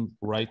 extreme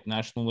right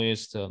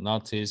nationalists,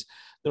 Nazis.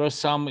 There are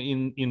some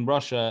in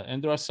Russia,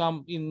 and there are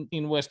some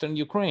in Western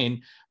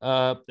Ukraine.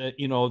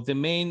 The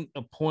main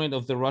point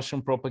of the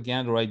Russian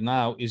propaganda right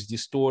now is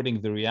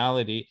distorting the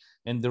reality.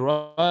 And there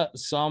are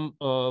some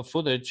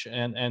footage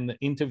and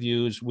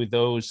interviews with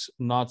those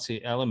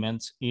Nazi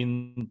elements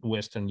in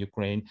Western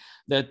Ukraine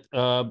that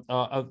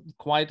are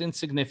quite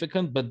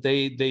insignificant, but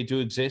they do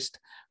exist.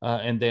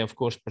 And they, of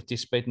course,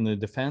 participate in the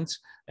defense.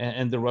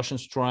 And the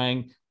Russians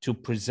trying to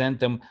present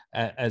them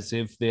as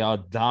if they are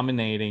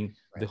dominating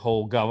the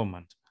whole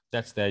government.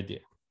 That's the idea.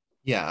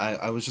 Yeah,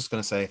 I was just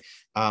going to say,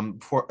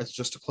 before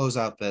just to close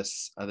out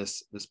this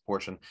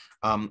portion,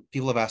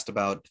 people have asked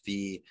about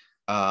the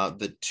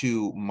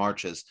two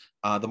marches.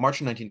 The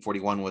march in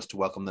 1941 was to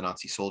welcome the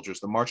Nazi soldiers.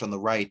 The march on the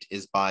right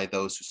is by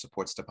those who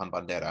support Stepan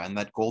Bandera, and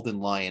that golden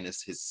lion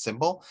is his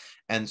symbol.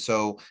 And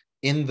so,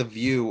 in the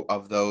view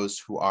of those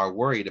who are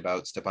worried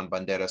about Stepan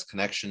Bandera's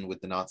connection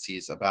with the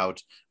Nazis, about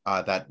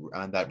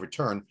that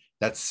return,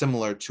 that's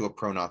similar to a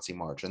pro-Nazi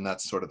march, and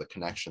that's sort of the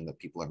connection that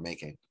people are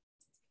making.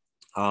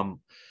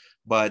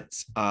 But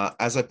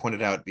as I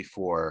pointed out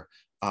before,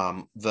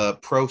 the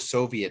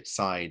pro-Soviet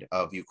side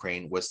of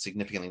Ukraine was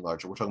significantly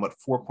larger. We're talking about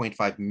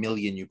 4.5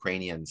 million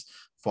Ukrainians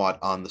fought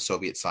on the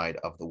Soviet side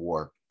of the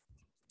war.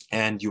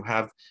 And you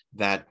have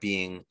that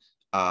being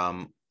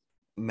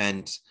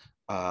meant,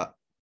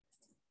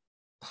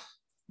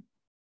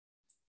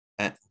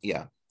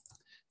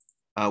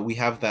 we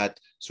have that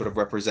sort of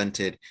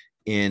represented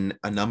in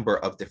a number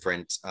of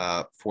different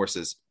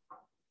forces.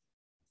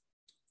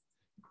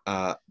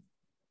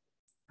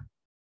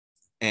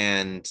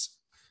 And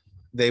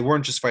they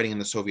weren't just fighting in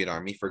the Soviet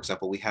army. For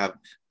example, we have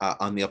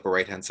on the upper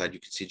right-hand side, you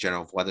can see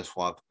General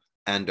Władysław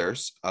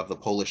Anders of the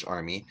Polish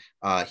army.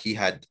 He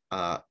had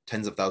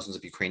tens of thousands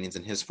of Ukrainians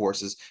in his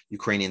forces.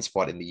 Ukrainians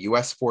fought in the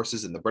US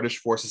forces, in the British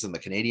forces, in the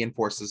Canadian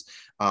forces.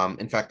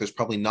 In fact, there's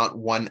probably not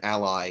one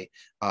ally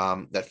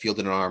that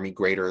fielded an army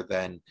greater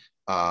than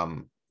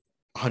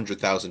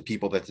 100,000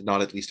 people that did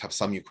not at least have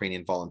some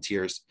Ukrainian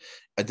volunteers.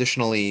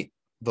 Additionally,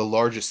 the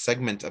largest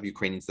segment of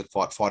Ukrainians that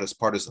fought as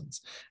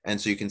partisans. And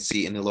so you can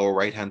see in the lower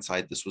right-hand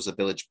side, this was a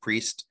village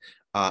priest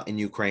in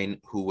Ukraine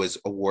who was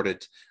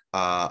awarded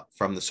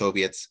from the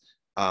Soviets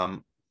a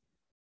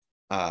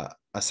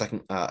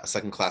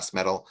second-class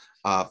medal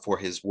for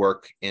his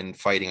work in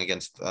fighting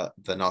against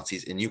the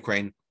Nazis in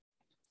Ukraine.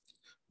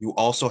 You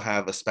also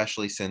have,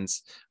 especially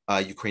since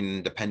Ukrainian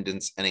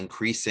independence, an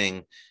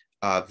increasing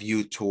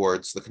view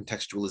towards the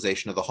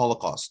contextualization of the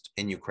Holocaust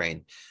in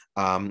Ukraine.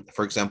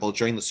 For example,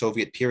 during the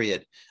Soviet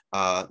period,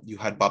 you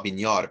had Babyn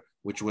Yar,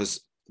 which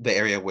was the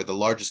area where the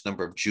largest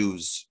number of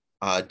Jews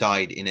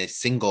died in a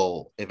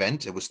single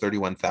event. It was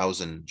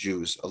 31,000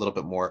 Jews, a little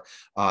bit more,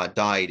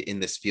 died in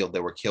this field. They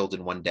were killed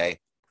in one day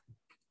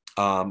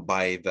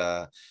by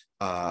the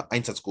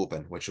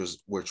Einsatzgruppen, which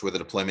were the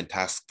deployment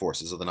task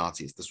forces of the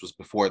Nazis. This was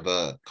before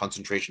the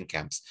concentration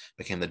camps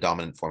became the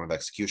dominant form of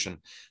execution.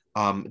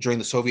 During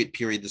the Soviet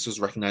period, this was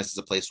recognized as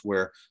a place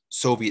where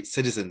Soviet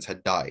citizens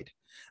had died,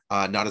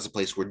 not as a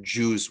place where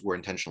Jews were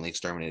intentionally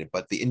exterminated.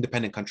 But the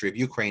independent country of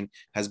Ukraine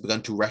has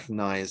begun to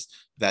recognize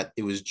that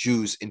it was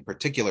Jews in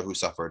particular who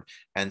suffered.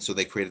 And so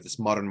they created this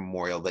modern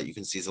memorial that you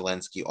can see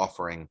Zelensky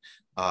offering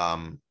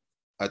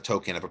a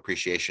token of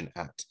appreciation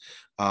at.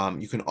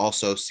 You can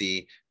also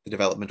see the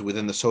development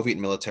within the Soviet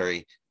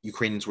military.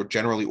 Ukrainians were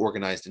generally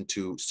organized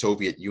into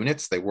Soviet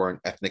units. They weren't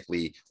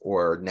ethnically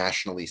or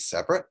nationally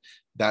separate.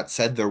 That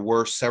said, there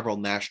were several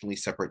nationally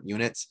separate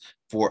units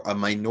for a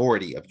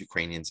minority of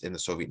Ukrainians in the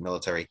Soviet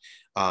military.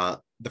 The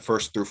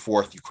 1st through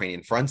 4th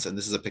Ukrainian fronts, and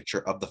this is a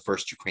picture of the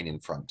 1st Ukrainian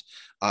front.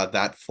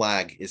 That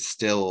flag is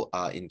still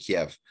in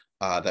Kiev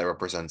that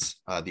represents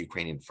the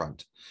Ukrainian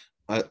front.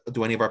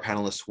 Do any of our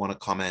panelists want to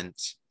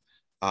comment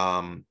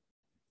on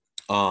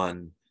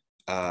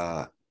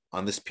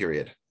this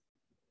period?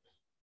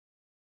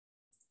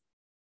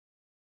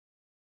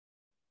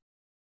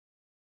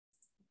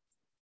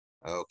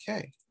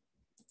 Okay.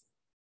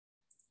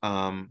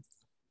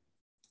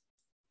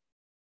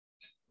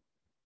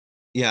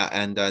 Yeah,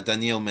 and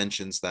Daniel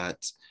mentions that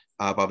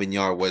Babyn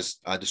Yar was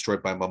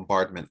destroyed by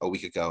bombardment a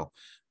week ago.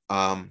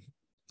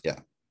 Yeah.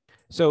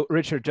 So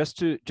Richard, just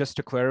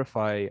to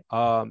clarify,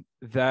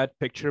 that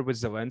picture with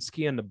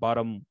Zelensky in the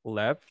bottom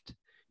left,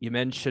 you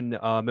mentioned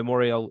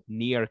memorial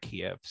near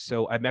Kiev.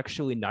 So I'm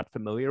actually not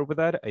familiar with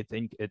that. I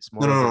think it's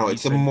more. No.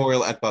 It's a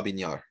memorial at Babyn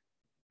Yar.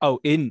 Oh,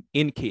 in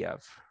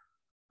Kiev.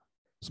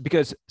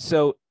 Because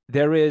so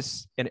there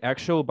is an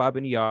actual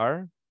Babin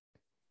Yar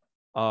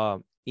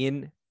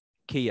in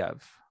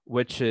Kiev,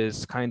 which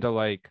is kind of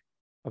like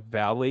a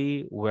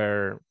valley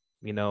where,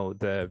 you know,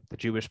 the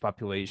Jewish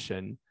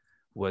population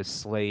was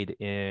slayed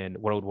in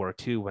World War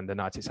II when the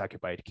Nazis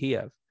occupied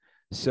Kiev.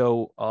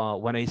 So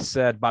when I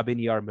said Babin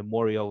Yar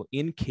Memorial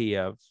in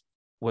Kiev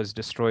was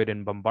destroyed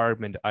in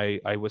bombardment,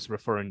 I was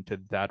referring to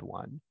that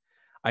one.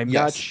 I'm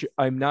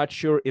not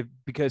sure if,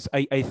 because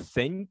I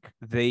think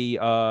they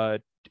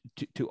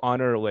to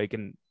honor like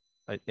an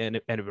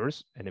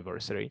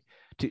anniversary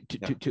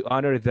to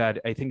honor that,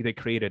 I think they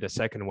created a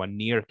second one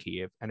near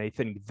Kiev, and I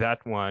think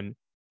that one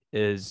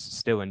is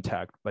still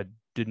intact, but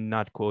do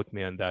not quote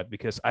me on that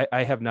because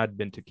I have not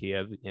been to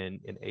Kiev in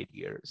 8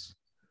 years.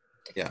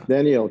 Yeah.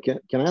 Daniel, can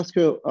I ask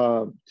you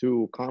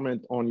to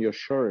comment on your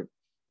shirt?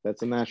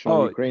 That's a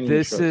national Ukrainian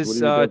this shirt.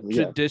 This is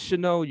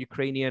traditional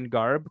Ukrainian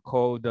garb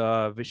called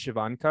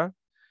Vyshyvanka.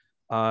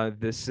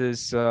 This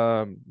is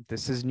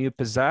new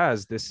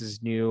pizzazz. This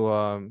is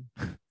new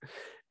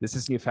this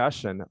is new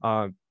fashion.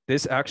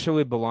 This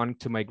actually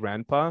belonged to my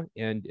grandpa,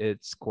 and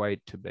it's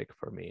quite too big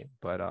for me.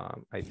 But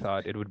I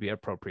thought it would be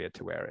appropriate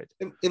to wear it.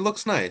 It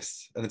looks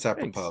nice, and it's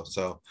apropos. Thanks.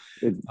 So,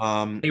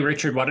 hey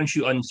Richard, why don't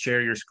you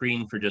unshare your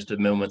screen for just a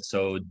moment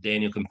so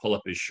Daniel can pull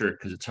up his shirt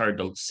because it's hard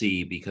to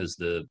see because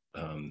the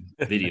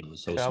video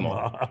is so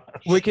small.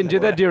 We can do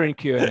that during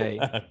Q&A.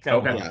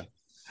 Okay.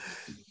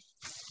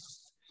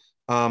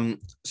 Yeah.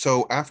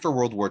 So after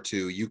World War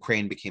II,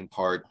 Ukraine became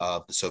part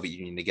of the Soviet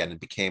Union again.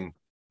 It became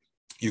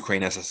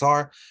Ukraine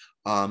SSR.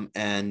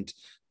 And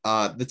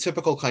the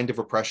typical kind of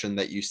repression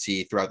that you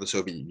see throughout the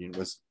Soviet Union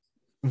was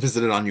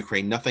visited on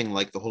Ukraine. Nothing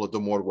like the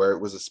Holodomor, where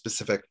it was a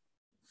specific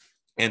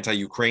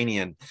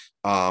anti-Ukrainian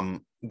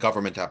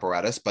government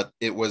apparatus, but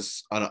it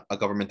was a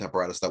government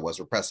apparatus that was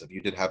repressive.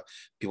 You did have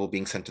people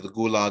being sent to the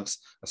gulags,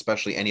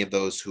 especially any of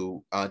those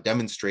who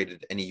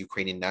demonstrated any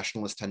Ukrainian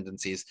nationalist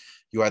tendencies.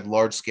 You had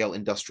large-scale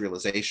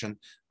industrialization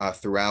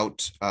throughout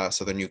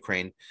southern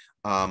Ukraine.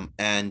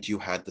 And you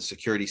had the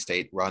security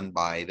state run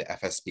by the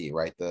FSB,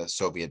 right, the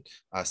Soviet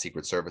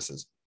secret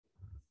services.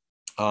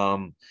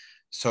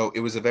 So it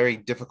was a very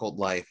difficult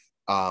life,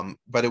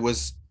 but it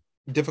was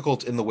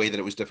difficult in the way that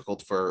it was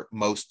difficult for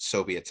most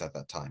Soviets at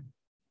that time.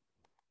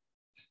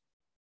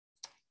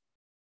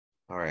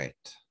 All right.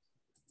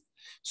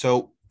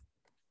 So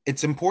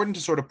it's important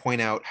to sort of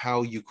point out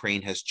how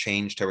Ukraine has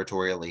changed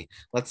territorially,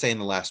 let's say in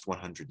the last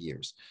 100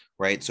 years,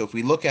 right? So if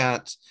we look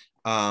at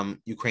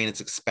Ukraine, it's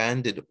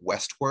expanded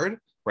westward,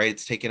 right?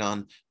 It's taken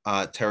on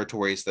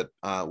territories that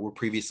were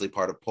previously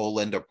part of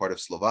Poland or part of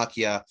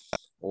Slovakia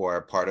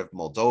or part of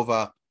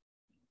Moldova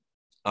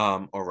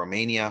or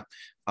Romania.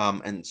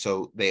 And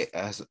so it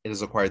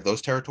has acquired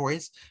those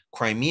territories.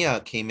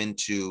 Crimea came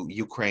into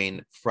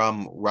Ukraine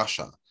from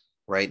Russia,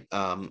 right?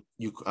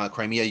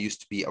 Crimea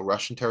used to be a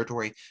Russian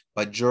territory,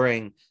 but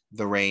during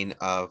the reign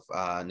of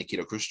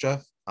Nikita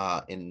Khrushchev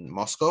in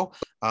Moscow,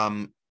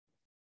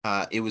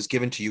 it was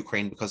given to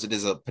Ukraine because it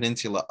is a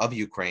peninsula of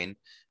Ukraine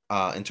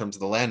in terms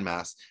of the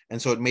landmass.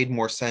 And so it made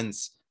more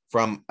sense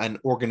from an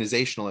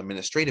organizational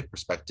administrative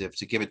perspective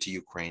to give it to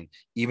Ukraine,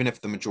 even if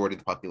the majority of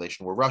the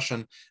population were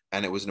Russian,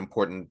 and it was an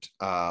important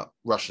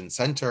Russian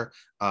center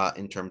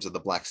in terms of the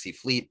Black Sea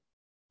Fleet.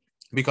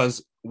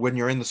 Because when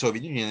you're in the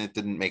Soviet Union, it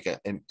didn't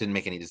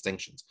make any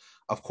distinctions.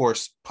 Of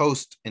course,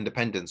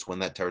 post-independence, when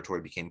that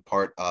territory became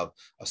part of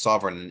a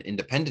sovereign and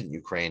independent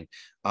Ukraine,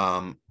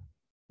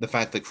 the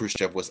fact that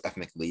Khrushchev was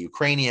ethnically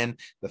Ukrainian,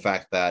 the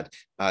fact that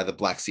the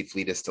Black Sea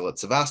Fleet is still at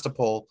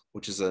Sevastopol,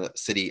 which is a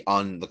city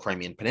on the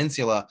Crimean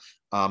Peninsula,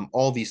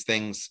 all these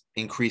things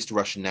increased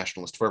Russian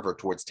nationalist fervor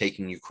towards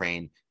taking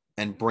Ukraine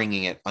and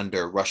bringing it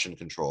under Russian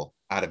control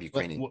out of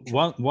Ukrainian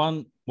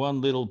control.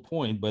 One little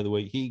point, by the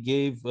way, he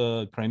gave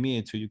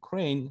Crimea to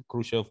Ukraine,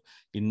 Khrushchev,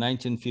 in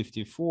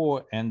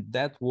 1954, and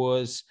that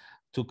was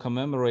to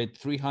commemorate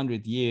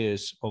 300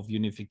 years of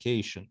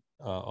unification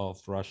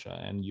of Russia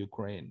and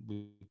Ukraine,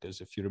 because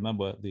if you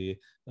remember, the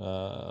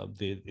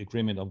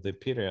agreement of the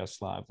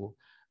Pereyaslav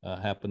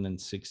happened in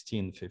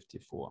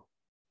 1654.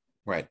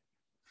 Right.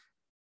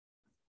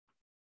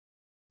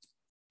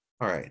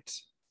 All right.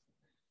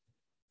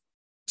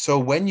 So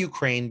when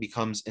Ukraine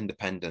becomes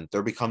independent,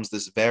 there becomes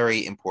this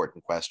very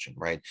important question,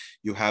 right?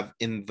 You have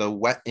in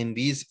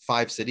these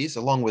 5 cities,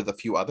 along with a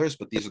few others,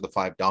 but these are the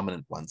 5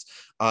 dominant ones.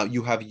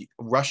 You have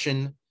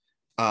Russian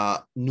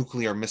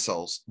nuclear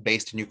missiles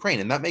based in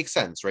Ukraine. And that makes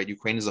sense, right?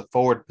 Ukraine is a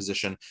forward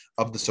position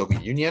of the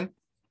Soviet Union.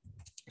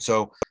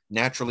 So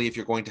naturally, if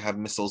you're going to have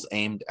missiles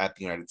aimed at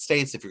the United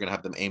States, if you're going to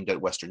have them aimed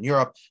at Western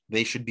Europe,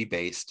 they should be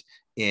based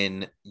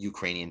in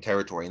Ukrainian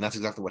territory. And that's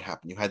exactly what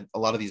happened. You had a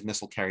lot of these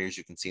missile carriers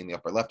you can see in the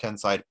upper left-hand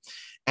side.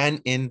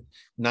 And in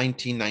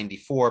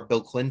 1994,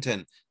 Bill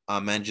Clinton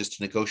manages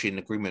to negotiate an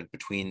agreement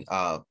between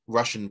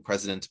Russian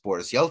President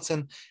Boris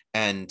Yeltsin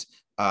and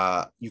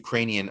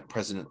Ukrainian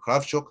President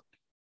Kravchuk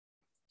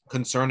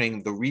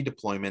concerning the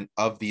redeployment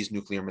of these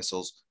nuclear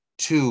missiles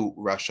to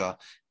Russia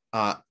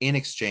in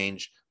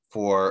exchange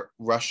for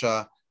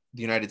Russia,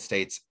 the United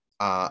States,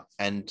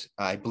 and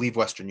I believe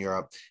Western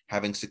Europe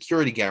having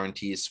security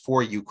guarantees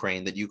for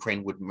Ukraine that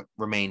Ukraine would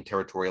remain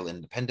territorial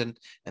independent.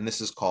 And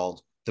this is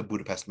called the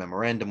Budapest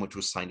Memorandum, which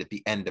was signed at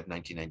the end of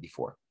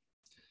 1994.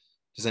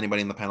 Does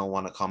anybody in the panel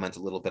want to comment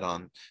a little bit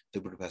on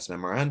the Budapest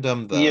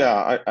Memorandum?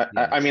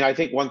 I mean, I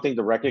think one thing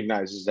to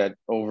recognize is that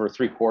over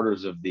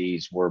 3/4 of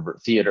these were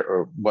theater,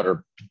 or what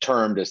are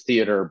termed as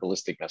theater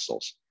ballistic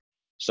missiles.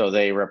 So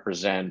they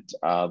represent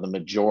the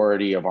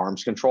majority of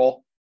arms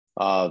control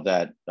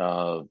that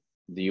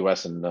the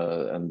U.S. and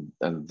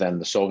then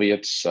the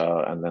Soviets,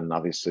 and then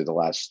obviously the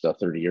last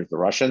 30 years the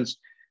Russians,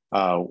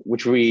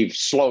 which we've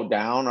slowed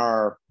down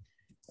our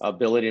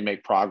ability to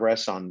make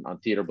progress on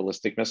theater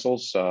ballistic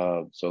missiles.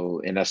 So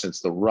in essence,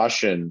 the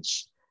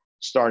Russians,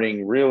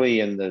 starting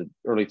really in the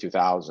early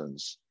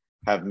 2000s,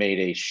 have made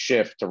a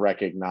shift to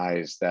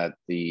recognize that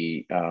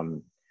the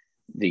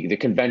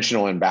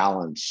conventional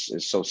imbalance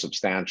is so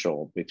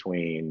substantial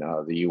between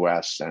the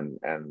U.S. and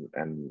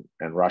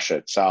Russia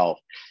itself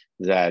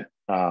that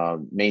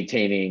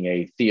maintaining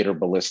a theater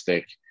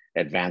ballistic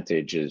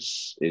advantage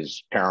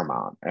is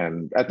paramount.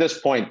 And at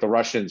this point, the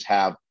Russians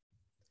have,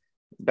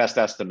 best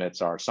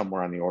estimates are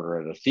somewhere on the order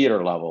at a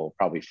theater level,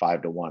 probably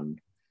 5-1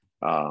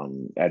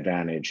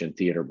 advantage in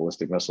theater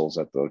ballistic missiles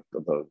at the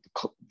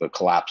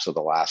collapse of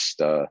the last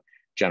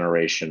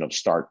generation of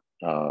START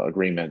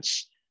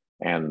agreements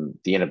and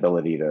the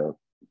inability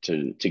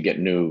to get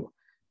new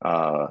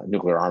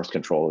nuclear arms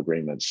control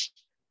agreements.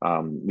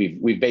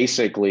 We've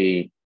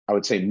basically, I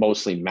would say,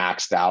 mostly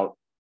maxed out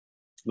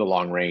the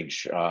long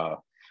range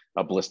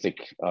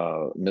ballistic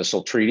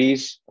missile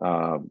treaties.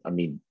 I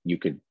mean, you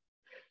could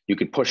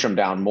push them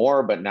down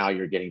more, but now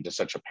you're getting to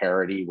such a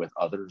parity with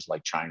others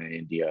like China,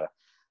 India,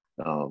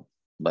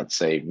 let's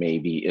say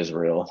maybe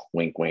Israel,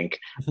 wink, wink,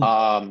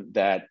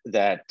 that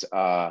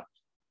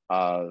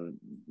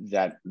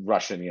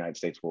Russia and the United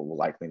States will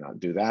likely not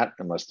do that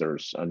unless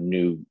there's a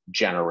new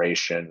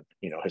generation,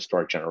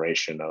 historic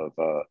generation of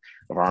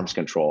arms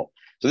control.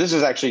 So this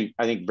is actually,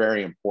 I think,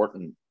 very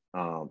important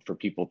for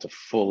people to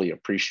fully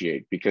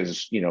appreciate,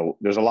 because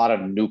there's a lot of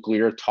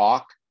nuclear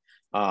talk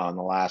in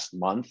the last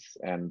month,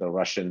 and the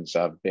Russians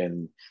have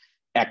been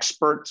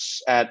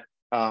experts at,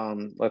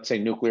 let's say,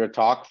 nuclear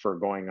talk for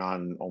going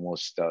on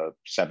almost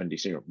 70,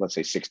 let's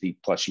say 60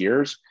 plus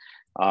years.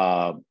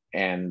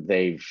 And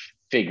they've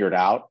figured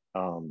out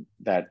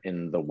that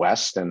in the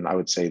West, and I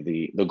would say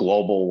the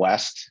global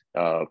West,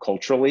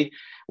 culturally,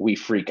 we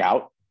freak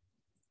out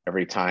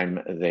every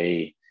time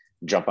they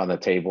jump on the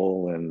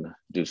table and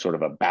do sort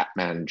of a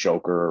Batman,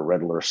 Joker,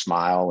 Riddler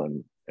smile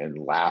and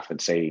laugh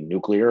and say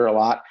nuclear a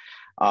lot.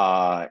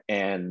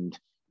 And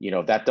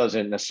that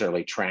doesn't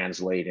necessarily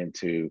translate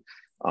into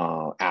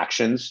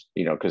actions,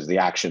 because the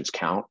actions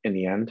count in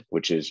the end,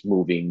 which is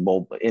moving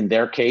mobile, in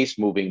their case,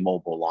 moving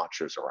mobile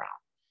launchers around,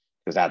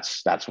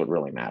 because that's what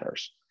really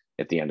matters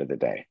at the end of the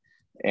day.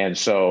 And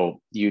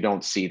so you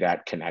don't see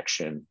that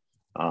connection,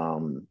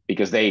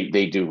 because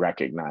they do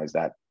recognize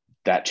that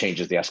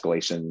changes the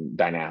escalation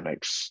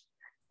dynamics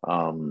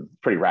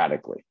pretty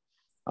radically.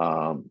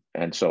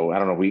 And so I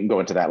don't know, we can go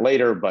into that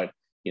later, but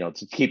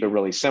to keep it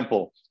really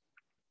simple,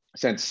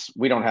 since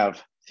we don't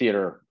have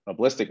theater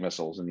ballistic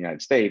missiles in the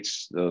United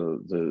States,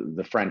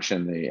 the French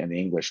and the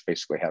English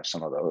basically have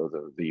some of those.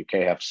 The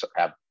UK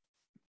have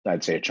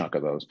I'd say a chunk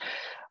of those.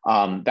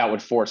 That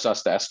would force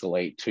us to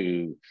escalate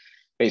to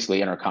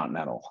basically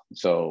intercontinental.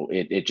 So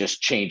it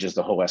just changes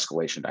the whole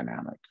escalation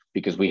dynamic,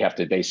 because we have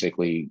to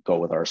basically go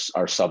with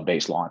our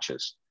sub-base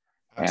launches.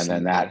 Absolutely.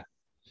 And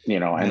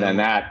then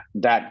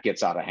that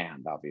gets out of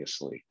hand,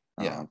 obviously,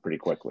 pretty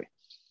quickly.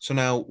 So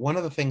now one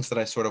of the things that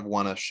I sort of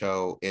want to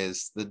show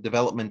is the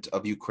development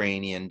of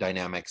Ukrainian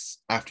dynamics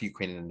after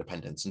Ukrainian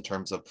independence in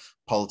terms of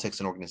politics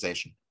and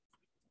organization.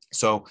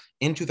 So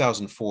in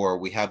 2004,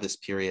 we have this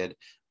period,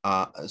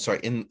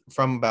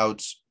 from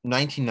about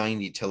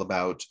 1990 till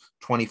about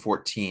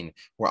 2014,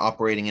 we're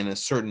operating in a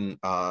certain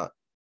a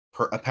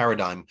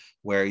paradigm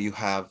where you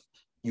have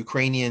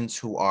Ukrainians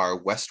who are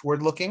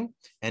westward looking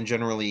and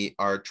generally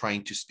are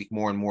trying to speak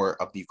more and more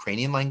of the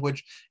Ukrainian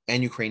language,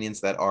 and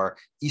Ukrainians that are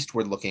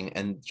eastward looking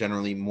and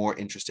generally more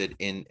interested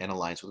in an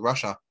alliance with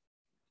Russia.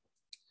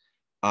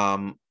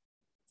 And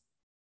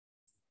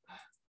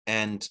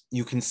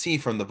you can see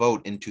from the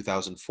vote in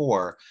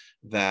 2004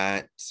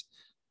 that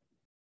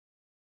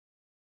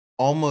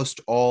almost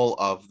all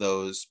of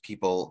those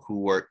people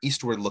who were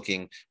eastward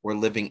looking were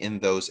living in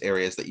those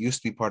areas that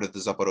used to be part of the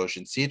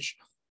Zaporozhian Sich,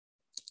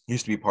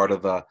 used to be part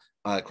of the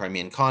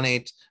Crimean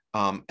Khanate,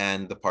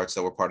 and the parts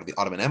that were part of the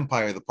Ottoman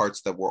Empire, the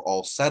parts that were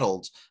all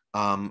settled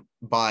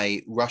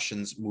by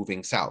Russians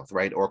moving south,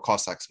 right, or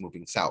Cossacks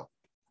moving south.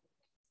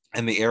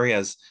 And the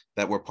areas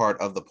that were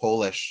part of the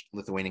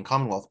Polish-Lithuanian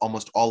Commonwealth,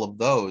 almost all of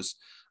those,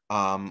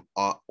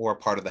 or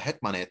part of the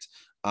Hetmanate,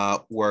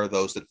 were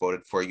those that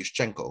voted for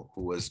Yushchenko,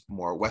 who was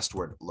more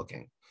westward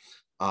looking.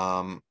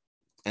 And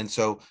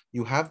so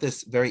you have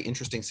this very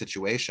interesting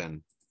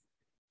situation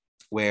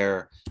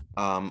where,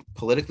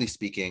 politically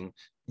speaking,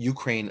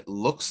 Ukraine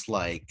looks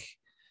like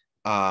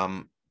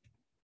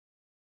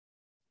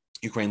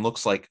Ukraine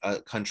looks like a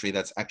country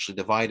that's actually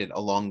divided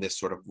along this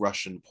sort of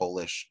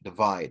Russian-Polish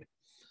divide.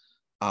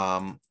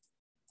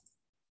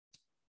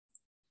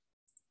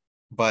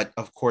 But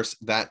of course,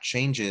 that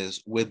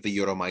changes with the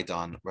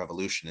Euromaidan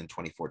revolution in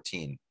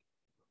 2014.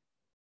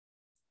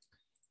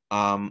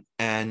 And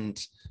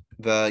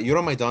the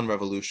Euromaidan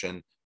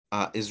revolution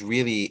is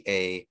really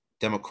a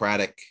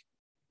democratic,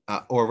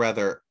 or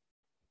rather,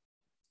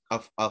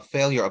 a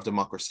failure of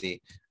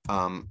democracy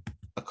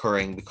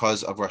occurring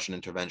because of Russian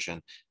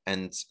intervention.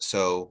 And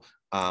so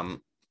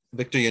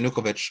Viktor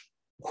Yanukovych,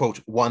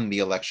 quote, won the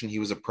election. He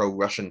was a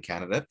pro-Russian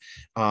candidate.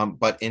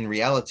 But in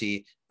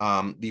reality,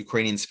 the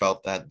Ukrainians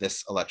felt that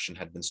this election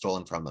had been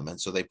stolen from them. And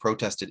so they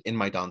protested in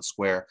Maidan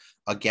Square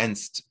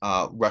against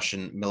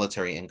Russian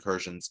military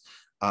incursions,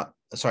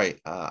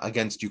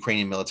 against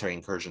Ukrainian military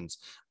incursions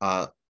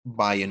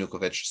by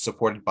Yanukovych,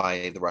 supported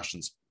by the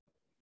Russians.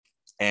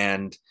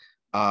 And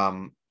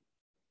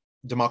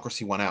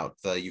democracy won out.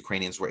 The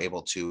Ukrainians were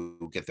able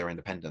to get their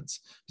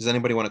independence. Does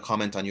anybody want to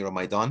comment on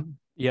Euromaidan?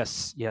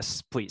 Yes,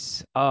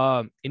 please.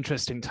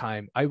 Interesting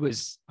time. I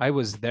was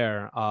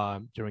there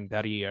during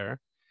that year.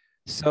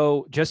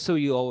 So just so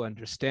you all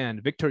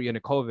understand, Viktor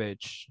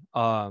Yanukovych,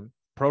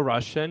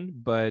 pro-Russian,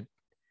 but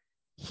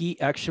he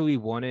actually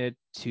wanted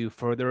to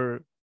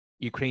further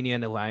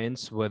Ukrainian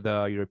alliance with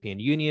the European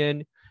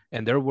Union,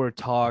 and there were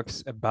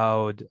talks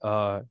about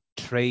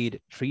trade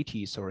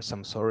treaties or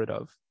some sort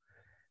of.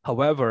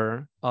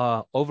 However,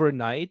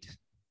 overnight,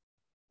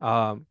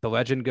 the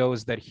legend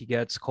goes that he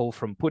gets call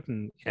from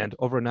Putin, and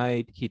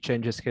overnight he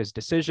changes his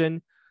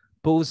decision,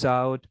 pulls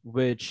out,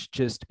 which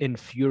just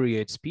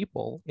infuriates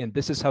people. And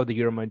this is how the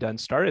Euromaidan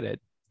started,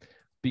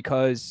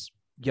 because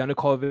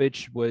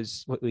Yanukovych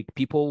was like,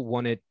 people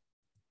wanted,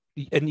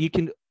 and you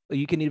can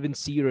even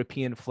see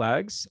European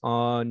flags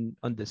on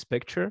this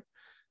picture,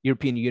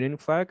 European Union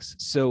flags.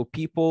 So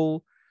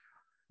people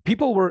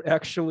were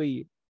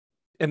actually,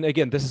 and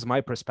again, this is my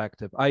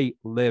perspective, I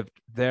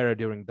lived there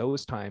during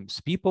those times.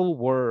 People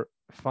were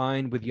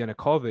fine with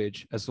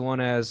Yanukovych as long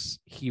as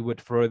he would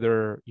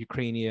further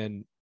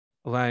Ukrainian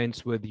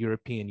alliance with the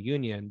European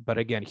Union. But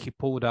again, he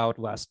pulled out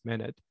last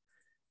minute.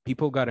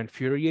 People got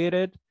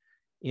infuriated,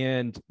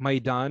 and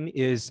Maidan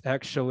is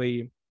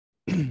actually,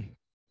 think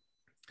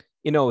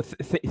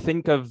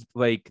of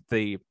like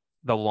the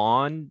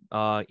lawn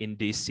in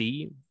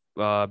DC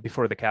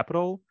before the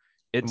Capitol.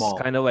 It's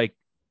kind of like,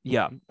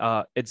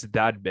 it's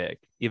that big,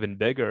 even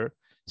bigger.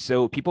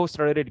 So people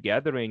started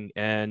gathering,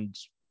 and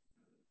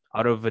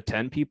out of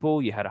 10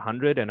 people, you had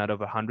 100, and out of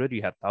 100,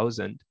 you had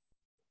 1,000.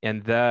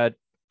 And that,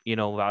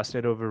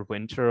 lasted over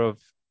winter of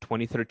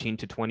 2013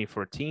 to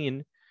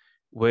 2014,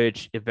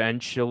 which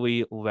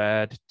eventually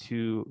led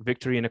to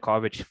Viktor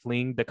Yanukovych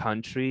fleeing the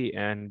country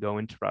and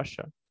going to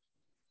Russia.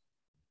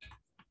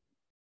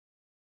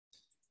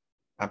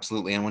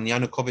 Absolutely. And when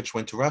Yanukovych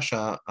went to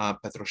Russia,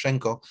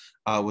 Petroshenko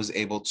was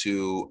able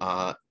to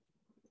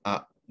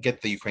get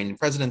the Ukrainian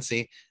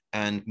presidency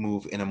and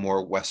move in a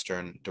more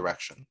Western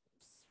direction.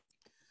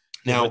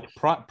 Now,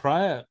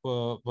 prior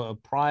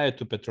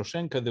to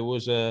Petroshenko, there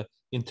was a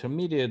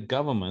intermediate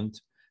government,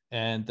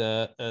 and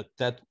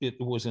that it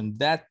was in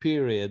that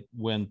period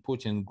when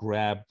Putin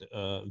grabbed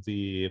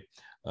the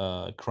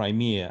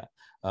Crimea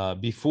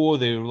before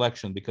the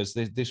election, because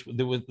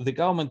the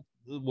government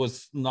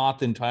was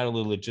not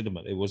entirely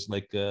legitimate. It was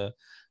like,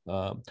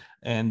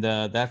 and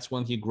that's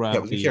when he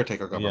grabbed the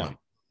caretaker government.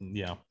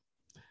 Yeah.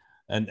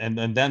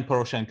 And then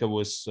Poroshenko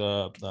was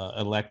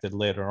elected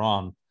later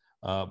on.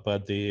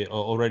 But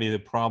already the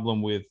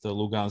problem with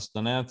Lugansk,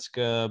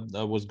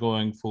 Donetsk was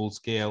going full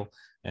scale,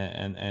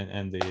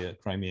 and the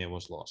Crimea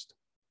was lost.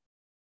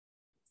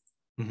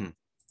 Mm-hmm.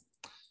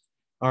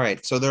 All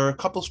right, so there are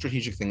a couple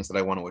strategic things that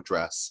I want to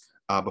address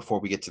before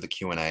we get to the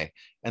Q&A.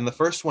 And the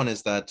first one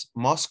is that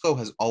Moscow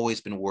has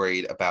always been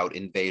worried about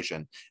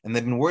invasion. And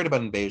they've been worried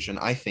about invasion,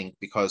 I think,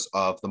 because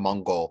of the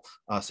Mongol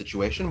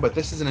situation, but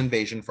this is an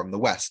invasion from the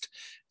West.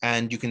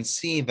 And you can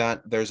see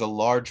that there's a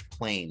large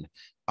plain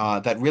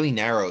that really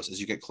narrows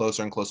as you get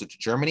closer and closer to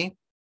Germany.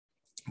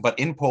 But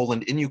in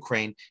Poland, in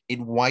Ukraine, it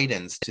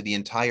widens to the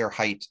entire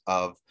height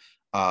of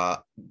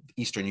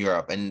Eastern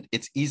Europe, and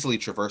it's easily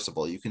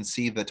traversable. You can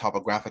see the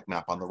topographic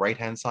map on the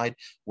right-hand side,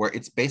 where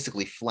it's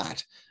basically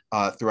flat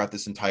throughout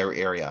this entire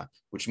area,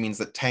 which means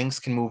that tanks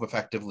can move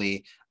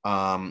effectively,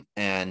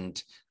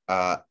 and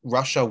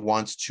Russia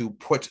wants to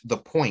put the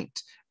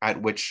point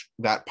at which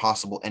that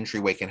possible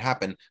entryway can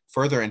happen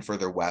further and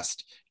further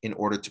west in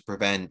order to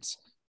prevent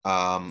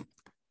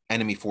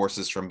enemy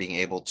forces from being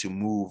able to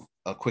move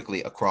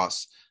quickly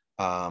across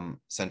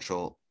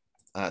central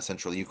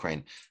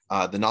Ukraine.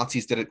 The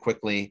Nazis did it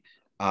quickly.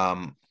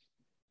 The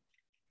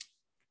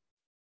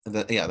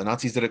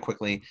Nazis did it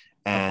quickly,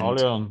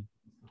 and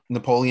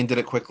Napoleon did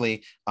it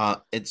quickly.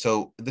 And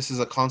so this is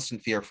a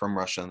constant fear from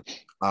Russia,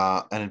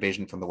 an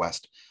invasion from the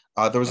West.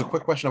 There was a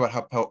quick question about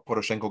how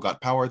Poroshenko got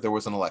power. There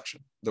was an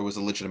election. There was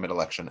a legitimate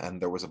election, and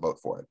there was a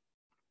vote for it.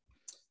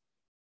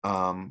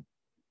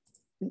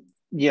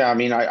 Yeah, I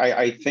mean,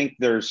 I think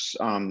there's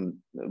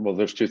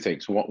there's two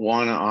things.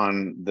 One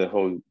on the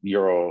whole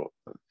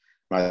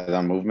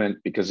Maidan movement,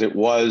 because it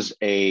was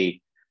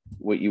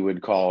what you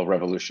would call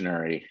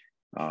revolutionary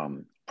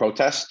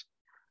protest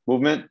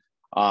movement.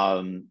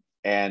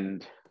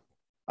 And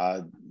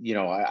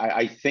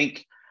I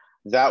think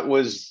that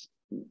was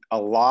a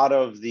lot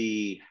of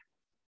the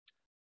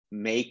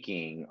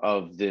making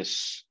of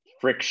this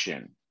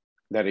friction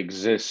that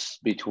exists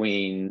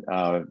between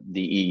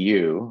the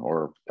EU,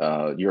 or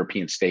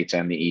European states,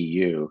 and the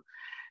EU,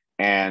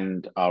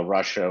 and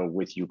Russia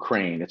with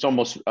Ukraine. It's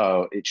almost,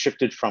 it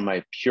shifted from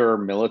a pure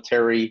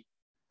military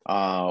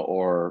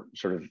or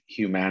sort of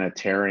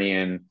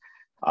humanitarian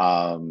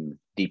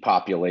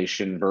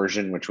depopulation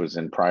version, which was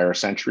in prior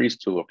centuries,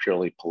 to a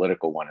purely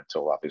political one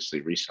until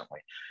obviously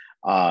recently,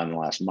 in the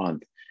last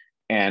month.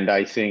 And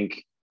I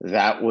think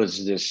that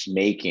was this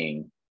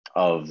making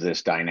of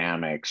this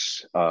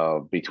dynamics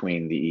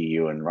between the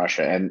EU and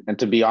Russia. And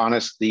to be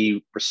honest,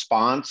 the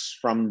response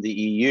from the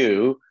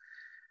EU,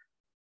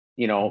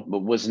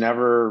 was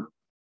never,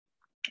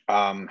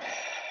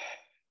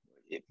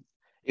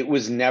 it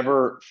was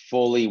never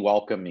fully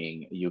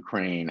welcoming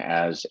Ukraine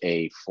as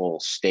a full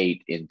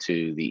state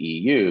into the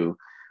EU,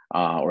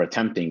 or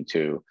attempting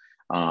to.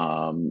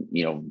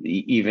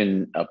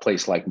 Even a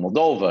place like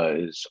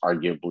Moldova is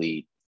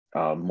arguably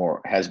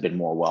has been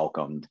more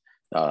welcomed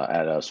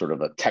at a sort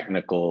of a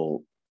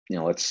technical,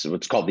 it's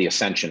what's called the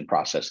ascension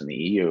process in the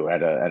EU,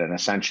 at an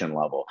ascension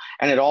level.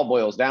 And it all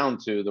boils down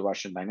to the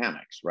Russian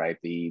dynamics, right?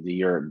 The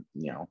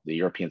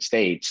European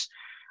states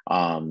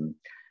don't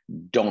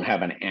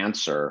have an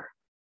answer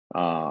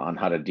on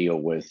how to deal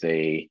with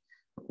a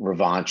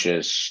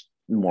revanchist,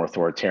 more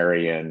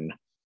authoritarian,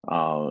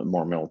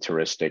 more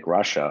militaristic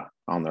Russia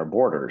on their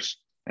borders.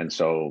 And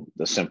so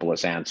the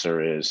simplest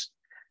answer is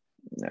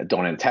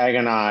don't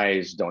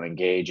antagonize, don't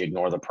engage,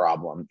 ignore the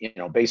problem.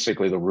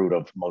 Basically the root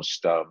of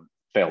most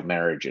failed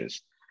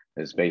marriages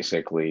is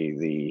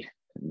basically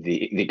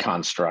the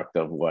construct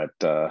of what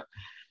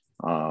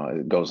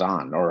goes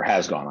on or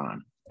has gone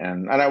on.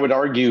 And I would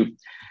argue,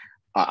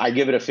 I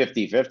give it a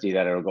 50-50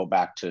 that it'll go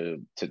back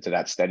to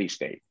that steady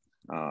state.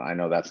 I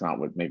know that's not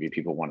what maybe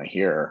people want to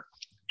hear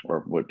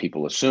or what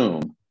people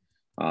assume,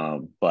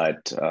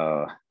 but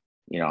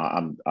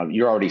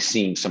you're already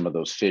seeing some of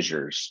those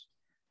fissures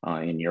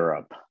in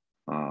Europe.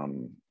 All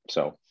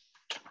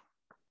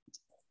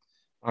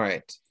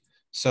right.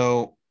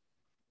 So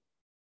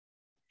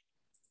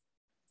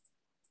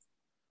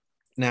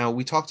now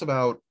we talked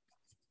about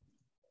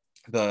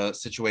the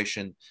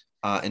situation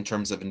in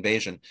terms of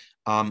invasion.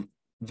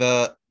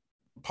 The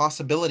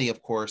possibility,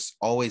 of course,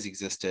 always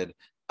existed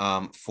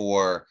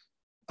for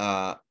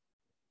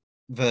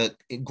the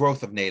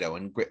growth of NATO,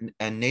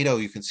 and NATO,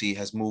 you can see,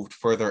 has moved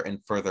further and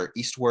further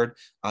eastward,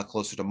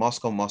 closer to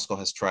Moscow. Moscow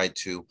has tried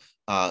to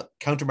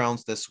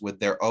counterbalance this with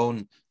their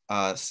own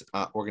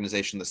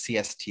organization, the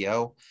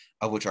CSTO,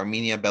 of which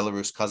Armenia,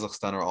 Belarus,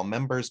 Kazakhstan are all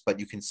members. But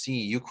you can see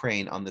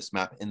Ukraine on this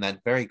map in that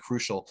very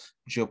crucial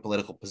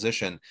geopolitical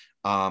position,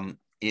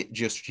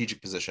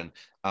 geostrategic position,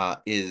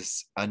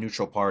 is a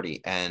neutral party,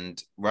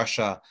 and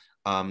Russia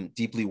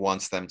deeply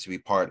wants them to be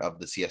part of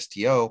the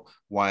CSTO,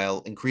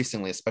 while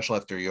increasingly, especially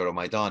after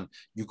Euromaidan,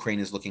 Ukraine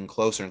is looking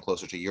closer and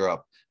closer to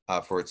Europe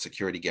for its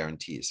security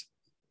guarantees.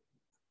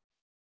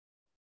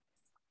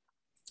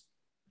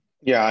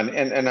 Yeah,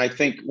 and I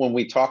think when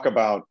we talk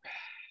about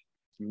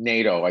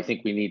NATO, I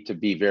think we need to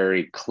be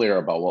very clear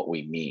about what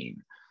we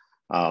mean.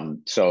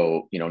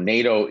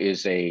 NATO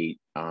is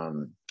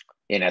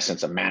in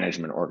essence, a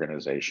management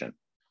organization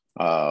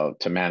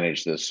to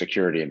manage the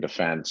security and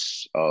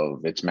defense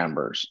of its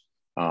members.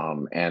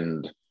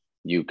 And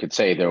you could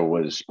say there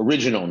was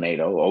original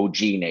NATO, OG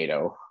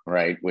NATO,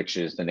 right, which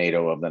is the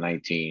NATO of the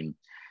 1950s,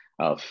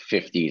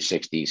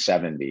 60s,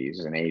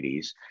 70s, and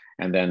 80s.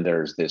 And then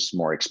there's this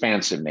more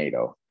expansive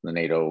NATO, the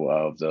NATO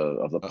of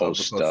the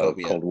post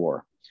Cold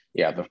War.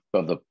 Yeah,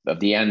 of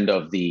the end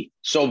of the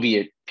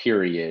Soviet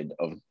period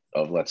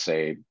of let's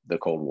say the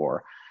Cold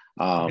War.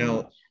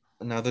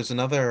 Now, there's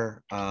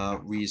another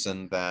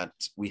reason that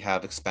we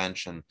have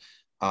expansion.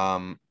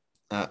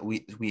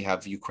 We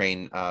have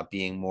Ukraine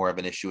being more of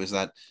an issue, is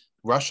that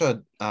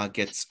Russia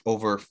gets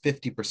over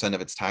 50%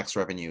 of its tax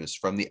revenues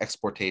from the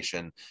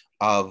exportation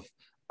of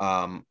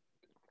the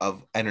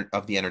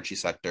energy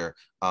sector.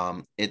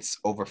 It's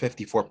over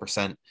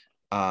 54%.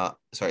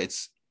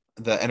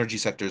 The energy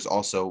sector is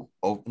also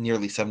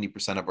nearly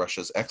 70% of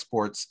Russia's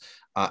exports,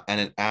 and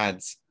it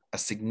adds a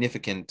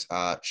significant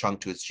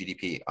chunk to its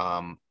GDP.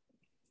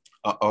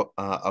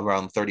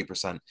 Around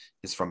 30%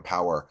 is from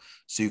power.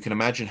 So you can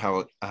imagine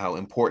how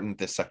important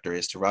this sector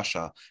is to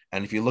Russia.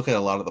 And if you look at a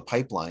lot of the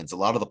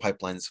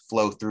pipelines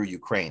flow through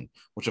Ukraine,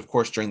 which of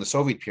course during the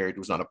Soviet period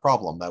was not a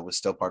problem. That was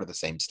still part of the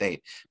same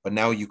state. But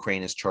now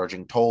Ukraine is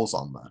charging tolls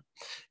on that.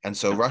 And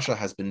so Russia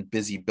has been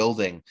busy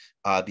building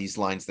these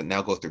lines that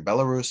now go through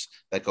Belarus,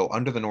 that go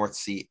under the North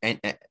Sea, and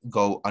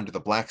go under the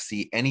Black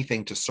Sea,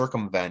 anything to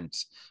circumvent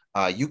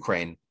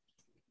Ukraine,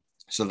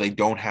 so they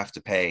don't have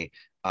to pay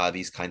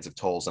these kinds of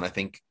tolls. And I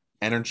think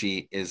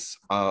energy is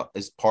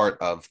part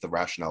of the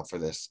rationale for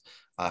this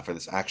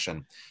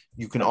action.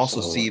 You can also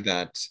see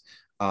that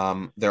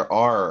there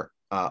are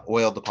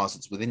oil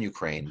deposits within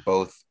Ukraine,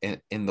 both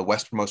in the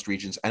westernmost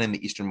regions and in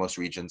the easternmost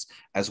regions,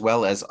 as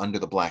well as under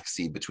the Black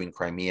Sea between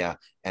Crimea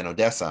and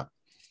Odessa.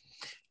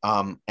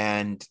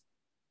 And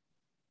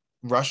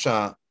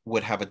Russia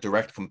would have a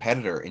direct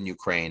competitor in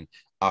Ukraine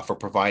for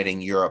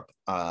providing Europe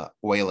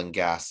oil and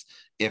gas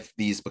if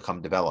these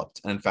become developed.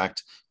 And in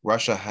fact,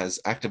 Russia has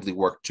actively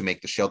worked to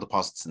make the shale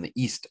deposits in the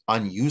east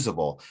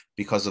unusable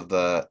because of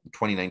the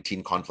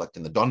 2019 conflict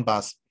in the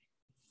Donbass.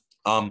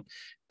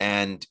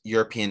 And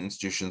European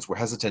institutions were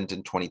hesitant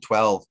in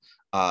 2012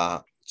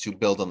 to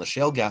build on the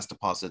shale gas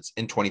deposits.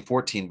 In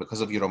 2014,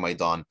 because of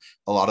Euromaidan,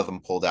 a lot of them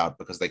pulled out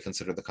because they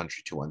considered the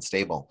country too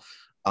unstable.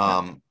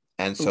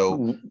 And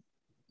so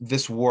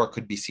this war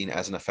could be seen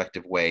as an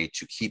effective way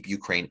to keep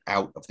Ukraine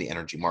out of the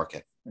energy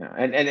market. Yeah.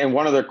 And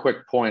one other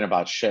quick point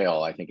about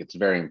shale, I think it's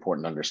very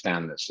important to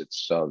understand this.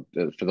 It's for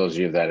those of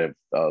you that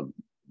have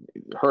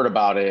heard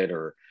about it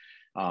or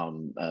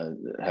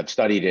have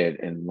studied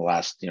it in the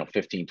last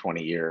 15,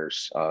 20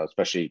 years,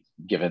 especially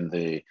given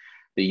the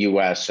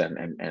US and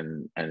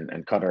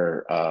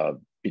Qatar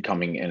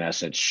becoming, in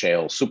essence,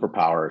 shale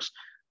superpowers.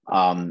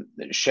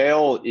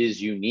 Shale is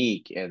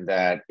unique in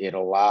that it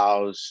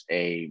allows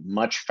a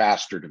much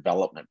faster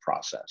development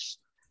process.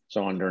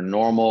 So under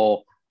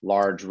normal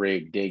large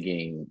rig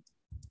digging,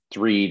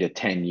 3 to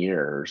 10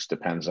 years,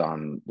 depends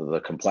on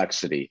the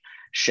complexity.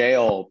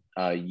 Shale,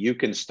 you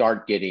can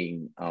start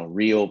getting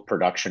real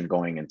production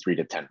going in 3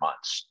 to 10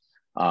 months.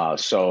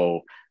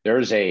 So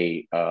there's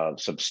a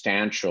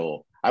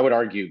substantial, I would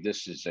argue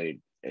this is a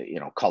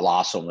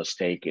colossal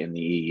mistake in the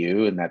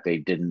EU, in that they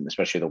didn't,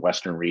 especially the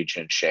Western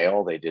region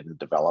shale, they didn't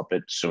develop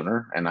it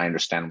sooner. And I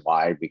understand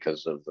why,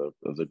 because of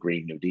the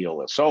Green New Deal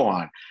and so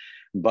on,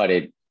 but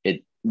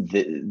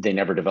they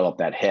never developed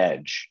that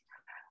hedge.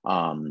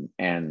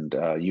 And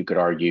you could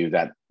argue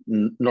that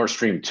Nord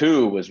Stream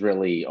 2 was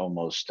really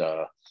almost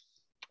a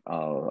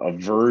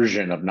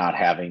version of not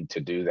having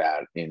to do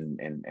that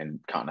in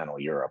continental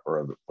Europe,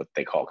 or what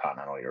they call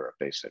continental Europe,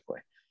 basically.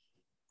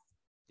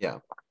 Yeah.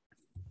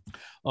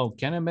 Oh,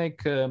 can I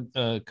make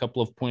a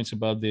couple of points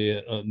about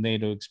the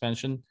NATO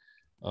expansion?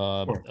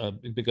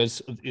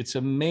 Because it's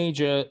a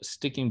major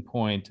sticking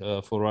point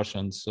for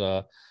Russians.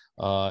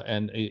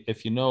 And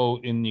if you know,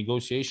 in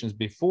negotiations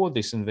before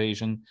this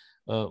invasion,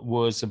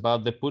 was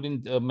about the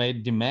Putin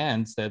made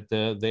demands that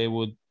they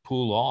would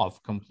pull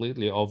off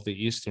completely of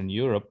the Eastern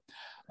Europe.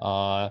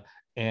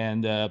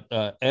 And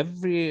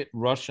every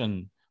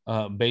Russian,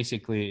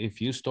 basically,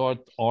 if you start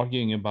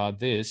arguing about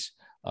this,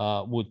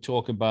 would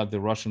talk about the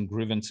Russian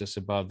grievances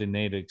about the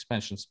NATO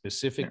expansion,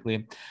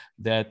 specifically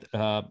that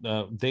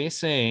they're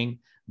saying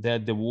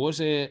that there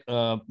was a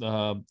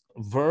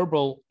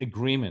verbal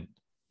agreement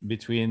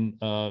between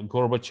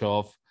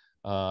Gorbachev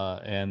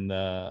and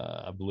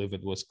I believe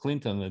it was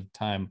Clinton at the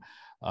time.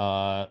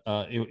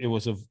 It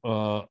was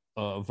a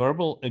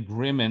verbal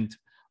agreement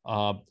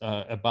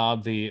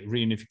about the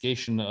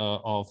reunification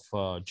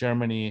of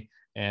Germany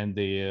and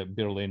the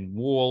Berlin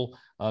Wall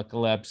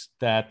collapse,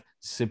 that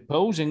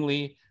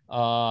supposedly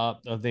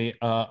the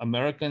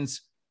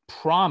Americans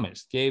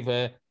gave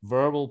a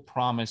verbal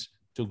promise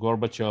to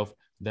Gorbachev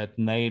that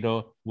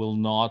NATO will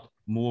not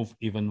move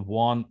even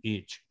 1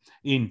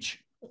 inch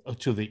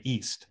to the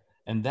east.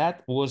 And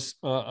that was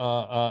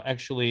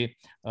actually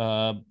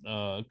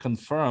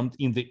confirmed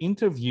in the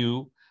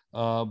interview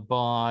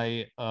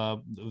by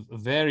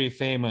very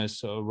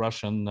famous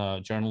Russian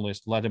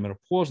journalist Vladimir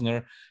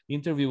Pozner,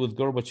 interview with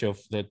Gorbachev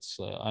that's,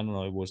 I don't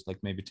know, it was like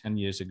maybe 10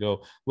 years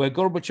ago, where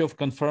Gorbachev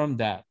confirmed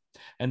that.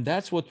 And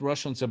that's what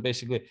Russians are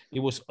basically, it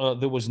was,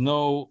 there was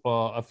no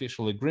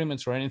official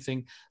agreements or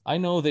anything. I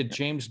know that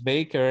James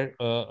Baker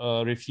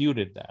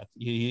refuted that.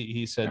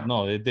 He said,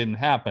 no, it didn't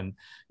happen,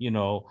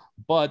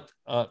 but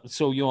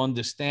so you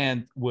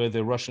understand where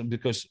the Russian,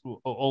 because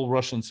all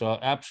Russians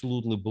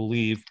absolutely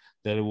believe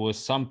that it was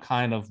some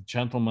kind of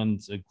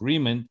gentleman's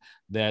agreement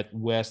that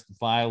West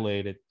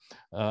violated.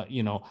 I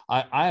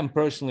am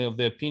personally of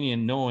the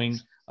opinion, knowing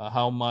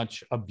how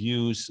much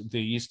abuse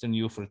the Eastern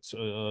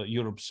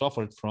Europe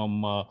suffered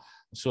from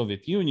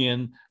Soviet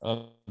Union,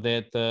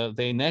 that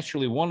they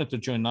naturally wanted to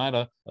join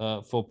NATO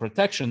for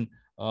protection,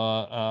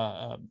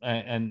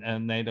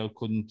 and NATO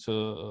couldn't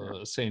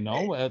say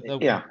no.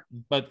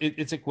 But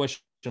it's a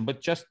question.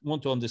 But just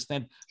want to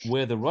understand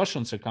where the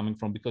Russians are coming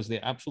from, because they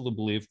absolutely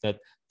believe that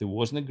there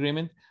was an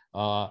agreement,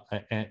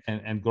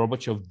 and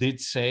Gorbachev did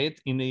say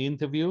it in the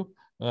interview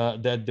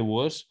that there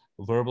was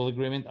verbal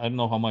agreement. I don't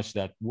know how much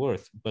that's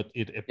worth, but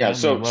it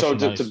So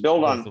to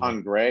build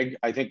on Greg,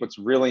 I think what's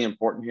really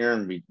important here,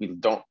 and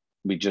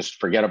we just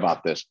forget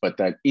about this, but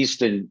that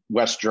East and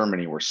West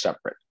Germany were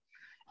separate,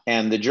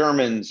 and the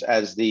Germans,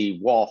 as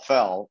the wall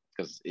fell,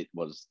 because it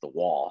was the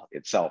wall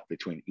itself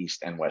between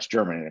East and West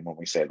Germany, and when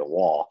we say the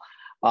wall,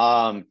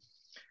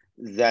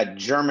 that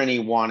Germany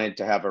wanted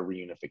to have a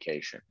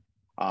reunification,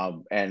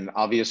 and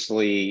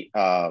obviously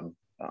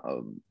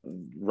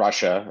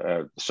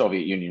Russia, the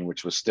Soviet Union,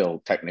 which was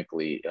still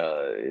technically,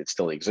 it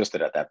still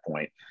existed at that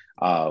point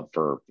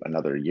for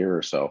another year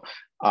or so,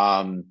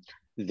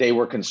 they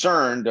were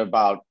concerned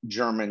about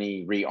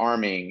Germany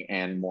rearming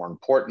and, more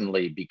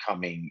importantly,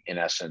 becoming, in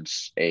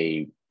essence,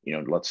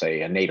 let's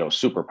say a NATO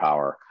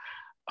superpower.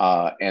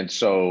 And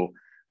so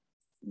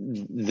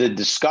the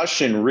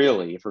discussion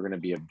really, if we're going to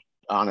be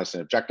honest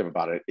and objective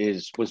about it,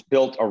 was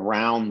built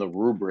around the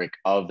rubric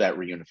of that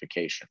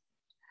reunification.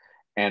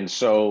 And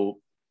so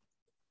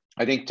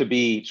I think, to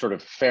be sort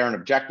of fair and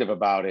objective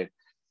about it,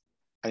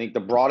 I think the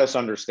broadest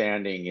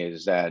understanding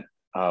is that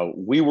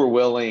we were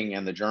willing,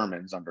 and the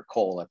Germans under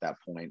Kohl at that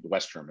point, the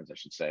West Germans, I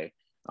should say,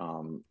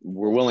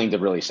 were willing to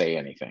really say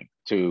anything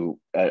to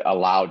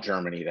allow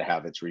Germany to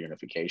have its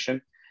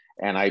reunification.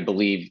 And I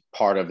believe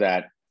part of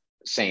that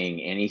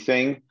saying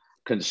anything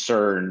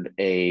concerned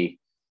a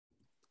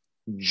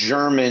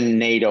German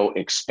NATO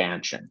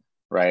expansion,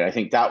 right? I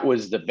think that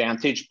was the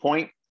vantage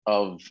point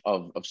of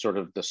sort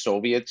of the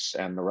Soviets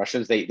and the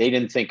Russians. They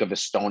didn't think of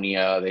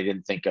Estonia, they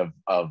didn't think of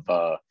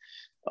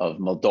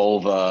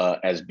Moldova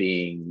as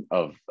being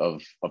of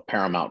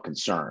paramount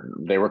concern.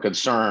 They were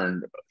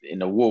concerned in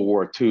the World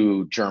War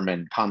II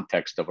German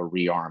context of a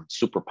rearmed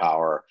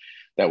superpower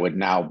that would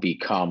now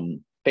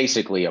become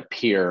basically a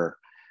peer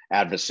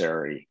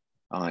adversary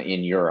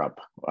in Europe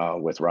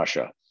with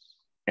Russia.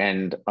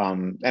 And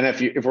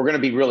if we're going to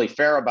be really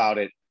fair about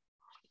it,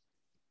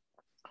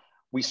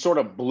 we sort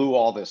of blew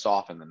all this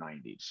off in the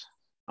 90s,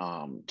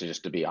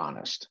 to be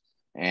honest.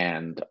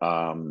 And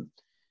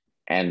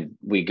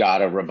we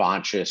got a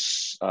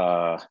revanchist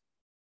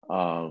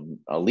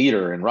a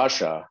leader in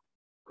Russia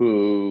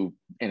who,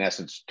 in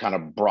essence, kind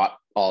of brought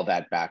all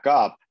that back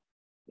up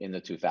in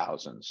the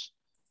 2000s.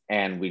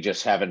 And we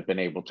just haven't been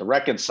able to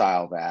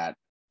reconcile that.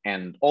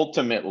 And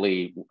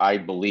ultimately, I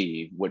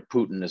believe what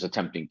Putin is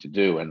attempting to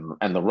do,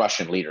 and the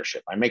Russian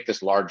leadership, I make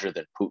this larger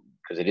than Putin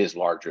because it is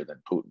larger than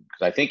Putin.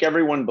 Because I think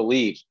everyone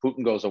believes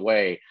Putin goes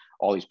away,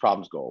 all these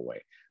problems go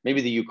away.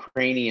 Maybe the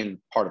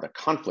Ukrainian part of the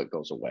conflict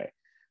goes away,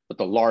 but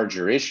the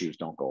larger issues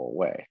don't go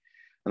away.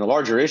 And the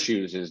larger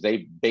issues is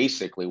they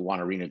basically want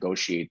to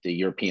renegotiate the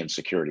European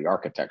security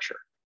architecture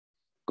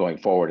going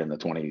forward in the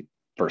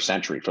 21st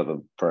century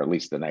for at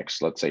least the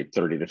next, let's say,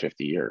 30 to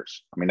 50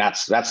 years. I mean,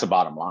 that's the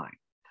bottom line.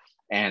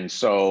 And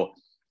so,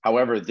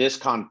 however this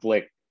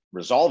conflict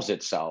resolves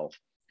itself,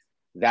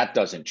 that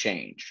doesn't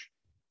change.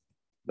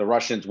 The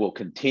Russians will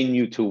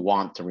continue to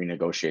want to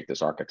renegotiate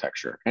this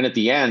architecture. And at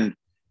the end,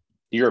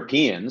 the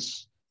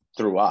Europeans,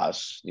 through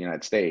us, the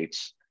United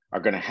States, are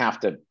going to have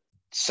to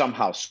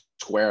somehow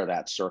square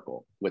that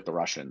circle with the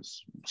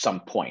Russians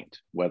some point,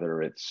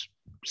 whether it's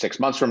 6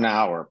 months from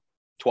now or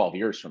 12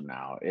 years from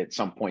now. At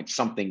some point,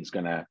 something's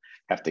going to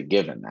have to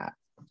give in that.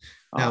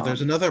 Now,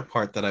 there's another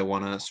part that I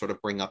want to sort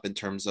of bring up in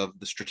terms of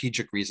the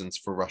strategic reasons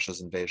for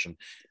Russia's invasion.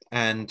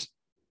 And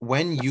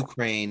when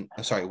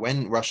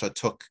Russia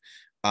took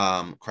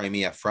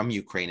Crimea from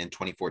Ukraine in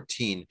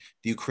 2014,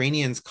 the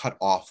Ukrainians cut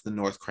off the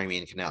North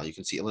Crimean Canal. You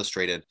can see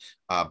illustrated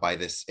by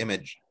this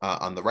image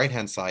on the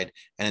right-hand side,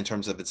 and in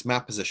terms of its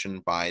map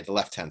position by the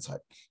left-hand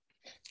side.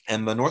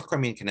 And the North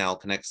Crimean Canal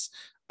connects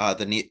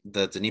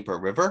the Dnieper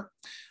River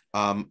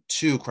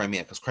to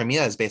Crimea, because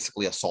Crimea is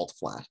basically a salt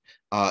flat.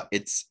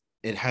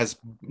 It has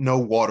no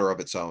water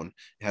of its own.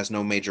 It has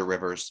no major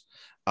rivers.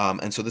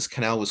 And so this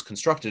canal was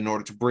constructed in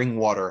order to bring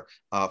water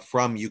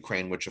from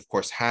Ukraine, which of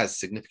course has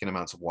significant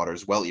amounts of water,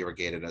 is well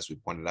irrigated, as we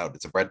pointed out.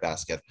 It's a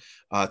breadbasket,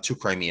 to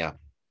Crimea.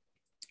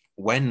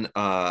 When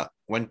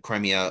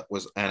Crimea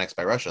was annexed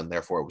by Russia, and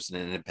therefore it was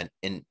an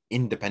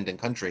independent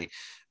country,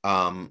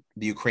 the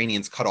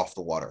Ukrainians cut off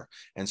the water.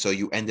 And so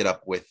you ended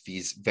up with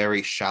these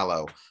very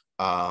shallow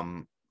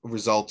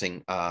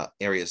resulting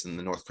areas in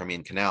the North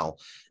Crimean Canal.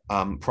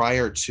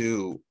 Prior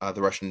to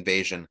the Russian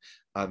invasion,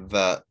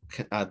 the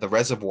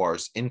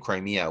reservoirs in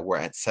Crimea were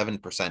at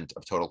 7%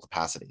 of total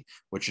capacity,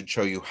 which should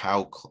show you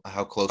how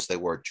close they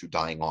were to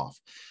dying off.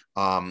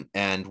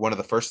 And one of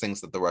the first things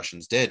that the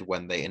Russians did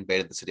when they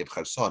invaded the city of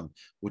Kherson,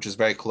 which is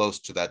very close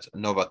to that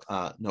Nova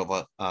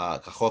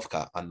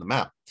Kakhovka on the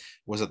map,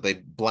 was that they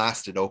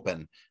blasted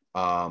open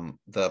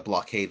the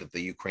blockade that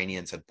the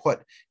Ukrainians had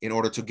put in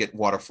order to get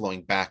water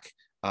flowing back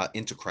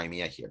into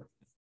Crimea here.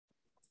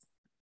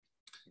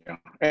 Yeah,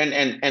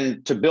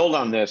 and to build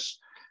on this,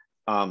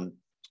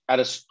 at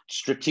a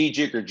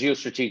strategic or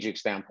geostrategic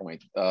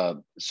standpoint,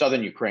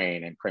 southern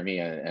Ukraine and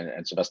Crimea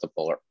and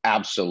Sevastopol are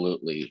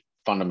absolutely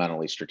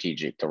fundamentally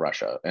strategic to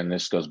Russia. And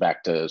this goes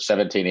back to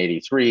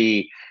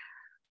 1783,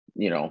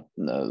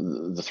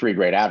 the three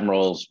great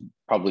admirals,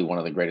 probably one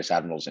of the greatest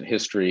admirals in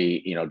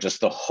history,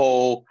 just the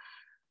whole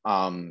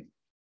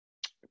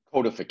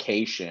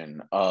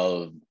codification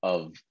of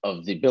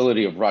the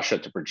ability of Russia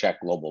to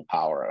project global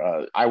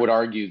power. I would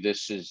argue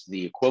this is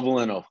the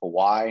equivalent of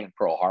Hawaii and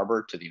Pearl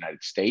Harbor to the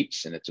United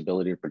States and its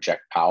ability to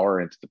project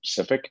power into the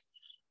Pacific.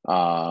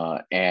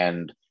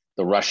 And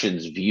the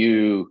Russians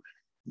view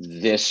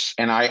this,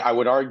 and I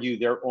would argue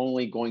they're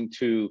only going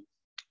to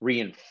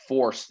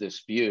reinforce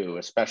this view,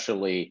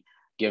 especially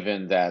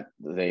given that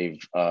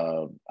they've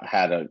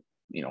had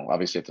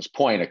obviously at this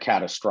point, a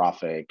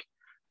catastrophic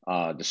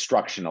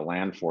destruction of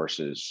land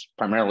forces,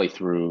 primarily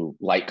through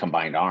light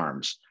combined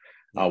arms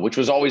which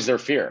was always their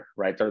fear,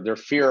 right? Their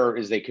fear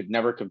is they could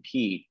never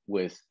compete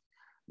with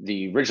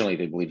originally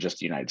they believed just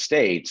the United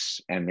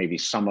States and maybe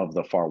some of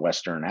the far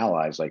Western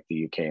allies like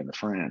the UK and the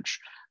French.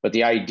 But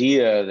the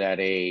idea that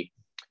a,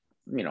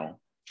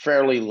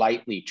 fairly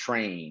lightly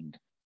trained,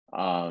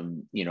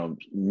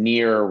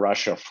 near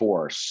Russia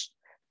force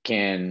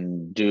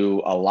can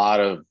do a lot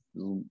of,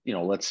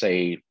 let's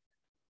say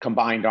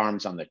combined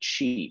arms on the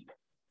cheap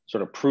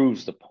sort of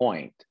proves the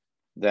point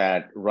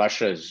that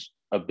Russia's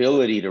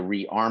ability to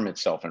rearm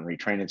itself and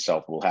retrain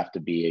itself will have to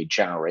be a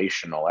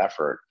generational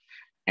effort.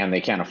 And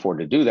they can't afford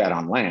to do that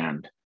on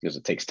land because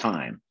it takes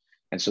time.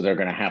 And so they're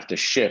going to have to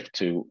shift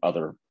to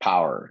other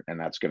power. And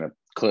that's going to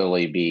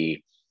clearly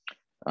be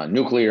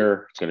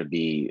nuclear, it's going to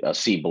be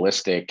sea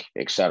ballistic,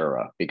 et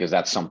cetera, because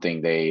that's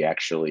something they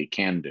actually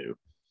can do.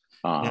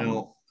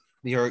 Now,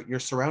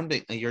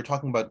 you're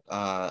talking about,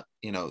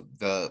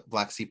 the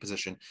Black Sea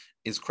position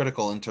is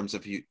critical in terms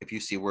of if you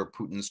see where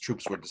Putin's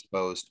troops were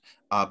disposed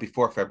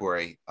before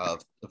February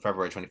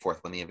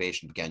 24th, when the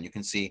invasion began. You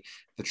can see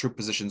the troop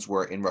positions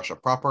were in Russia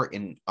proper,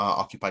 in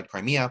occupied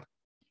Crimea,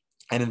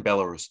 and in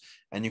Belarus.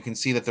 And you can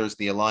see that there's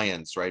the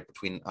alliance, right,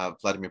 between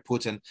Vladimir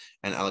Putin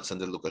and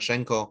Alexander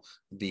Lukashenko,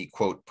 the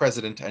quote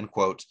president, end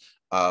quote,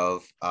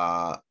 of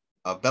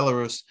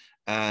Belarus.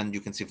 And you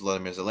can see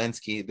Volodymyr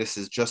Zelensky. This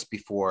is just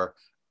before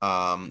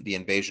the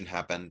invasion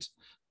happened.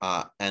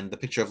 And the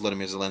picture of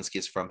Volodymyr Zelensky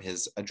is from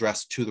his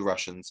address to the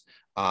Russians,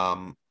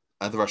 the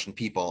Russian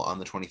people on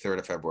the 23rd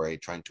of February,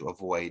 trying to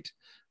avoid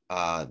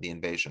the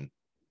invasion.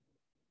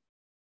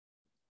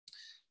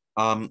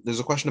 There's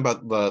a question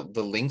about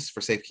the links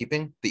for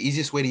safekeeping. The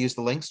easiest way to use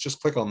the links, just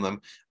click on them.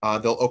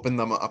 They'll open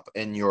them up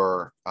in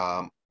your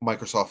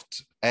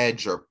Microsoft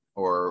Edge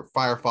or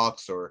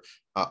Firefox or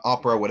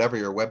Opera, whatever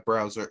your web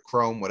browser,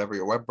 Chrome, whatever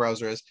your web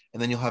browser is,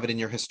 and then you'll have it in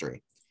your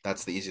history.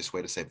 That's the easiest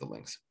way to save the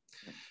links.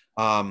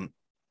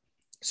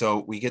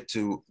 So we get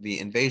to the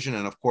invasion,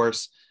 and of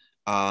course,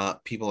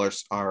 people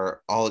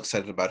are all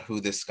excited about who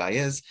this guy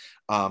is.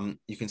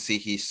 You can see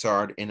he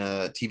starred in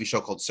a TV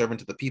show called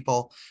Servant of the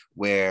People,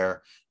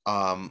 where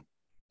down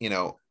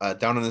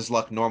on his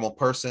luck, normal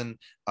person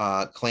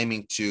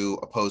claiming to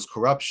oppose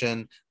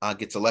corruption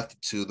gets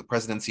elected to the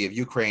presidency of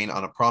Ukraine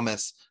on a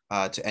promise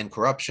to end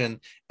corruption.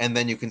 And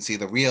then you can see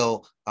the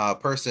real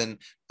person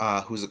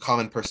who's a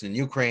common person in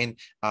Ukraine,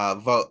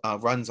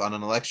 runs on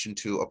an election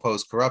to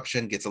oppose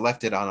corruption, gets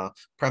elected on a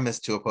premise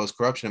to oppose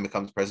corruption, and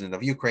becomes president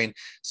of Ukraine.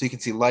 So you can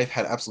see life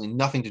had absolutely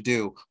nothing to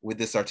do with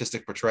this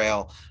artistic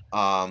portrayal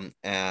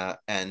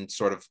and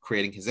sort of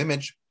creating his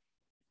image.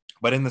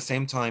 But in the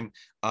same time,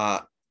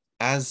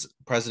 as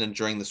president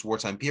during this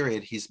wartime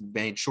period, he's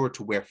made sure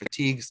to wear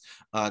fatigues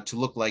to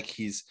look like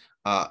he's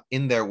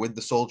in there with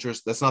the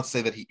soldiers. That's not to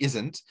say that he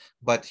isn't,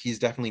 but he's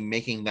definitely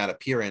making that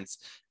appearance.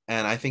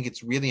 And I think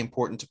it's really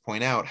important to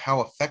point out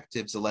how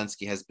effective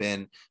Zelensky has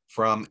been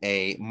from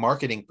a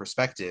marketing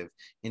perspective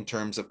in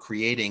terms of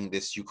creating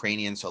this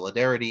Ukrainian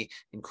solidarity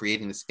and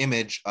creating this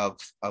image of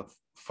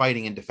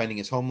fighting and defending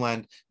his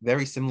homeland,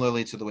 very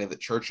similarly to the way that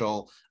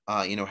Churchill,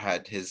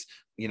 had his,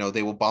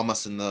 they will bomb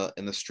us in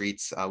the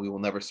streets, we will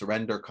never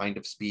surrender kind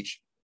of speech.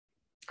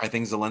 I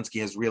think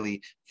Zelensky has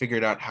really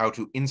figured out how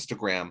to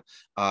Instagram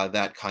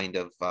that kind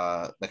of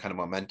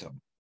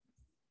momentum.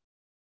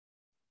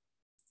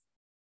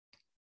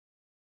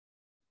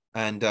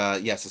 And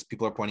yes, as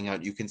people are pointing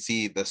out, you can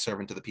see The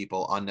Servant of the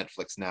People on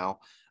Netflix now.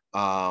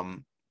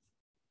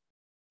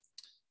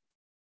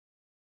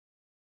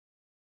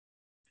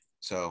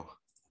 So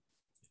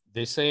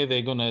they say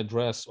they're going to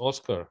address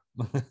Oscar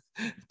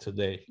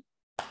today.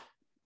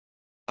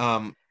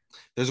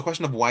 There's a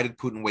question of why did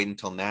Putin wait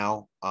until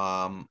now?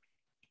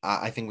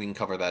 I think we can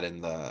cover that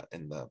in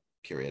the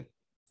period.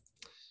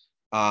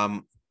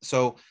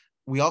 So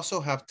we also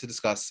have to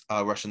discuss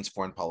Russia's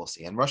foreign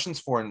policy, and Russia's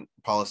foreign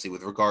policy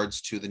with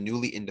regards to the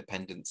newly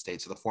independent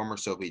states of the former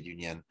Soviet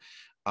Union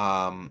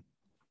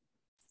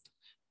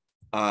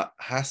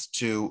has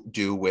to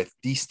do with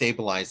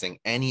destabilizing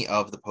any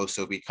of the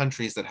post-Soviet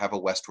countries that have a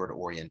westward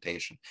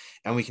orientation.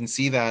 And we can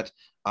see that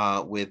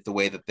with the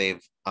way that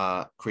they've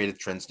created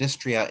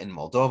Transnistria in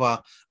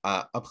Moldova,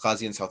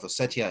 Abkhazia and South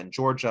Ossetia in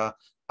Georgia,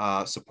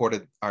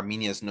 supported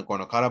Armenia's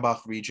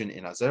Nagorno-Karabakh region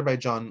in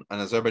Azerbaijan,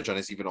 and Azerbaijan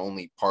is even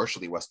only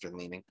partially Western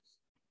leaning,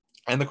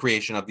 and the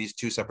creation of these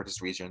two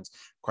separatist regions,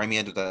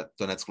 Crimea,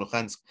 Donetsk,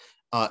 Luhansk,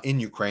 in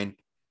Ukraine.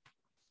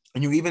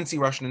 And you even see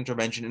Russian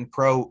intervention in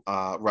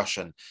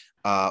pro-Russian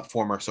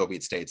former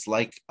Soviet states,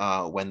 like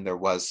when there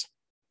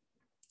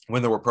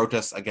were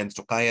protests against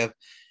Tokayev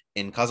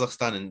in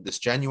Kazakhstan in this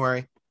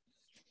January.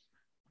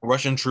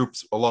 Russian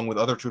troops, along with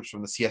other troops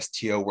from the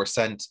CSTO, were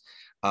sent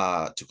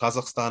to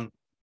Kazakhstan.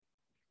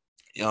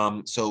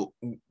 So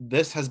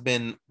this has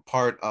been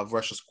part of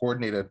Russia's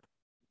coordinated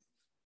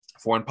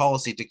foreign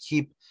policy to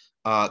keep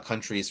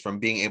countries from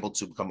being able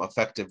to become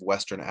effective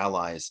Western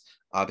allies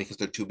because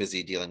they're too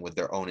busy dealing with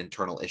their own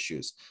internal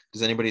issues.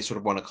 Does anybody sort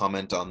of want to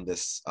comment on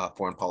this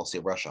foreign policy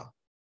of Russia?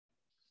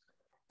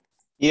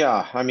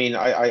 Yeah, I mean,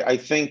 I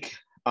think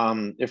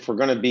if we're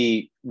going to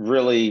be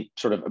really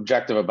sort of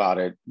objective about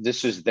it,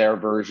 this is their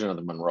version of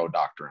the Monroe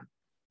Doctrine,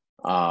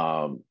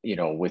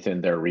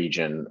 within their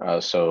region.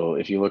 So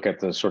if you look at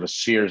the sort of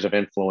spheres of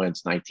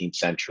influence, 19th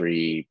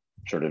century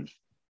sort of,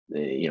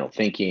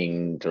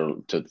 thinking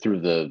to through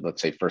the,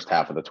 let's say, first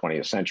half of the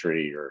 20th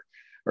century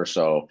or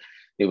so,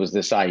 it was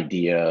this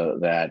idea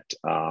that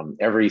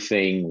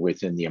everything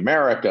within the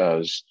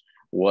Americas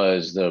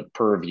was the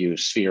purview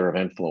sphere of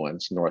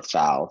influence,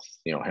 north-south,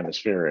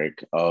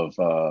 hemispheric of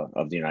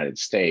the United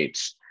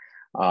States.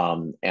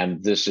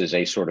 And this is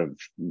a sort of,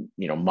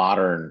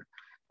 modern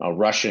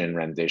Russian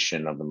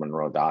rendition of the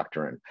Monroe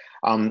Doctrine.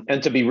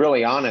 And to be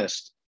really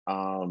honest,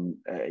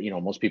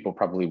 most people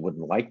probably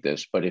wouldn't like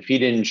this, but if he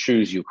didn't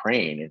choose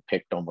Ukraine and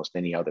picked almost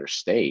any other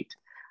state,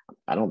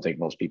 I don't think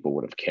most people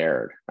would have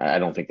cared. I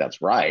don't think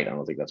that's right. I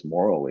don't think that's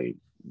morally.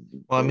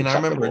 Well, I mean, I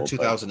remember in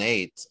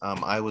 2008,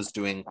 I was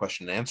doing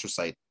question and answer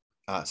site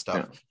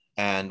stuff. Yeah.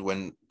 And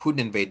when Putin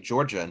invaded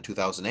Georgia in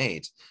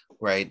 2008,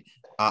 right,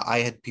 I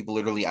had people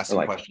literally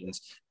asking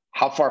questions.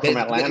 How far from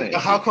Atlanta?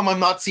 How come I'm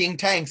not seeing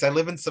tanks? I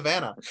live in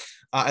Savannah.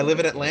 I live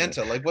in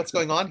Atlanta. Like, what's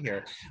going on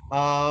here?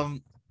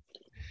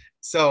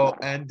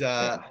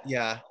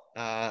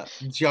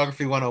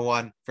 Geography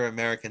 101 for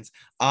Americans.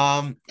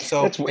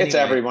 It's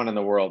everyone in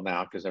the world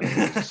now because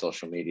everyone uses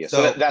social media.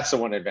 So that's the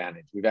one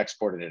advantage. We've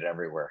exported it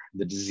everywhere.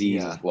 The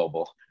disease is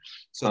global.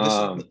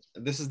 So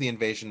this is the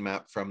invasion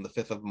map from the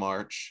 5th of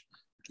March.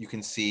 You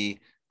can see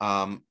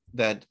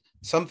that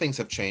some things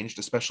have changed,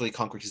 especially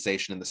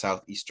concretization in the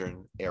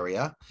southeastern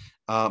area.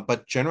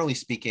 But generally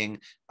speaking,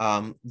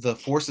 the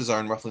forces are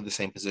in roughly the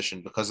same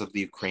position because of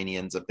the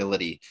Ukrainians'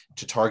 ability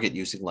to target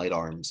using light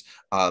arms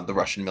the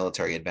Russian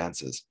military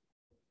advances.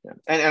 Yeah.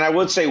 And I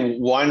would say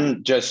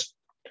one just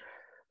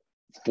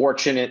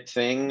fortunate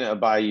thing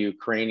by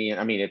Ukrainian,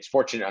 I mean, it's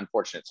fortunate,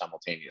 unfortunate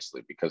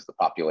simultaneously because the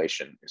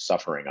population is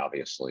suffering,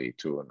 obviously,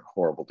 to a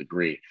horrible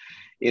degree,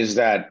 is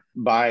that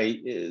by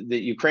the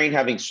Ukraine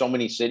having so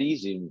many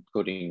cities,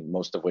 including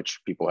most of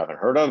which people haven't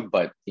heard of,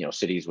 but,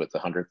 cities with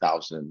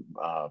 100,000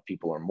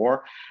 people or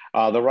more,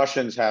 the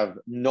Russians have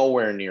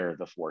nowhere near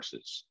the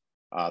forces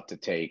to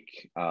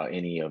take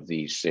any of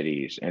these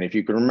cities. And if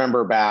you can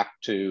remember back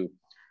to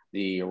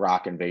the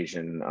Iraq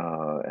invasion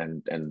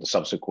and the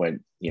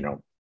subsequent,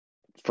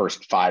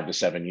 first 5 to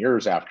 7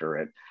 years after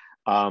it,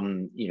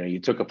 you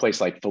took a place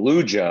like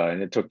Fallujah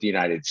and it took the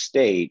United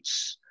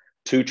States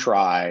 2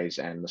 tries,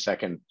 and the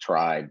second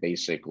try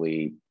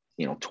basically,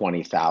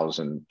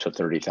 20,000 to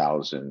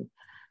 30,000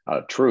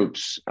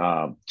 troops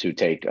to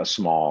take a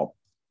small,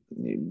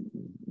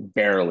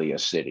 barely a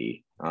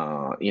city.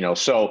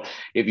 So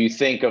if you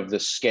think of the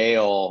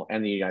scale,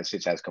 and the United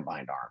States has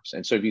combined arms,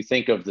 and so if you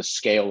think of the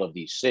scale of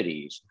these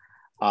cities,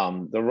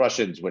 the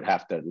Russians would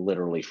have to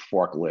literally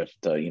forklift,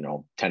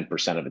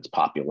 10% of its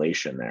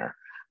population there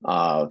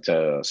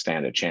to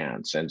stand a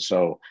chance. And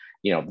so,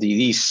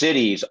 these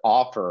cities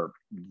offer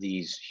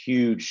these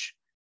huge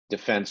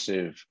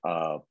defensive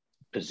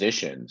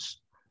positions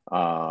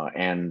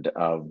and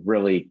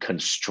really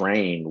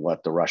constrain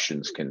what the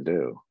Russians can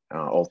do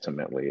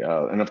ultimately.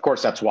 And of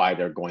course, that's why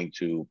they're going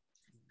to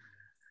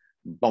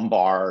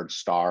bombard,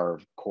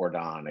 starve,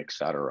 cordon,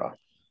 etc.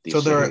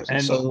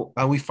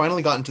 We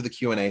finally got into the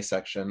Q&A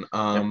section.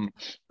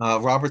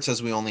 Robert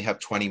says we only have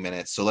 20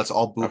 minutes, so let's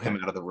all boo him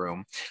out of the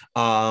room.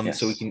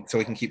 So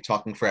we can keep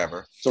talking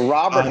forever. So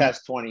Robert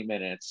has 20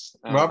 minutes.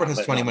 Robert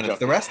has 20 minutes.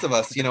 The rest of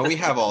us, we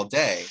have all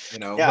day.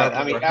 Yeah,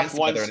 I mean,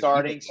 F1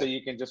 starting, so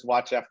you can just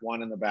watch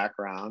F1 in the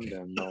background,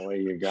 and away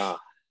you go.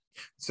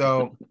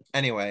 So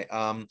anyway,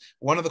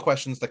 one of the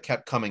questions that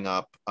kept coming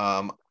up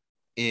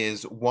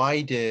is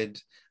why did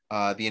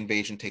the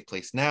invasion take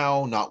place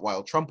now, not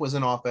while Trump was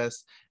in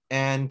office?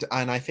 And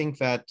I think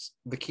that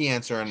the key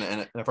answer,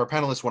 and if our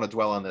panelists want to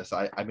dwell on this,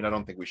 I mean, I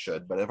don't think we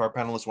should, but if our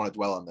panelists want to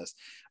dwell on this,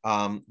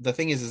 the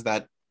thing is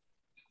that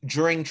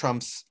during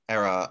Trump's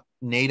era,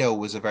 NATO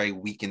was a very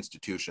weak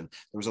institution.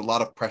 There was a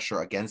lot of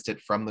pressure against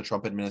it from the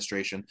Trump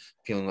administration,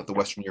 feeling that the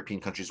Western European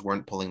countries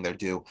weren't pulling their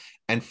due,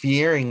 and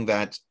fearing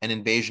that an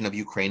invasion of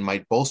Ukraine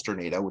might bolster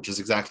NATO, which is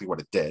exactly what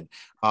it did.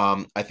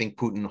 I think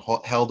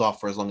Putin held off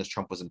for as long as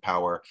Trump was in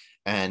power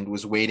and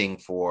was waiting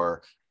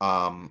for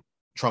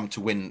Trump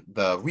to win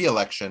the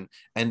re-election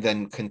and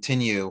then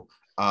continue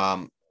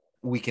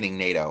weakening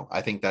NATO.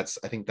 I think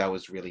that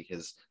was really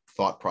his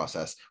thought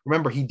process.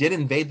 Remember, he did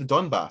invade the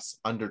Donbass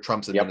under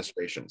Trump's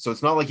administration. So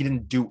it's not like he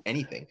didn't do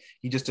anything.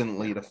 He just didn't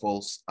lead a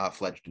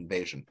full-fledged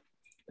invasion.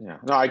 Yeah,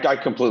 no, I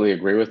completely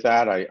agree with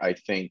that. I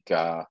think,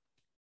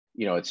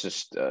 it's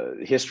just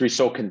history's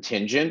so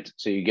contingent.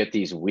 So you get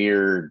these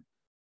weird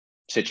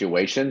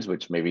situations,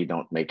 which maybe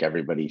don't make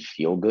everybody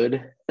feel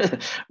good.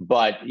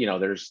 But,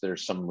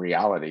 there's some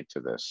reality to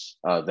this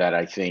that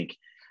I think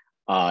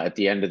at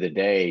the end of the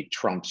day,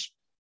 Trump's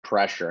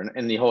pressure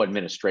and the whole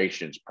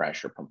administration's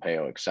pressure,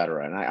 Pompeo, et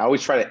cetera. And I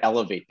always try to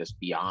elevate this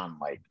beyond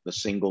like the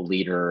single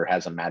leader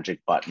has a magic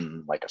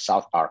button, like a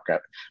South Park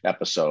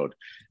episode,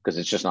 because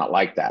it's just not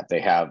like that.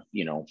 They have,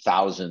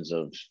 thousands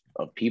of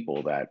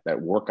people that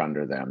work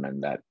under them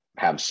and that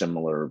have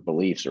similar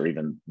beliefs or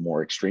even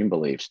more extreme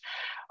beliefs.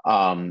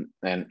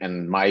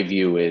 And my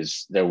view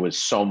is there was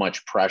so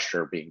much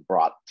pressure being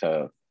brought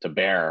to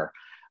bear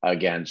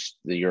against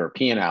the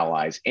European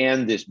allies,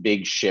 and this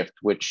big shift,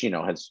 which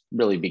has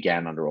really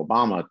began under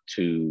Obama,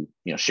 to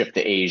shift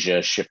to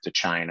Asia, shift to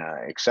China,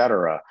 et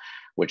cetera,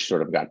 which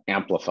sort of got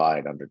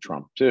amplified under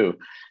Trump too.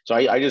 So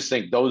I just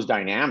think those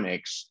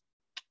dynamics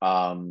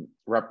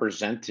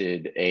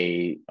represented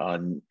a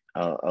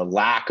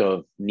lack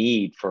of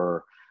need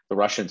for the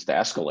Russians to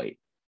escalate.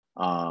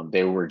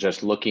 They were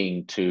just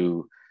looking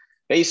to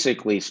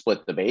basically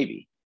split the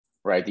baby,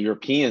 right? The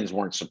Europeans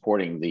weren't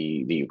supporting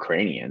the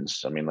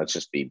Ukrainians. I mean, let's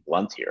just be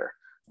blunt here.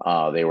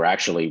 They were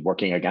actually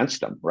working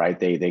against them, right?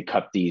 They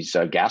cut these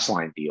gas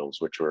line deals,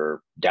 which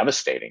were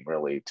devastating,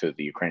 really, to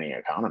the Ukrainian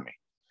economy.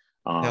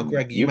 Now,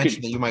 Greg, you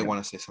mentioned that you might want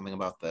to say something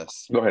about this.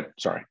 Go ahead.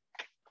 Sorry.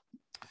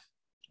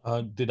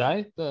 Did I?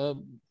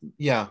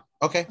 Yeah.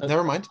 Okay.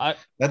 Never mind.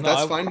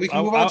 That's fine. We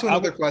can move on to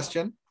another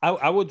question.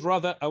 I would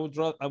rather.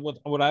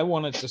 What I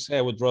wanted to say,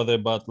 I would rather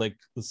about like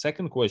the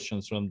second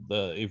questions from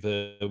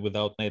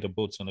without NATO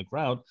boots on the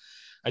ground.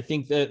 I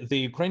think that the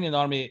Ukrainian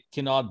army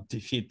cannot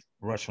defeat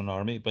Russian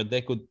army, but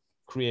they could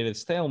create a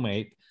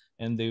stalemate,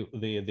 and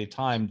the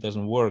time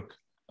doesn't work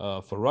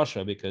for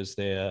Russia because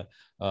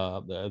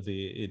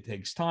it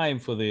takes time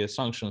for the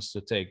sanctions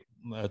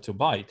to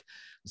bite.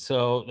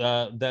 So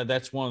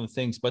that's one of the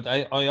things. But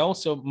I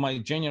also, my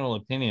general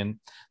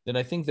opinion, that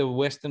I think the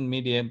Western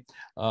media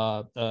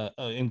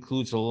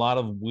includes a lot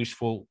of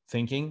wishful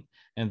thinking,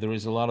 and there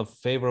is a lot of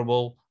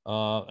favorable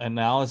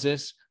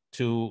analysis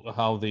to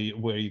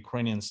where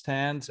Ukrainian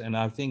stands, and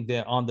I think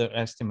they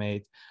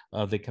underestimate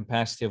the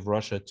capacity of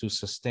Russia to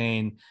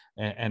sustain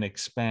and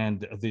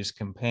expand this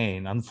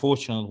campaign.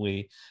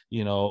 Unfortunately,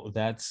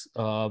 that's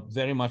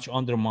very much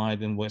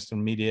undermined in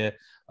Western media.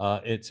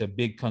 It's a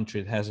big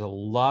country. It has a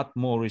lot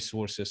more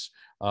resources,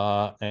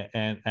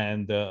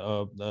 and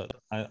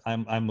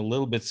I'm a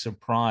little bit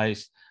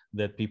surprised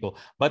that people,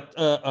 but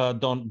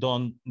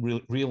don't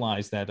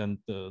realize that, and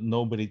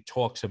nobody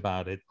talks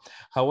about it.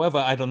 However,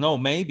 I don't know.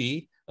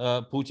 Maybe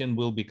Putin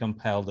will be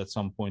compelled at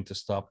some point to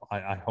stop.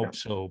 I hope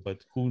so, but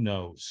who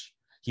knows?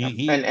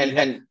 He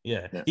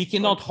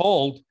cannot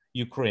hold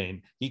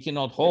Ukraine. He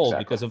cannot hold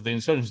because of the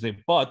insurgency,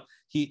 but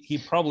he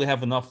probably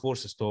have enough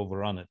forces to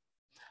overrun it.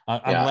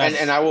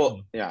 And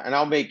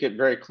I'll make it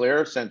very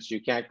clear, since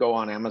you can't go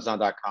on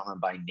Amazon.com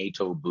and buy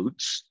NATO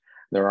boots.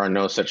 There are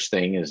no such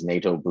thing as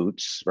NATO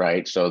boots,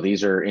 right? So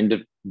these are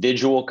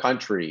individual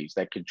countries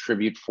that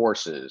contribute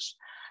forces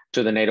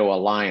to the NATO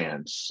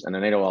alliance, and the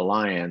NATO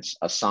alliance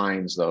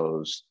assigns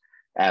those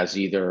as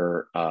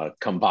either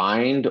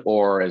combined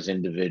or as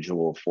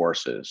individual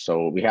forces.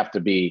 So we have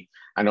to be,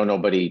 I know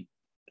nobody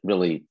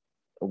really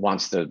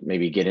wants to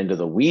maybe get into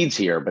the weeds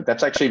here, but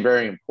that's actually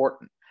very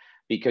important,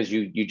 because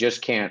you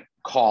just can't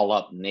call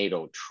up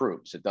NATO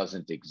troops. It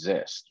doesn't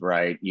exist,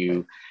 right?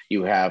 You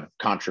have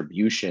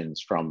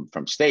contributions from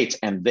states,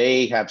 and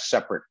they have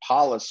separate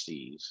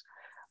policies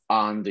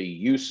on the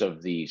use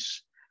of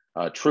these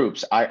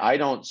troops. I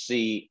don't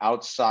see,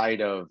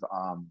 outside of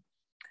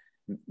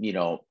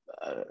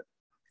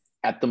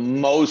at the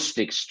most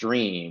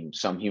extreme,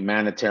 some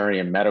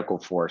humanitarian medical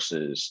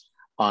forces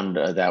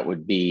that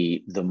would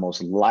be the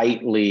most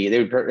lightly,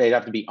 they'd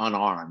have to be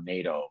unarmed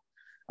NATO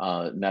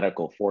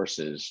medical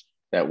forces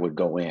that would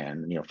go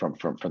in, from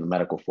the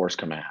Medical Force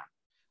Command.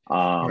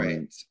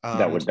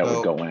 That would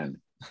go in.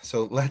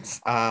 So let's.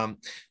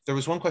 There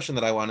was one question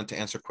that I wanted to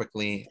answer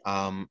quickly.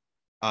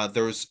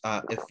 There was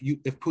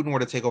if Putin were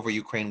to take over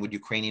Ukraine, would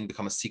Ukrainian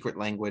become a secret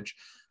language?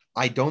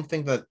 I don't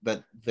think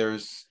that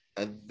there's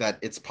that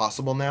it's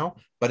possible now.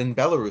 But in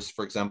Belarus,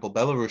 for example,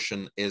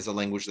 Belarusian is a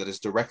language that is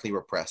directly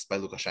repressed by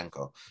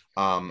Lukashenko,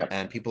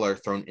 and people are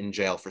thrown in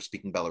jail for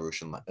speaking the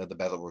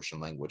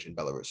Belarusian language in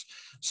Belarus.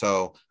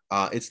 So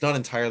it's not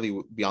entirely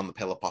beyond the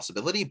pale of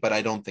possibility, but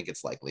I don't think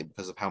it's likely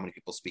because of how many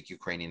people speak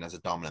Ukrainian as a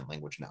dominant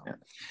language now. Yeah.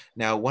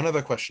 Now, one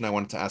other question I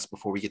wanted to ask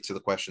before we get to the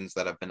questions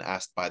that have been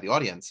asked by the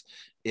audience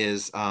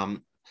is,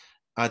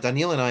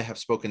 Daniil and I have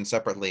spoken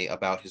separately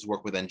about his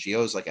work with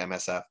NGOs like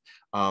MSF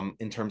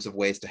in terms of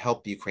ways to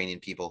help the Ukrainian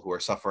people who are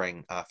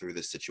suffering through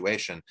this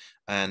situation.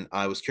 And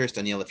I was curious,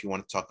 Daniil, if you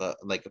want to talk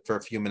for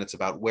a few minutes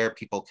about where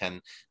people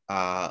can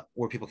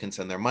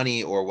send their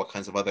money, or what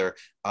kinds of other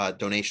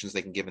donations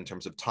they can give in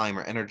terms of time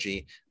or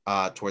energy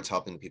towards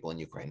helping people in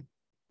Ukraine.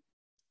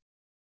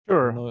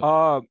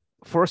 Sure.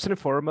 First and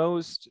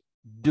foremost,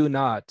 do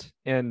not,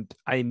 and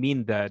I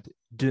mean that,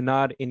 do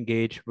not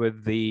engage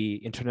with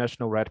the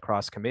International Red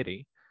Cross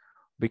Committee,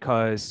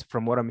 because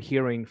from what I'm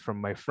hearing from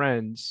my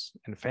friends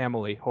and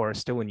family who are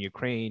still in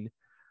Ukraine,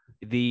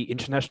 the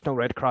International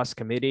Red Cross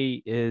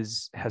Committee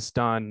has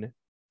done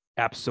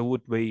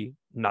absolutely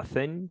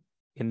nothing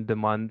in the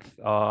month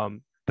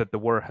that the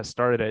war has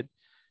started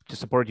to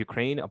support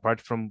Ukraine, apart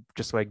from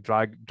just like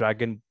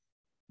dragging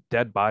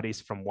dead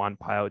bodies from one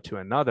pile to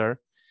another.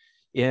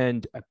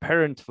 And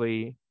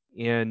apparently,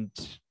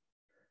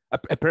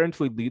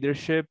 apparently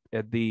leadership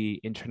at the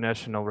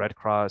International Red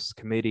Cross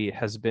Committee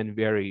has been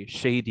very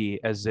shady,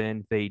 as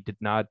in they did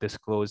not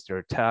disclose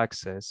their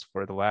taxes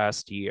for the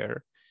last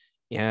year.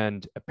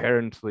 And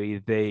apparently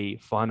they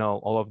funnel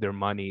all of their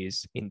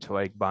monies into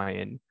like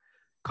buying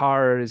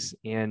cars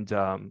and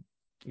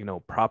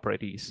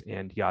properties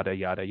and yada,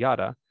 yada,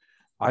 yada.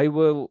 I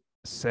will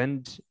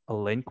send a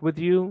link with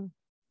you.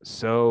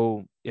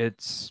 So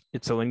it's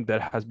a link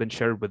that has been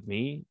shared with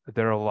me.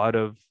 There are a lot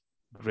of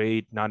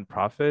great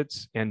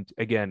nonprofits. And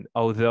again,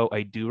 although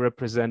I do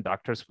represent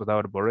Doctors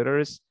Without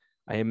Borders,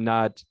 I am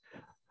not,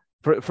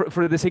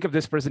 for the sake of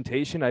this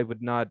presentation, I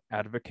would not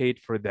advocate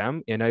for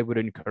them. And I would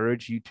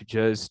encourage you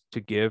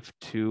to give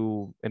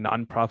to a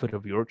nonprofit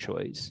of your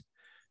choice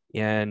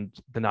and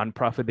the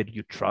nonprofit that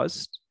you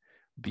trust,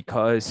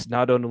 because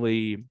not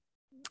only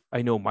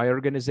I know my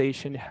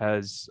organization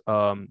has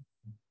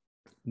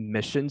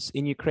missions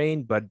in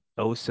Ukraine, but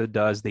also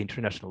does the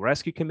International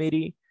Rescue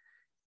Committee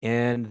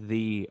and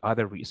the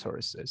other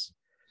resources.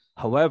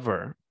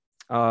 However,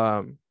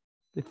 if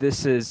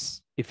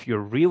you're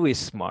really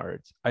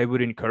smart, I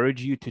would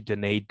encourage you to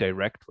donate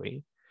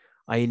directly.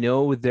 I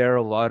know there are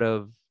a lot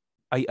of,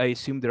 I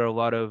assume there are a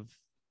lot of,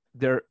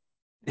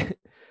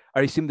 I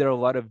assume there are a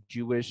lot of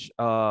Jewish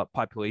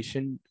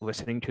population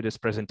listening to this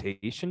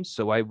presentation.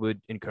 So I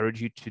would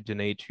encourage you to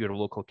donate to your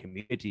local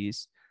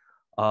communities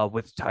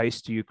with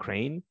ties to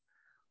Ukraine.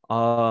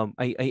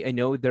 I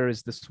know there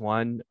is this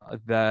one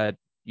that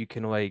you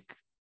can like,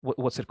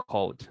 what's it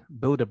called?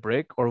 Build a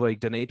brick or like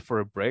donate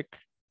for a brick,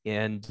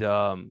 and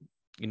and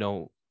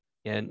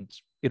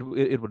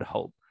it would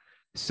help.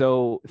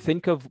 So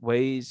think of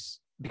ways,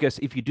 because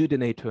if you do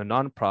donate to a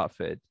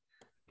nonprofit,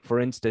 for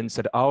instance,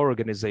 at our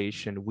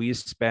organization, we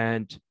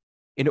spend,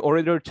 in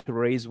order to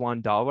raise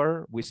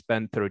 $1, we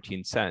spend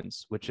 13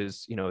 cents, which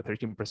is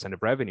 13%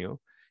 of revenue.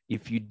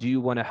 If you do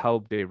want to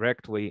help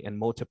directly and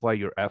multiply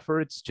your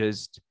efforts,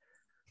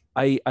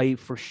 I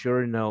for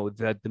sure know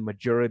that the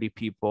majority of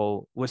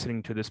people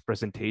listening to this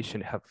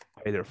presentation have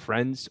either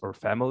friends or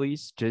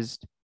families.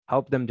 Just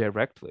help them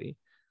directly.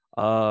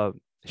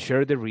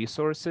 Share the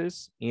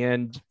resources,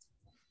 and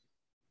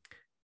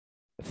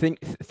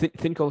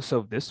think also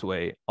of this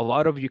way. A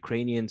lot of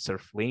Ukrainians are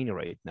fleeing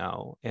right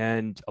now,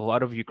 and a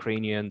lot of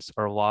Ukrainians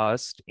are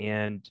lost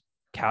and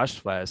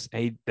cashless.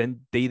 And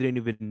then they didn't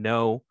even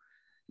know,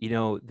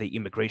 the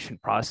immigration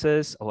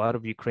process. A lot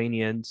of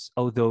Ukrainians,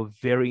 although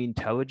very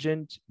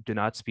intelligent, do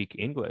not speak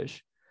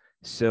English.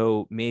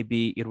 So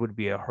maybe it would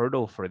be a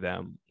hurdle for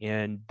them,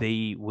 and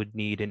they would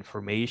need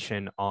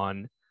information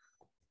on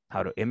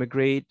how to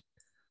immigrate,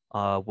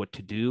 what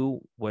to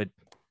do, what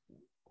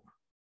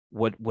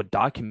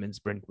documents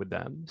bring with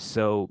them.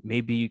 So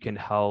maybe you can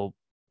help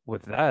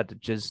with that.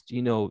 Just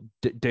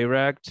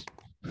direct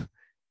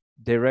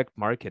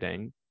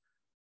marketing,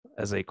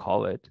 as I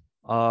call it.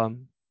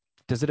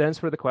 Does it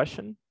answer the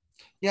question?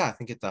 Yeah, I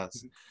think it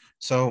does.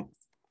 So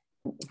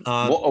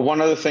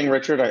one other thing,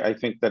 Richard, I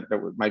think that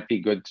might be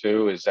good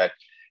too, is that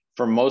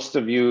for most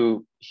of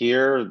you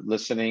here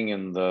listening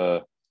in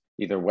the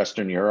either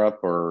Western Europe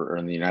or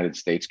in the United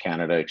States,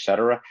 Canada, et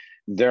cetera,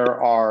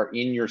 there are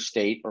in your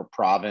state or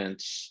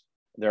province,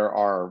 there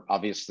are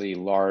obviously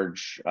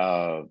large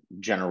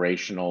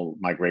generational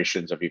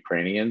migrations of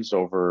Ukrainians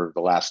over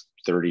the last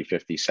 30,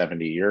 50,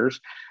 70 years.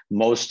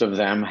 Most of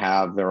them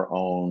have their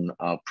own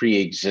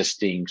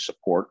pre-existing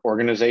support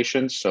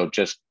organizations. So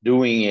just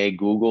doing a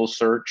Google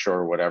search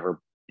or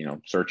whatever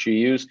search you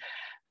use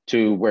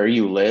to where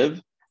you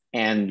live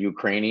and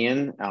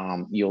Ukrainian,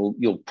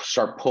 you'll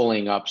start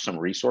pulling up some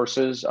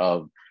resources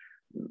of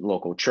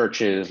local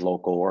churches,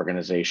 local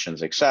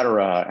organizations, et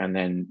cetera. And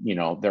then,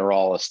 they're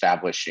all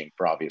establishing,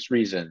 for obvious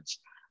reasons,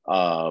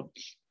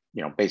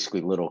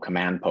 basically little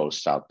command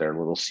posts out there,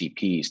 little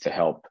CPs to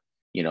help,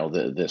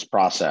 this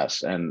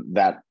process. And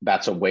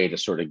that's a way to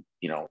sort of,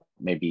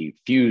 maybe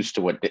fuse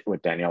to what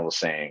Danielle was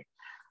saying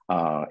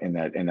in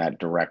that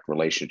direct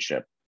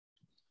relationship.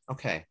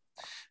 Okay.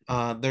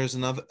 There's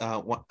another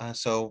one.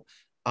 So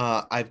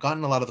I've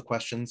gotten a lot of the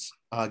questions.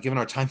 Given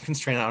our time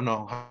constraint, I don't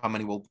know how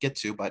many we'll get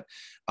to, but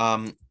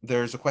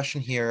there's a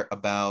question here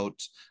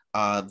about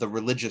the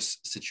religious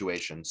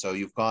situation. So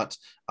you've got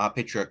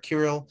Patriarch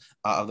Kirill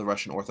of the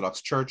Russian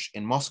Orthodox Church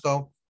in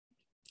Moscow,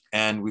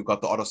 and we've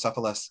got the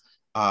Autocephalous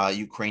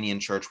Ukrainian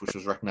Church, which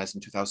was recognized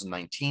in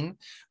 2019,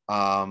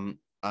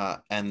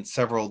 and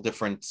several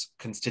different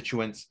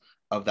constituents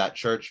of that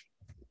church.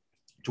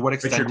 To what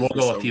extent? Richard, we'll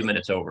go a few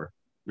minutes over.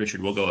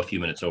 Richard, we'll go a few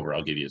minutes over.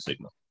 I'll give you a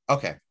signal.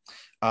 Okay.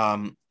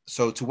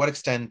 So to what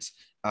extent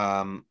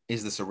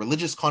is this a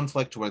religious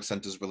conflict? To what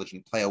extent does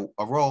religion play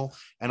a role?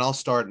 And I'll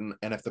start, and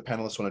if the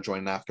panelists want to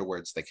join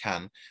afterwards, they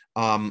can.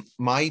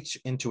 My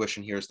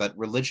intuition here is that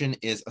religion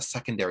is a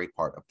secondary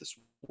part of this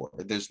war.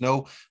 There's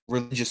no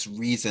religious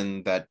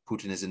reason that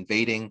Putin is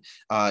invading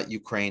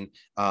Ukraine,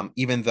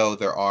 even though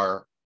there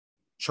are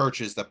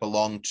churches that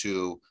belong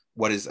to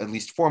what is at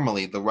least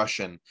formally the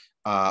Russian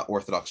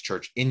Orthodox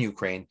Church in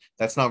Ukraine.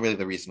 That's not really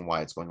the reason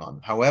why it's going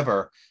on.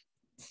 However,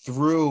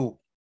 through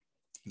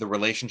the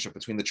relationship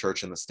between the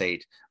church and the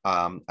state,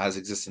 as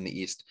exists in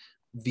the East,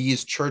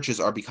 these churches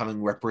are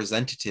becoming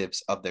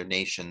representatives of their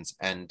nations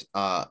and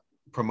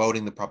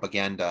promoting the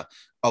propaganda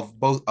of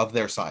both of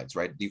their sides,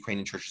 right? The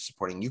Ukrainian church is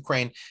supporting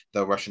Ukraine,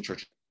 the Russian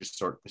church is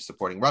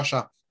supporting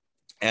Russia.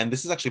 And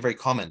this is actually very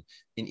common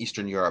in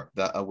Eastern Europe,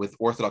 with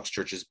Orthodox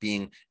churches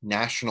being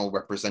national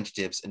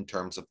representatives in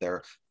terms of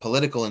their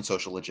political and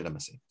social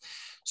legitimacy.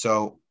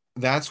 So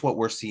that's what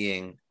we're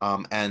seeing.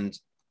 And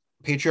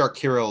Patriarch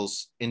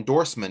Kirill's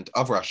endorsement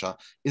of Russia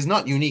is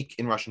not unique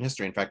in Russian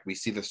history. In fact, we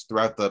see this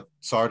throughout the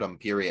Tsardom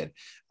period.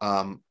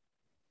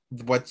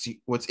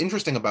 What's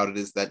interesting about it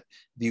is that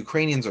the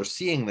Ukrainians are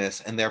seeing this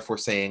and therefore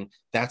saying,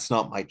 that's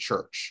not my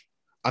church.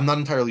 I'm not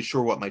entirely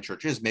sure what my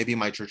church is. Maybe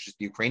my church is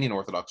the Ukrainian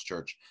Orthodox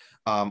Church,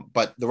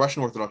 but the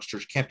Russian Orthodox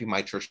Church can't be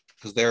my church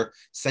because they're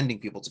sending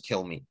people to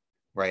kill me,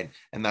 right?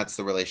 And that's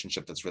the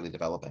relationship that's really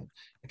developing.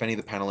 If any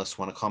of the panelists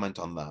want to comment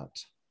on that.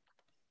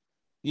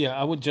 Yeah,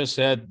 I would just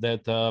add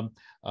that,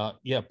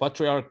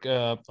 Patriarch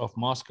of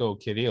Moscow,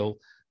 Kirill,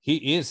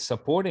 he is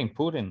supporting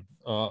Putin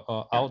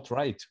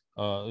outright,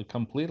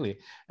 completely.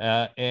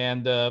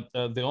 And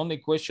the only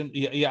question,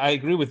 I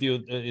agree with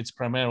you, it's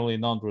primarily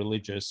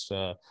non-religious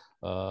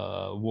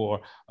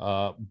war,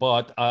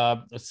 but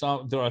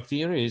there are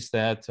theories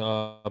that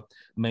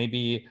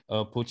maybe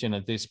Putin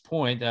at this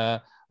point,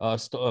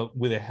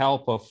 with the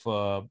help of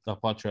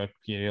Patriarch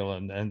Kirill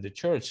and the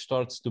church,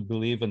 starts to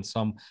believe in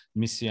some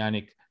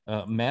messianic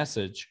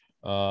message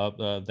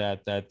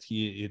that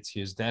it's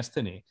his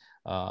destiny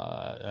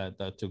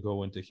to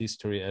go into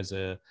history as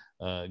a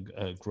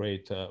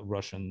great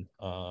Russian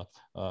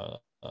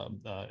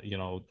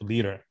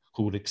leader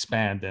who would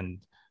expand and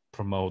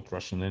promote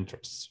Russian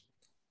interests.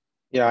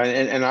 Yeah,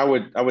 and I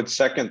would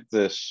second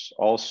this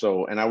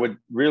also, and I would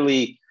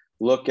really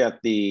look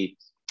at the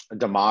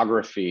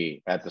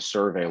demography at the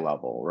survey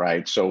level,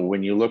 right? So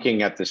when you're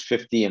looking at this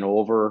 50 and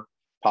over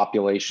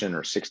population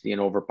or 60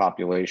 and over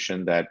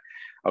population that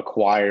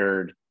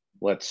acquired,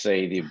 let's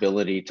say, the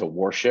ability to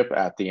worship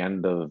at the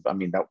end of,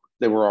 that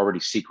they were already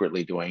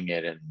secretly doing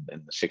it in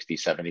the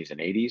 60s, 70s,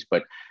 and 80s,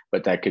 but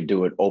that could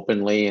do it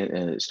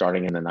openly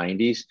starting in the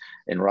 90s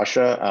in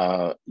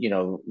Russia.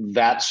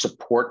 That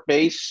support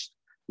base,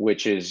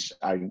 which is,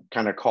 I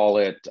kind of call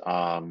it,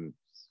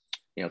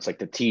 it's like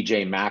the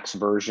TJ Maxx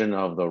version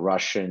of the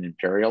Russian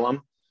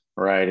Imperium,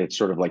 right? It's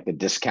sort of like the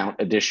discount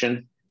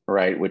edition,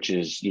 right? Which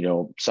is,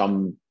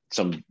 some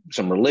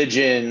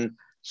religion,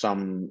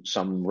 some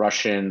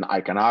Russian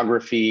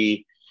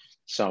iconography,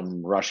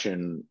 some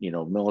Russian,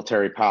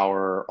 military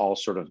power, all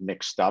sort of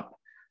mixed up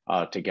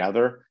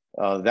together.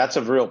 That's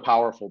a real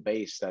powerful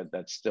base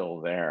that's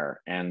still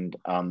there, and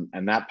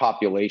that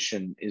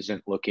population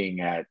isn't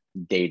looking at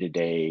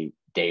day-to-day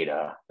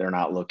data. They're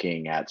not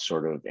looking at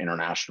sort of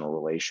international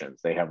relations.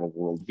 They have a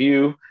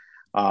worldview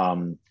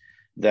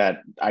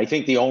that I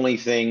think the only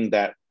thing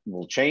that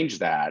will change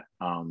that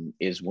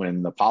is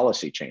when the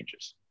policy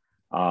changes.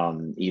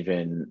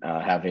 Even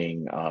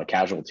having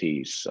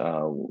casualties,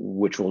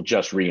 which will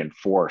just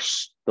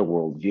reinforce the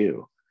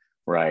worldview,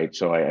 right?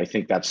 So I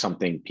think that's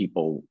something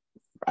people,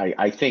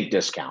 I think,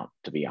 discount,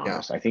 to be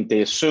honest. Yeah. I think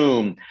they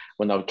assume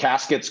when the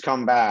caskets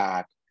come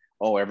back,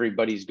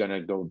 everybody's going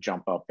to go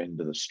jump up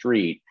into the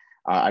street.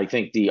 I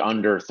think the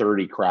under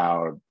 30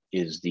 crowd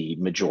is the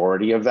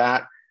majority of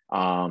that.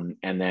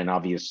 And then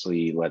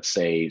obviously, let's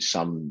say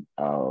some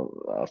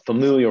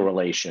familial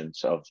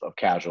relations of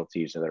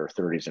casualties that are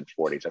 30s and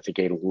 40s. I think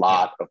a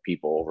lot of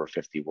people over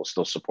 50 will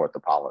still support the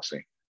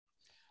policy.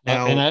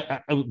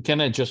 And can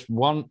I just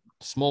one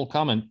small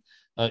comment?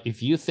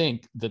 If you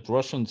think that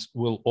Russians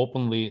will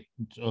openly,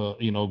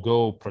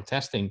 go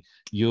protesting,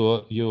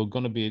 you're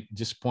going to be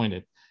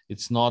disappointed.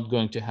 It's not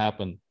going to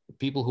happen.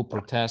 People who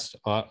protest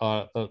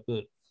are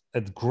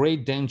at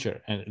great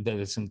danger, and that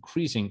is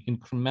increasing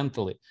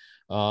incrementally.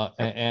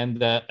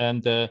 And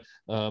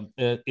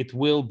it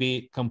will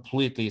be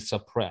completely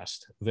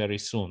suppressed very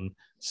soon.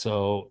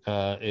 So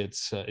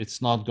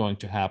it's not going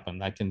to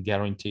happen. I can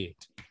guarantee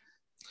it.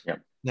 Yeah.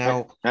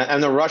 Now,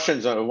 and the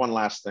Russians. One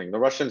last thing: the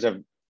Russians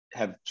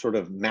have sort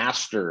of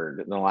mastered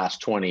in the last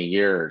 20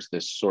 years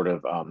this sort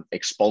of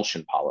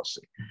expulsion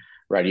policy,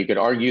 right? You could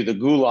argue the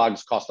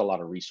gulags cost a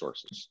lot of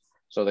resources,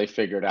 so they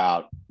figured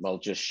out, well,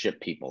 just ship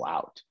people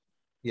out.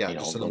 Yeah,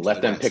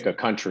 let them pick a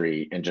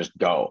country and just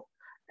go.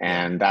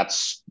 And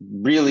that's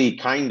really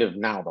kind of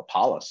now the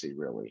policy,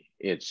 really.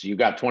 It's you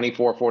got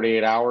 24,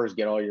 48 hours,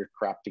 get all your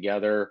crap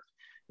together.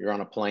 You're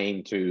on a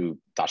plane to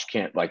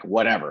Tashkent, like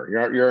whatever.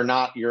 You're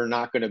not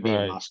going to be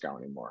in Moscow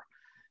anymore.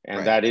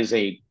 And that is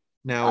I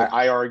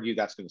argue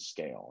that's going to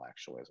scale,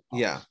 actually, as a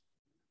policy.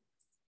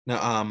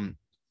 Yeah.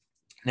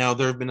 Now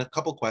there have been a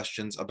couple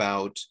questions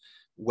about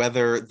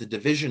whether the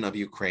division of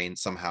Ukraine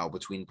somehow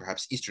between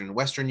perhaps Eastern and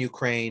Western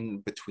Ukraine,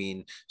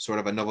 between sort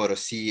of a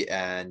Novorossiya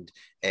and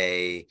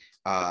a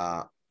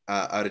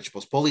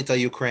Rzeczpospolita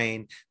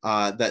Ukraine,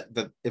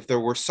 that if there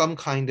were some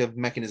kind of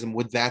mechanism,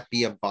 would that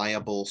be a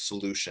viable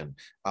solution?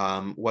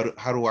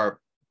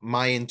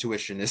 My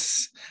intuition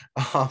is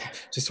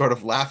to sort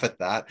of laugh at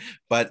that,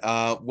 but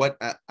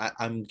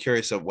I'm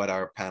curious of what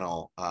our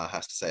panel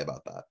has to say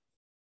about that.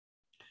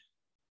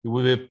 it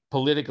would be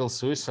political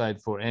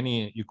suicide for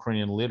any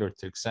Ukrainian leader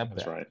to accept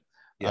That's that. right.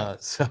 Yeah.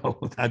 So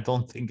I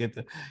don't think it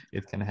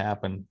can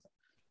happen.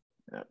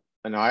 Yeah.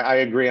 And I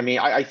agree. I mean,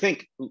 I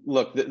think,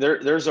 look,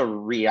 there's a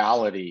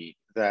reality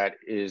that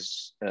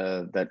is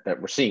that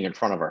we're seeing in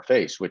front of our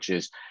face, which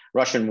is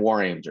Russian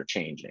war aims are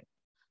changing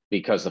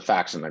because the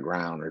facts on the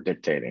ground are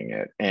dictating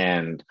it.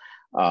 And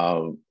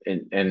the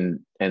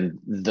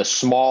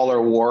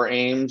smaller war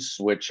aims,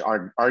 which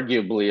are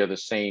arguably are the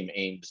same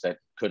aims that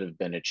could have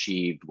been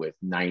achieved with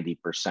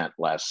 90%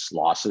 less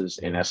losses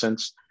in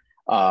essence,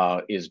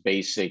 is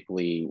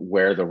basically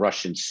where the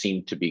Russians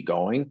seem to be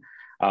going.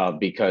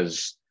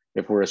 Because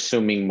if we're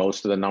assuming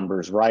most of the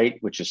numbers right,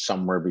 which is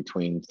somewhere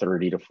between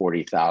 30 to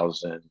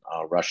 40,000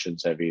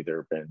 Russians have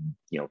either been,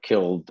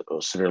 killed,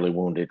 or severely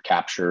wounded,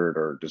 captured,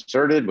 or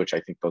deserted, which I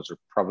think those are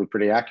probably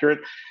pretty accurate.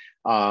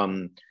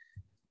 And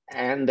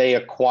they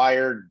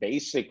acquired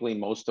basically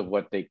most of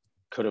what they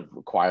could have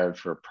acquired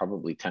for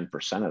probably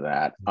 10% of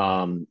that.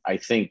 I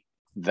think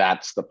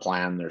that's the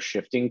plan they're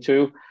shifting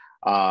to.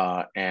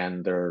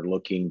 And they're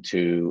looking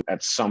to,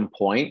 at some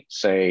point,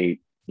 say,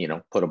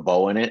 put a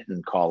bow in it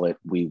and call it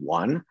 "we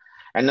won."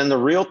 And then the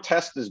real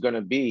test is going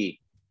to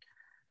be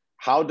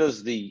how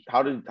does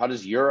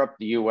Europe,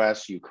 the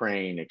US,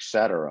 Ukraine,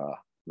 etc.,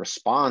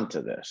 respond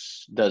to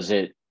this? Does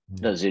it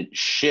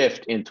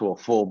shift into a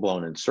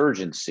full-blown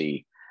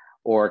insurgency,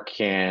 or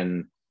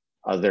can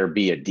there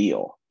be a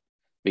deal?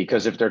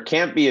 Because if there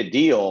can't be a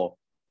deal,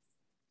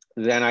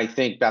 then I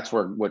think that's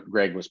what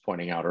Greg was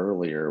pointing out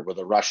earlier, where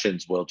the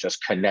Russians will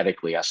just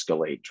kinetically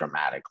escalate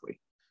dramatically.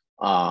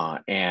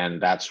 And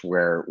that's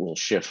where we'll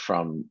shift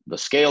from the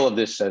scale of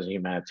this as a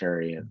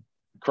humanitarian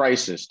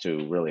crisis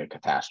to really a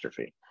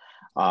catastrophe.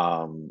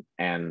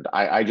 And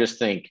I just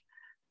think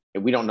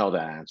we don't know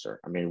that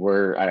answer. I mean,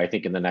 I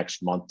think in the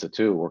next month to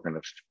two, we're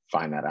going to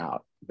find that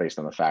out based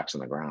on the facts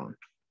on the ground.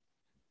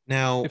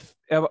 Now,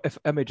 if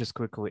I may just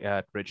quickly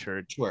add,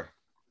 Richard, sure,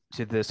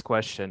 to this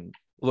question.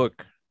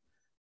 Look,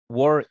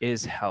 war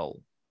is hell.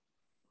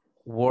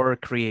 War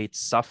creates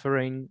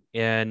suffering,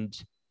 and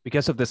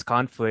because of this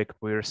conflict,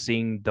 we're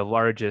seeing the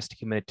largest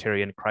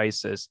humanitarian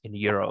crisis in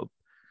Europe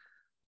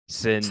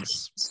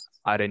since,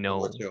 I don't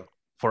know,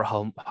 for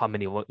how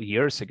many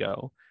years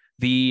ago.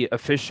 The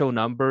official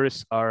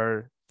numbers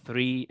are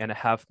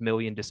 3.5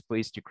 million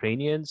displaced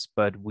Ukrainians,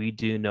 but we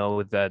do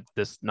know that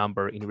this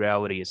number in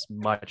reality is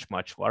much,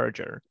 much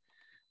larger.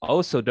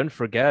 Also, don't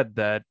forget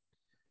that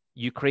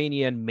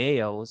Ukrainian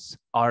males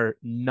are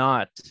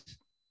not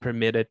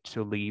permitted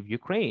to leave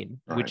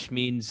Ukraine, right, which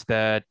means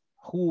that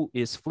who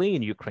is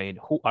fleeing Ukraine?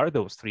 Who are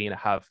those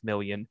 3.5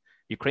 million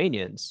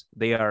Ukrainians?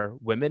 They are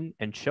women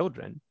and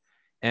children.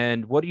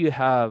 And what do you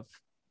have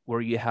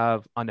where you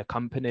have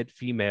unaccompanied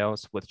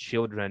females with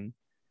children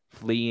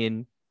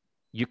fleeing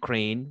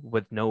Ukraine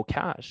with no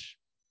cash?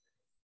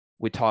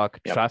 We talk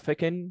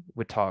trafficking,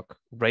 we talk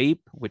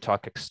rape, we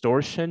talk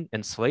extortion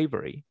and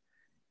slavery.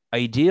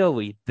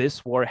 Ideally,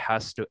 this war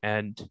has to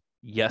end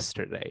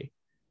yesterday,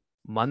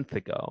 month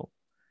ago.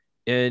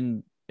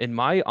 In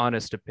my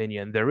honest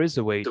opinion, there is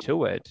a way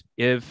to it.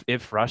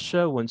 If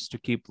Russia wants to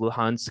keep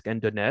Luhansk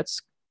and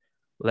Donetsk,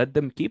 let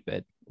them keep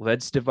it.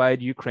 Let's divide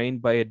Ukraine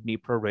by a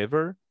Dnieper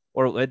River,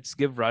 or let's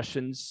give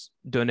Russians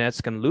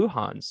Donetsk and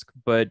Luhansk,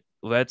 but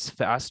let's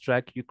fast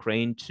track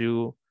Ukraine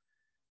to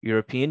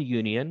European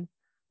Union.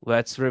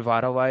 Let's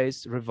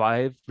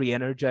revive,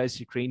 re-energize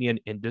Ukrainian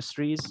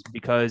industries,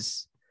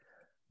 because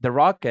the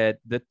rocket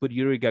that put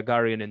Yuri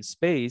Gagarin in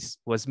space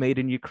was made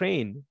in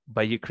Ukraine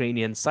by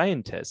Ukrainian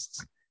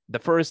scientists. The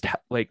first,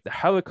 the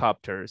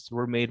helicopters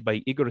were made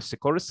by Igor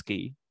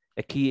Sikorsky,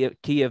 a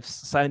Kiev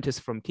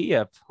scientist from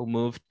Kiev who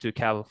moved to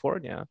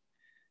California.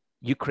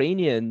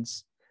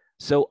 Ukrainians,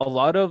 so a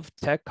lot of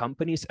tech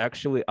companies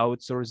actually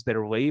outsource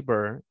their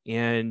labor,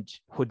 and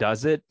who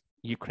does it?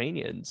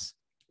 Ukrainians.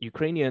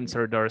 Ukrainians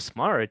are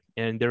smart,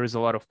 and there is a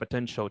lot of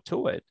potential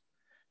to it.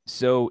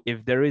 So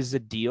if there is a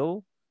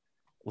deal,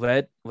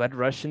 let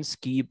Russians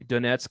keep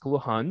Donetsk,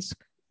 Luhansk,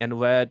 and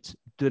let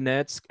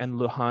Donetsk and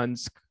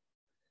Luhansk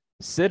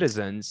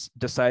citizens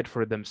decide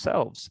for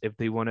themselves if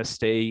they want to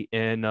stay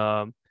in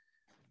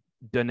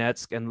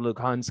Donetsk and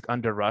Luhansk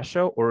under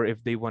Russia, or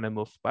if they want to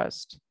move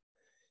west.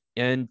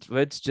 And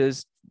let's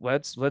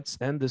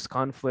end this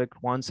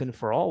conflict once and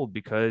for all,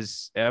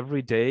 because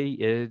every day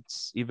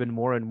it's even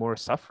more and more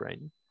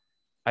suffering.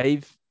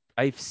 I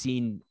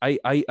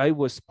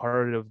was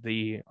part of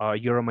the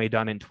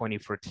Euromaidan in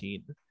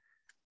 2014,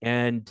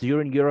 and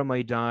during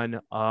Euromaidan,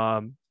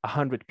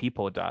 100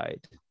 people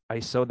died. I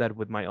saw that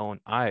with my own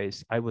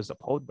eyes. I was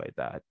appalled by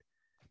that.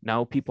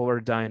 Now people are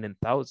dying in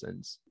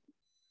thousands.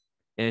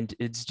 And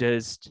it's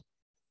just,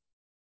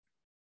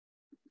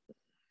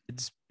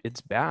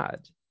 it's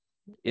bad.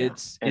 Yeah.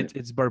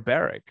 It's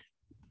barbaric.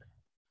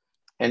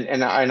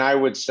 And I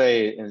would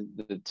say,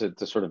 and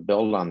to sort of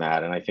build on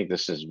that, and I think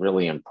this is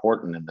really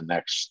important in the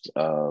next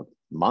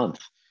month,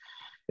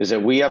 is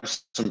that we have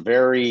some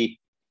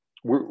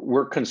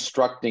we're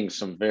constructing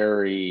some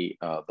very,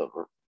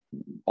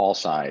 all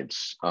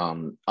sides,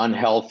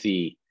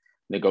 unhealthy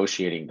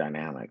negotiating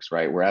dynamics,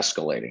 right? We're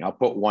escalating. I'll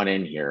put one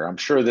in here. I'm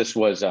sure this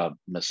was a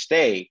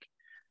mistake,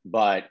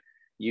 but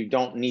you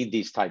don't need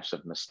these types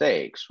of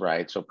mistakes,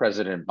 right? So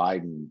President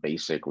Biden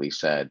basically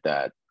said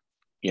that,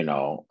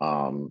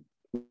 Putin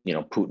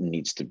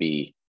needs to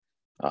be,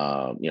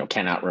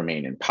 cannot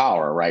remain in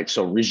power, right?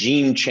 So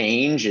regime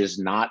change is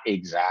not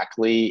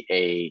exactly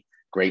a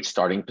great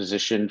starting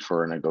position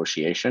for a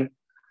negotiation.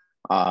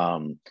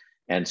 And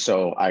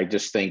so I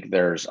just think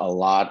there's a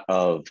lot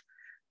of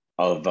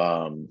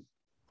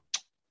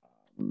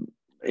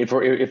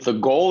if the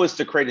goal is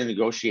to create a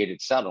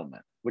negotiated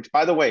settlement, which,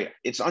 by the way,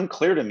 it's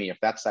unclear to me if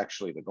that's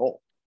actually the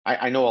goal.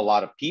 I know a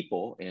lot of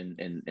people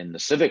in the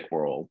civic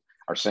world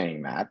are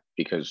saying that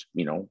because,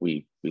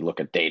 we look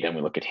at data and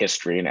we look at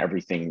history and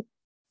everything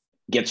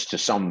gets to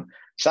some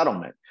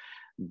settlement.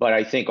 But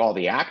I think all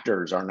the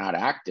actors are not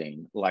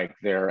acting like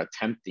they're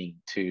attempting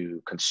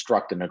to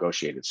construct a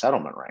negotiated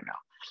settlement right now.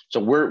 So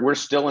we're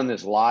still in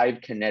this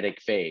live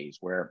kinetic phase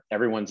where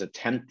everyone's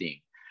attempting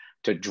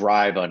to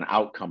drive an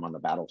outcome on the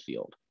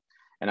battlefield.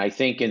 And I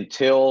think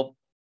until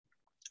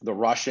the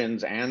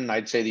Russians and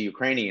I'd say the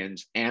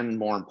Ukrainians, and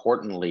more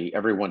importantly,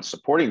 everyone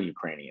supporting the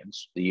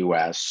Ukrainians, the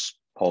US,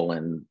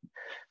 Poland,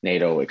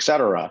 NATO, et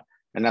cetera,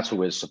 and that's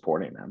who is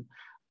supporting them,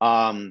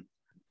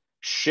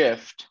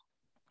 shift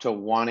to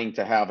wanting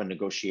to have a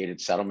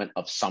negotiated settlement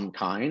of some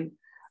kind,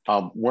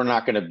 we're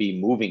not going to be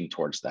moving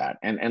towards that.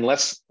 And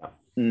let's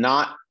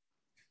not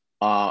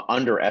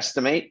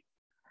underestimate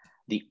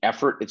the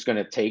effort it's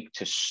going to take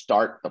to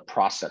start the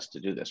process to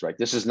do this, right?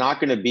 This is not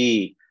going to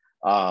be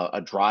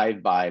a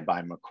drive-by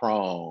by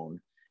Macron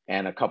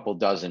and a couple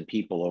dozen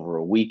people over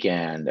a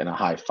weekend and a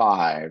high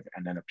five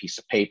and then a piece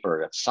of paper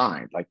that's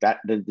signed like that.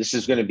 This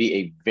is going to be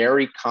a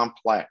very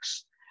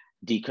complex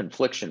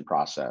deconfliction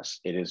process.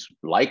 It is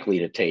likely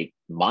to take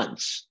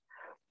months.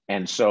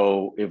 And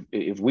so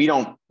if we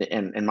don't,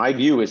 and my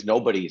view is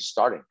nobody is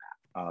starting that.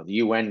 The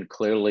UN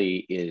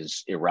clearly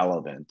is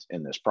irrelevant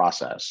in this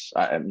process.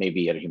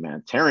 Maybe at a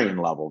humanitarian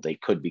level, they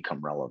could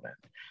become relevant.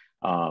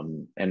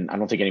 And I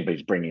don't think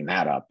anybody's bringing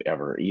that up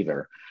ever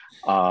either.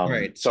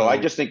 Right. So I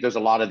just think there's a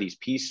lot of these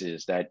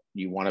pieces that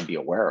you want to be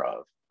aware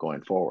of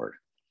going forward.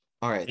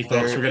 All right. Hey,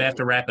 folks, we're going to have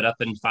to wrap it up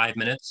in 5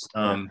 minutes.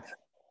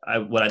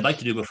 What I'd like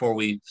to do before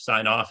we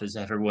sign off is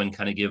have everyone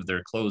kind of give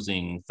their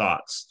closing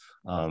thoughts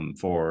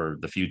for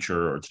the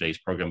future or today's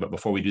program. But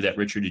before we do that,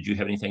 Richard, did you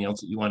have anything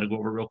else that you want to go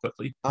over real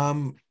quickly?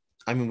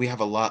 I mean, we have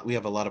a lot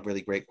of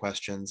really great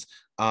questions.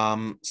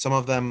 Some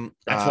of them.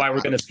 That's why we're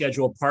going to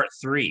schedule part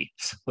 3.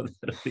 So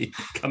that'll be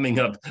coming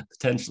up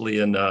potentially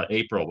in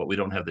April, but we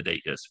don't have the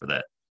date yet for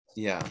that.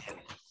 Yeah.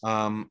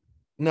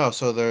 No,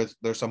 so there's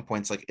some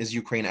points like, is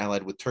Ukraine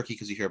allied with Turkey?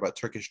 Because you hear about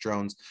Turkish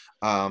drones.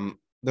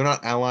 They're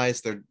not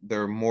allies.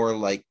 They're more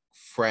like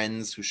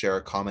friends who share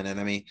a common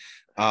enemy.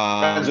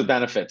 Friends with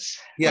benefits.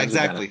 Yeah, Friends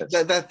exactly.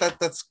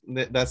 Benefits.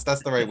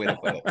 That's the right way to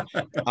put it.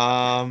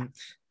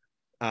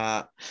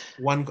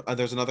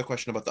 There's another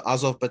question about the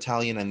Azov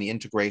battalion and the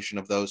integration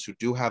of those who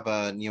do have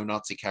a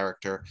neo-Nazi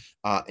character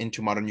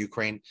into modern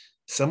Ukraine,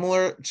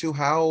 similar to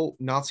how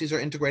Nazis are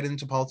integrated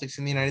into politics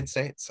in the United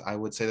States. I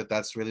would say that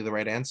that's really the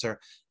right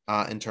answer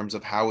in terms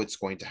of how it's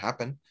going to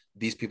happen.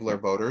 These people are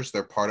voters.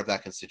 They're part of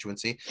that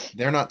constituency.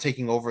 They're not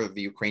taking over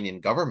the Ukrainian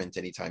government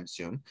anytime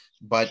soon,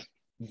 but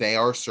they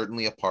are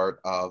certainly a part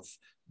of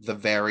the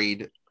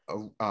varied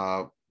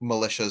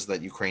militias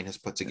that Ukraine has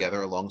put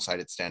together alongside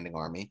its standing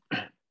army.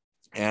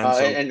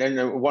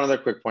 And one other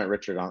quick point,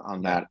 Richard,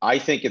 on that. I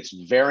think it's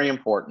very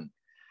important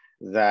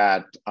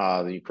that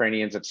the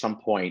Ukrainians at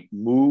some point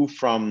move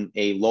from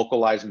a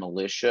localized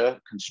militia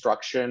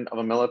construction of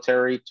a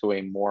military to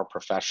a more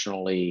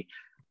professionally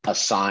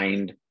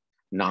assigned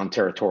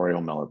non-territorial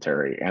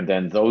military. And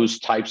then those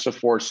types of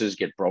forces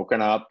get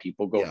broken up.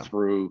 People go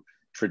through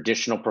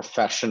traditional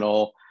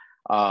professional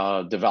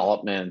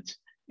development,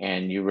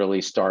 and you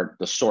really start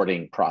the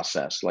sorting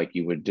process like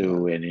you would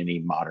do in any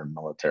modern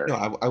military.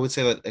 No, I would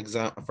say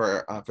that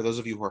for those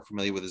of you who are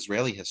familiar with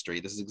Israeli history,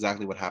 this is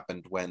exactly what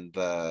happened when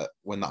the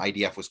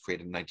IDF was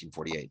created in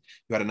 1948.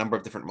 You had a number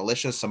of different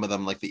militias. Some of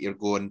them, like the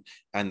Irgun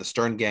and the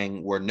Stern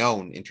Gang, were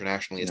known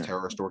internationally as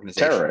terrorist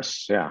organizations.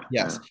 Terrorists, yeah.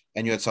 Yes,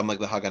 and you had some like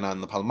the Haganah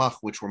and the Palmach,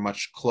 which were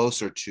much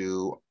closer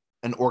to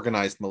an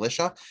organized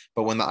militia.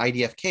 But when the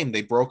IDF came,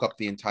 they broke up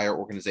the entire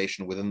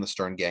organization within the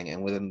Stern Gang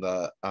and within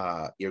the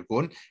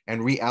Irgun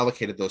and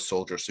reallocated those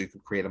soldiers so you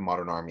could create a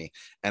modern army.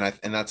 And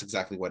that's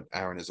exactly what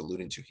Aaron is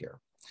alluding to here.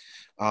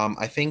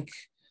 I think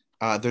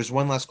there's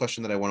one last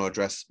question that I want to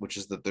address, which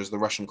is that there's the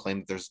Russian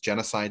claim that there's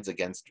genocides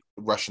against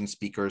Russian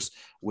speakers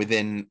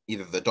within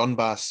either the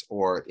Donbass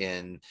or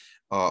in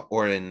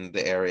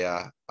the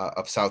area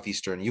of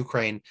southeastern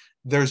Ukraine.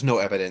 There's no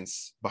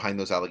evidence behind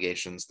those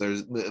allegations.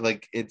 There's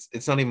like it's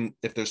not even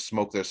if there's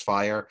smoke, there's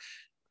fire.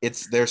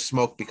 There's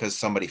smoke because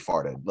somebody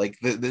farted. Like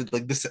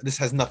this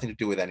has nothing to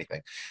do with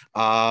anything.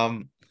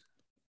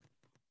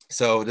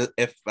 So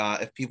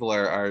if people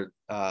are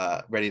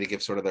ready to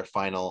give sort of their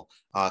final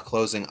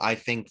closing, I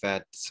think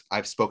that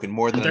I've spoken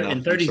more than enough.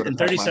 In 30 sort of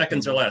have my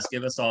seconds or opinion. less,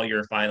 give us all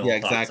your final Yeah,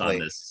 thoughts on exactly.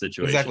 this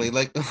situation. Exactly.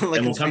 Like and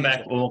we'll come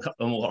back. We'll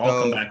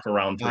all come back for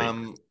round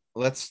 3.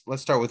 Let's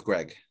start with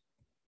Greg.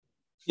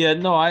 Yeah,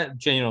 no, I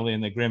genuinely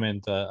in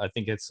agreement. I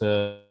think it's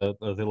the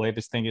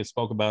latest thing you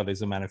spoke about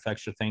is a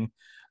manufacture thing.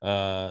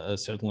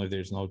 Certainly,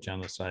 there's no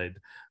genocide,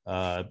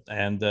 yeah,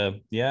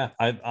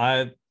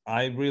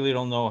 I really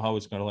don't know how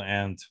it's going to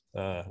end.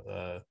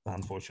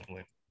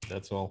 Unfortunately,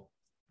 that's all.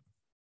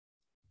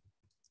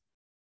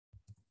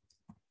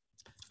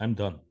 I'm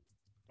done.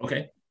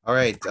 Okay. All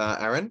right,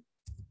 Aaron.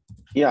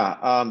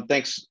 Yeah.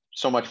 Thanks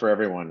so much for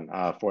everyone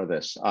for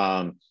this.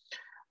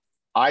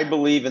 I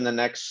believe in the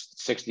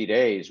next 60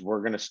 days, we're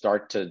going to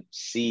start to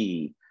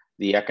see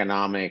the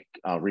economic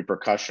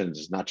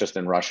repercussions, not just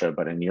in Russia,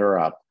 but in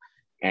Europe.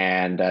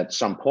 And at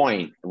some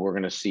point, we're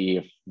going to see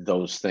if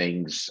those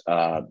things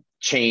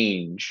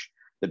change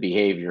the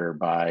behavior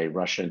by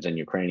Russians and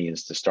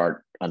Ukrainians to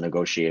start a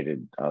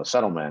negotiated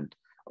settlement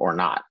or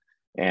not.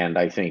 And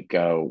I think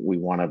we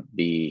want to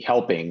be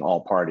helping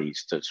all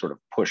parties to sort of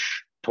push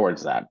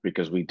towards that,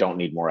 because we don't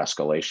need more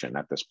escalation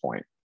at this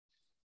point.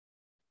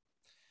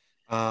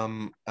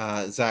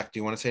 Zach, do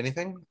you want to say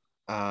anything?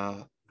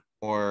 I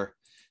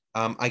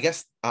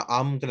guess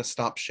I'm going to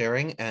stop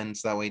sharing, and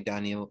so that way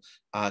Daniel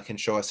can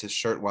show us his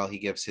shirt while he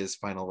gives his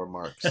final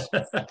remarks.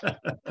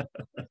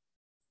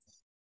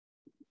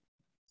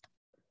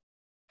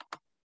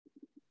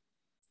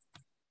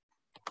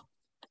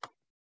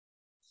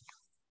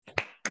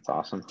 That's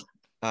awesome.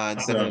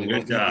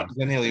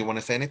 Daniel, you want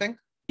to say anything?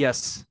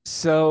 Yes.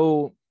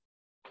 So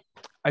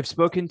I've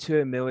spoken to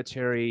a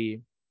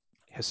military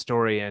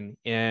historian,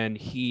 and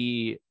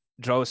he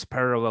draws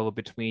parallel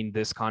between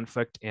this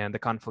conflict and the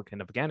conflict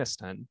in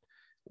Afghanistan,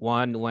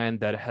 one land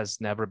that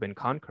has never been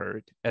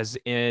conquered, as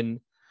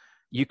in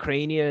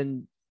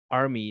Ukrainian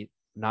army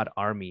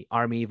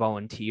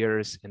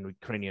volunteers and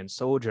Ukrainian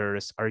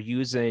soldiers are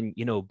using,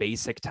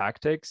 basic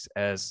tactics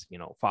as,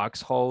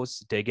 foxholes,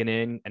 digging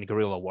in, and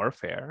guerrilla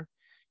warfare.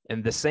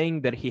 And the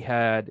saying that he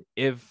had,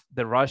 if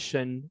the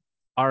Russian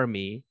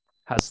army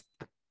has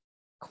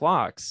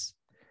clocks,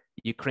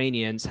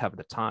 Ukrainians have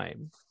the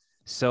time.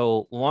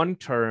 So long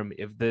term,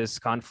 if this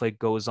conflict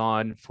goes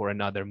on for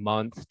another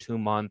month, 2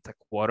 months, a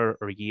quarter,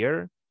 or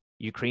year,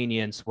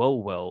 Ukrainians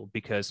will,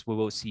 because we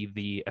will see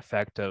the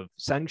effect of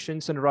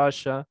sanctions in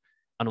Russia,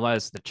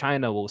 unless the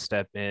China will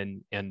step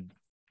in and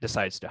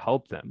decides to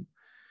help them.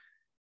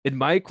 In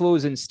my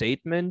closing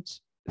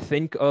statement,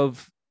 think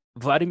of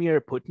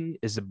Vladimir Putin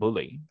as a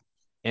bully.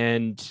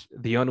 And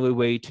the only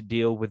way to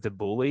deal with the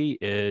bully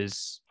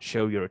is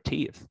show your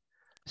teeth.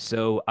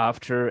 So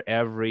after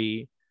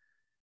every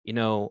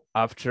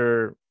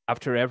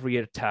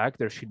attack,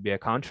 there should be a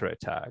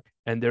counterattack.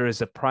 And there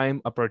is a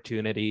prime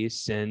opportunity,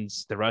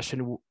 since the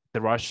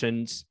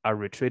Russians are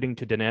retreating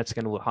to Donetsk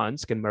and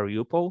Luhansk and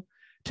Mariupol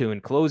to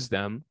enclose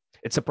them.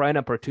 It's a prime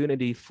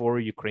opportunity for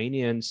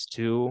Ukrainians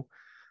to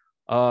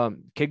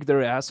kick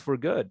their ass for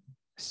good.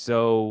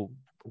 So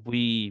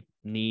we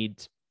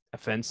need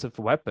offensive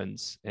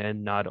weapons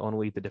and not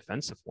only the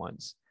defensive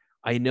ones.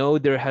 I know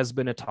there has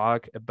been a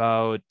talk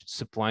about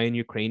supplying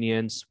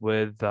Ukrainians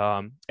with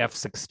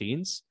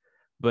F-16s,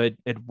 but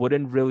it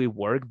wouldn't really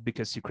work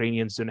because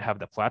Ukrainians don't have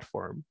the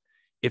platform.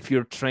 If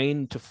you're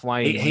trained to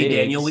fly, hey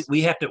Daniel,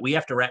 we have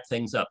to wrap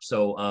things up.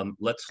 So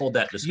let's hold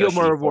that discussion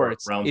for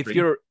words. Round if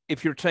 3.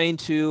 If you're trained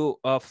to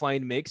fly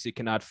in MiGs, you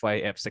cannot fly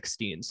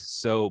F-16s.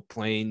 So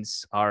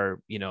planes are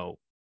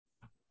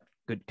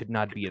could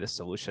not be the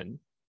solution.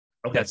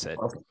 Okay, that's it.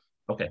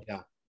 Okay.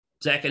 Yeah.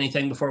 Zach,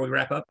 anything before we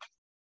wrap up?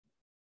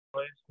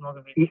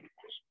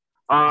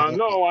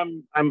 No,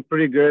 I'm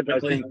pretty good.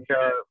 Quickly? I think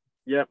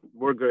yeah,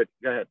 we're good.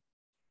 Go ahead.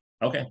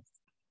 Okay.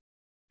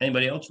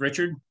 Anybody else?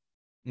 Richard?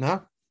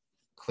 No.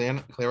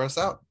 Clear us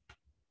out.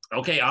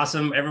 Okay,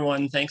 awesome.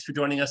 Everyone, thanks for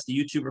joining us. The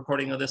YouTube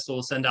recording of this, so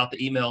we'll send out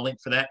the email link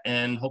for that,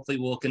 and hopefully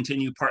we'll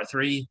continue part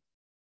 3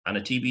 on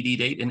a TBD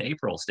date in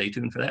April. Stay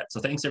tuned for that.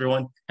 So thanks,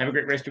 everyone. Have a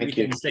great rest of your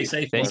weekend. Stay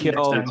safe. Thank you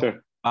all.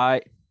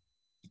 Bye.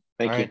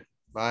 Thank you.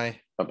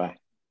 Bye. Bye-bye.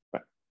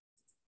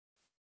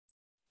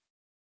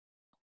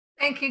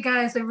 Thank you,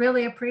 guys. I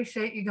really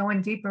appreciate you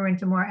going deeper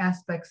into more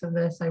aspects of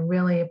this. I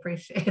really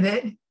appreciate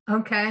it.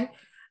 Okay.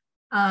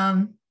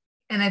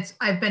 And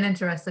I've been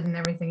interested in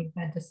everything you've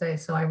had to say,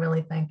 so I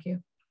really thank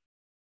you.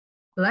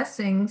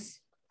 Blessings.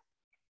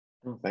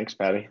 Thanks,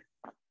 Patty.